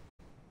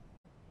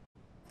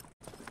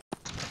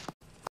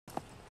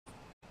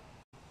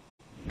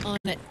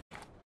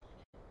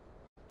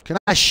 Can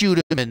I shoot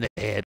him in the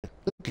head?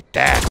 Look at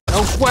that.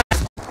 No sweat.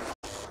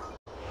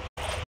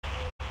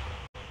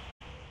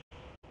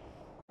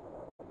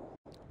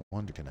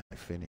 Wonder can I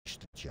finish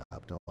the job?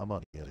 No, I'm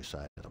on the other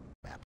side of the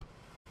map.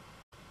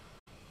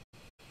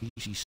 You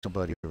see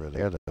somebody over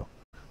there, though.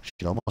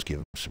 Should almost give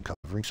him some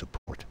covering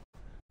support.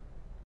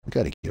 We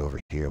gotta get over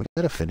here. We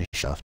gotta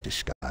finish off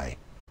this guy.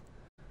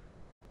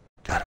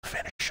 Gotta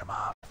finish him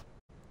off.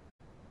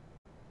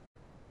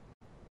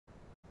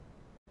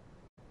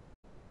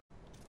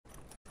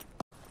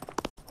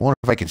 I wonder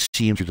if I can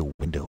see him through the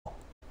window.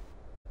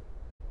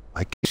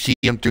 I can see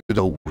him through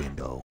the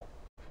window.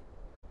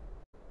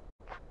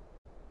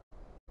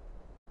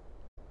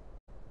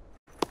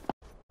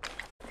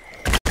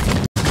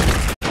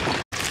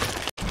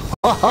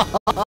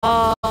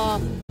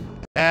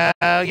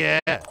 Oh, yeah.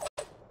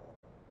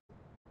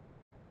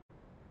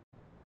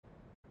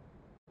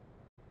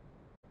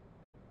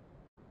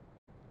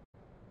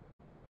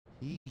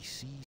 He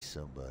sees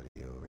somebody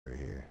over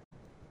here.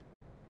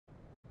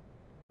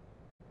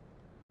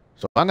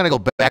 So I'm going to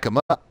go back him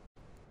up.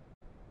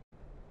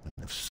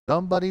 And if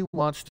somebody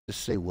wants to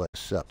say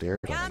what's up, they're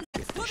going to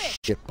get the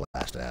shit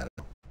blasted out of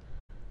them.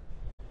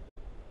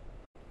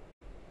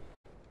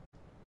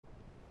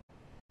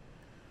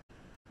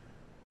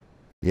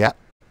 Yeah,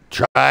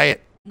 try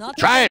it.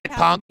 Try it,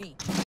 punk.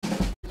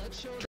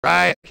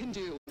 Try it.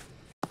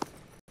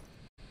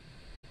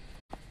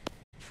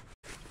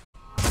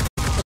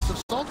 Some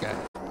salt guy.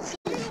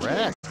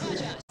 Correct.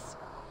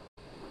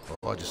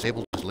 Oh,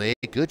 disabled his leg.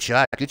 Good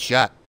shot. Good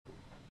shot.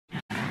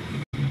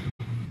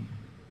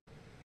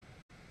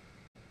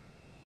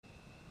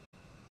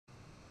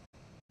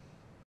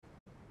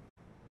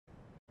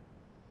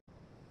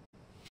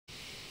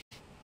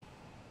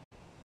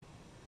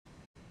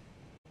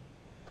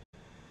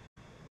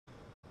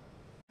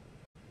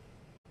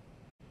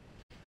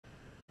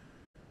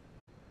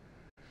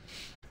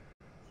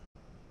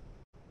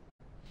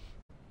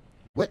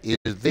 What is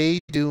they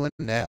doing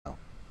now?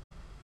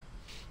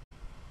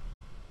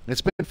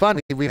 It's been fun.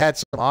 We've had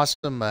some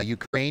awesome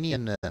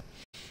Ukrainian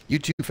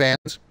YouTube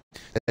fans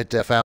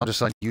that found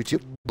us on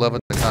YouTube, loving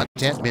the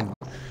content. Been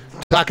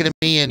talking to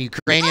me in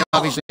Ukrainian.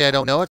 Obviously, I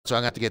don't know it, so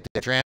I'm going to have to get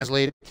that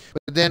translated.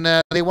 But then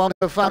they wound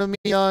up finding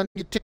me on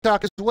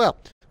TikTok as well.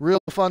 Real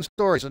fun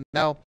stories. And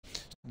now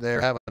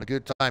they're having a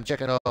good time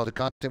checking out all the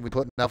content we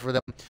put out for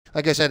them.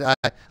 Like I said, I'm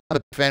a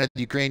fan of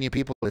the Ukrainian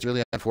people. It's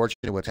really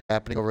unfortunate what's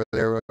happening over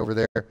there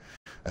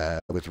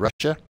with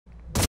Russia.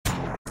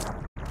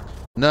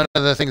 None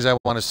of the things I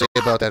want to say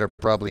about that are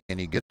probably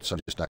any good, so I'm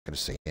just not going to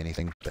say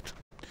anything. But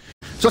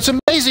so it's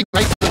amazing,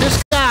 right?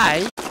 This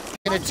guy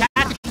can attack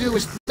and do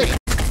his thing,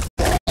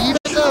 even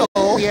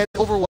though he had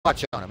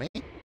Overwatch on him.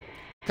 Eh?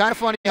 Kind of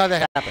funny how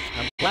that happened.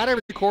 I'm glad I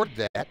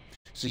recorded that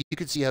so you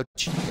could see how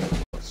cheap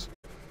that was.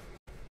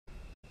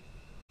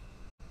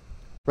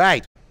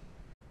 Right.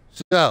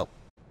 So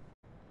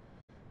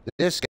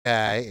this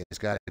guy has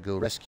got to go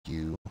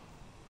rescue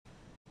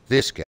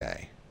this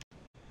guy.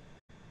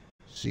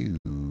 So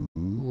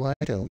why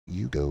don't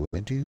you go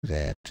and do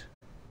that?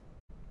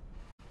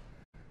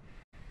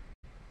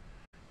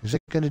 Is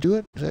that going to do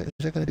it? Is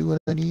that going to do what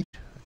I need?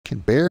 I can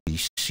barely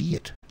see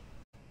it.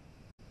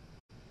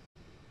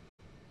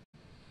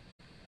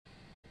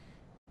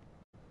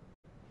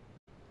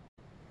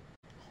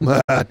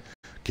 But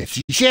can't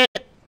see shit.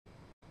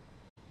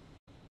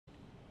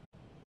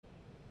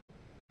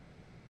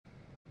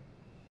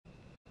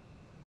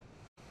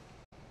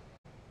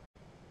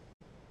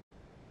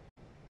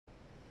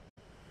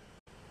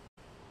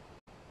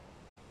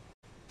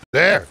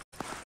 There.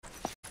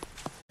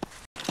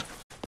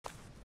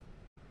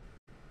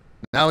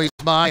 Now he's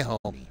my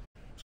homie.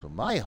 So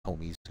my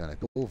homie's gonna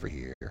go over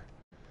here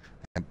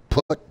and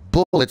put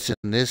bullets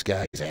in this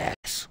guy's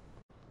ass.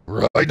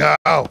 Right now.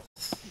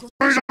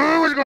 Who's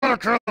gonna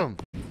kill him?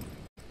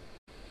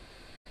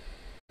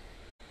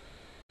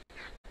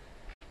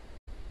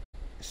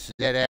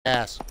 That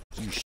ass.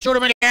 You shoot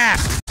him in the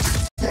ass.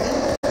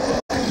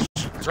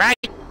 That's right.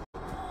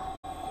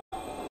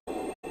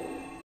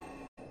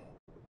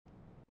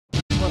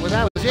 Well,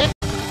 that was it.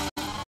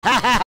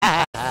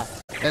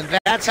 And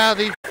that's how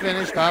they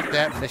finished off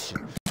that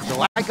mission.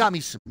 So I got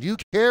me some new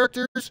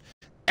characters,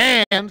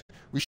 and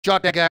we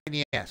shot that guy in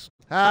the ass.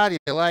 How do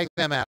you like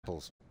them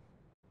apples?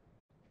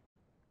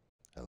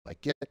 I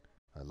like it.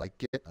 I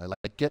like it. I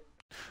like it.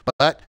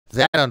 But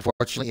that,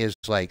 unfortunately, is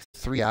like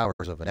 3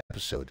 hours of an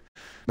episode.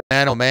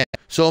 Man, oh man,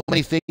 so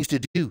many things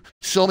to do,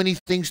 so many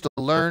things to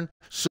learn,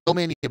 so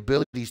many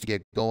abilities to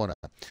get going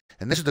on.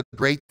 And this is the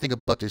great thing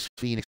about this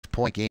Phoenix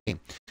Point game,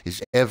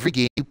 is every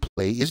game you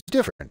play is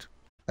different.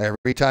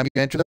 Every time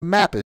you enter the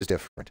map is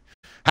different.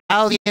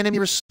 How the enemy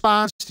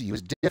responds to you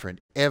is different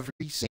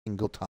every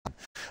single time.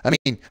 I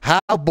mean, how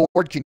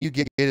bored can you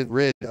get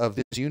rid of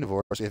this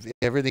universe if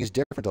everything is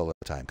different all the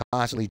time,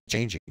 constantly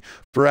changing?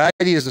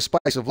 Variety is the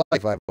spice of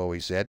life, I've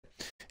always said.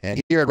 And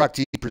here at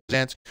R.O.C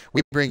Presents,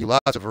 we bring you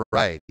lots of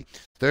variety.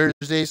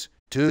 Thursdays,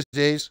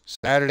 Tuesdays,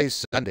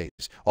 Saturdays, Sundays.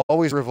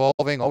 Always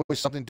revolving, always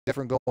something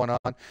different going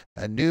on.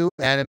 A new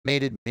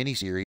animated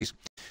miniseries,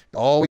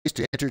 always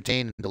to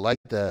entertain and delight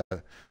the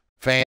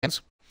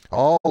fans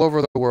all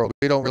over the world.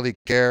 We don't really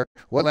care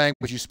what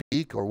language you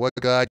speak or what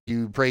God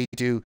you pray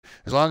to,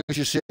 as long as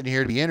you're sitting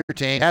here to be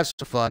entertained, have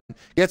some fun,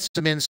 get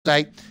some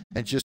insight,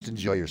 and just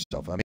enjoy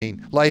yourself. I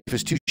mean, life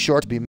is too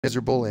short to be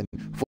miserable and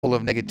full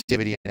of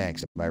negativity and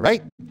angst. Am I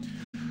right?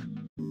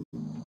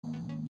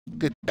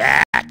 Good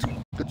that.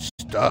 Good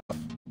stuff.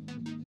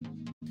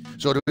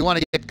 So do we want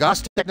to get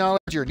GOS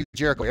technology or New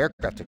Jericho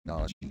aircraft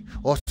technology?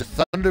 Oh, it's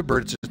a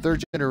Thunderbird. It's a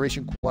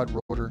third-generation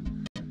quad-rotor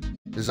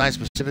designed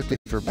specifically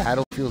for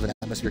battlefield and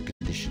atmospheric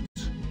conditions.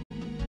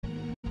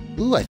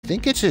 Ooh, I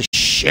think it's a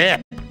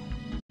ship.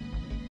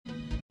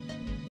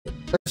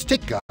 Let's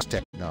take GOS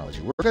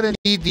technology. We're going to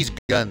need these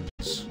guns.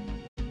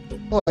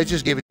 Oh, it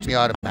just gave it to me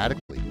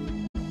automatically.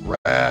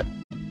 Rad.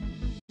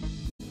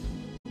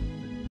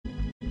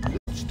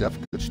 Good stuff,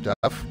 good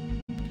stuff.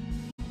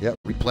 Yep,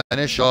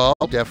 replenish all.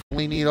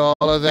 Definitely need all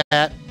of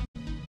that.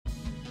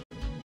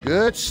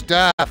 Good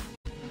stuff.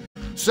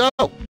 So,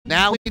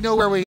 now we know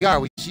where we are.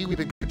 We see we've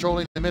been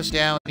controlling the mist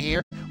down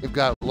here. We've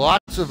got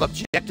lots of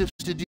objectives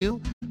to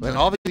do. And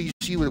obviously, you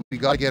see we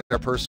got to get our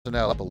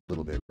personnel up a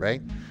little bit, right?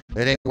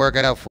 It ain't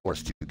working out for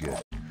us too good.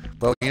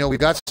 But, you know, we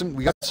got some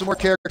more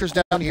characters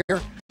down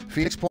here.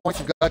 Phoenix Points,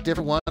 we've got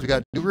different ones. We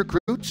got new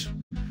recruits.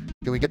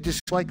 Can we get this,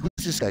 like, who's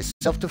this guy?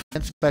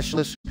 Self-defense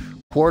specialist,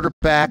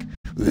 quarterback.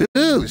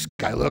 Ooh, this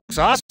guy looks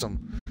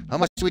awesome. How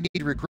much do we need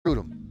to recruit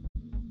him?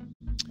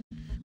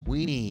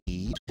 We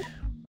need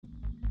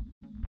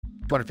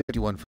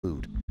 251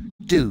 food.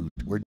 Dude,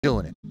 we're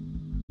doing it.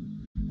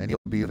 And he'll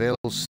be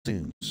available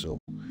soon. So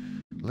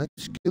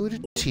let's go to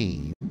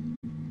team.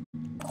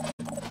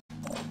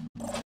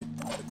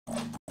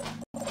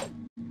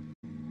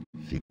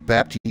 See,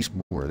 Baptiste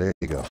Moore. There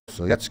you go.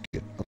 So that's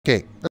good.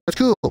 Okay, that's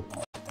cool.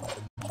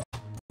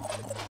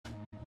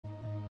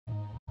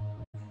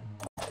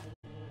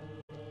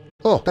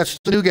 Oh, that's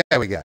the new guy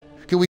we got.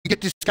 Can we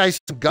get this guy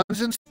some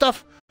guns and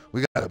stuff?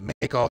 We got to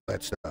make all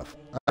that stuff.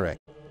 All right.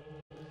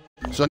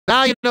 So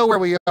now you know where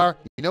we are.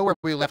 You know where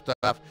we left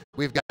off.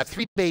 We've got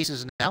 3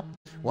 bases now.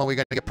 One, we're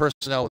going to get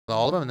personnel with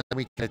all of them, and then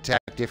we can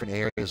attack different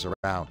areas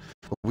around.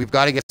 But we've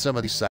got to get some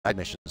of these side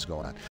missions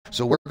going on.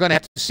 So we're going to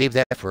have to save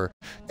that for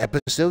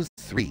episode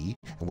 3,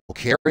 and we'll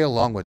carry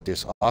along with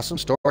this awesome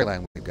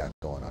storyline we've got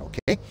going on,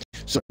 okay?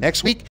 So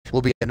next week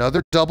will be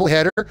another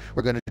doubleheader.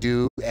 We're going to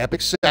do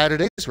Epic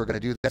Saturdays. We're going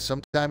to do that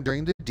sometime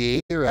during the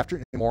day or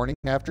morning,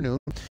 afternoon.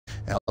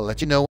 And I'll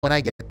let you know when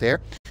I get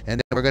there. And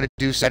then we're going to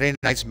do Saturday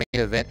night's main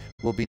event.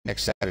 Will be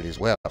next Saturday as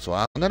well. So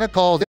I'm going to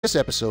call this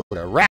episode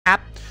a wrap.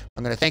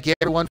 I'm going to thank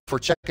everyone for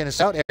checking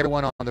us out,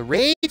 everyone on the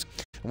raids.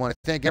 I want to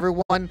thank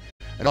everyone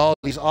and all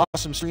these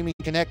awesome Streaming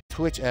Connect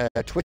Twitch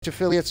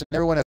affiliates and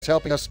everyone that's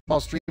helping us small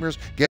streamers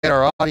get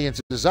our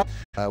audiences up.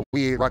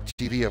 We at Rock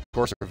TV, of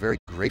course, are very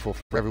grateful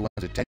for everyone's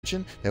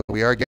attention, that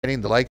we are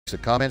getting the likes, the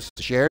comments,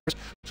 the shares.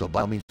 So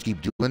by all means, keep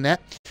doing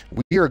that.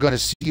 We are going to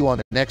see you on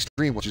the next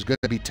stream, which is going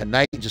to be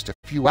tonight in just a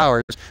few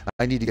hours.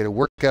 I need to get a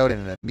workout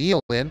and a meal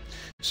in.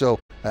 So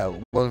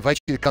we'll invite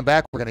you to come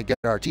back. We're going to get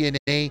our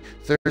TNA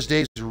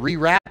Thursdays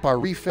rewrap, our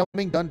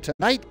refilming done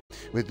tonight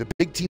with the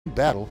big team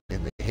battle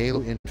in the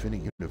Halo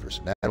Infinite universe.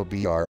 And that'll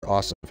be our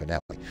awesome finale.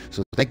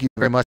 So thank you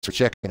very much for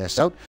checking us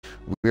out.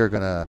 We're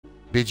going to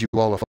bid you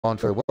all a fond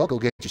farewell. Go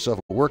get yourself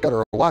a workout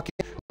or a walk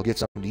in. Go get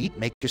something to eat.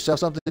 Make yourself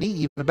something to eat,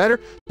 even better.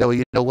 That way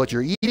you know what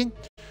you're eating.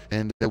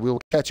 And we'll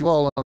catch you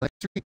all on the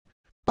next week.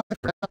 Bye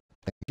for now.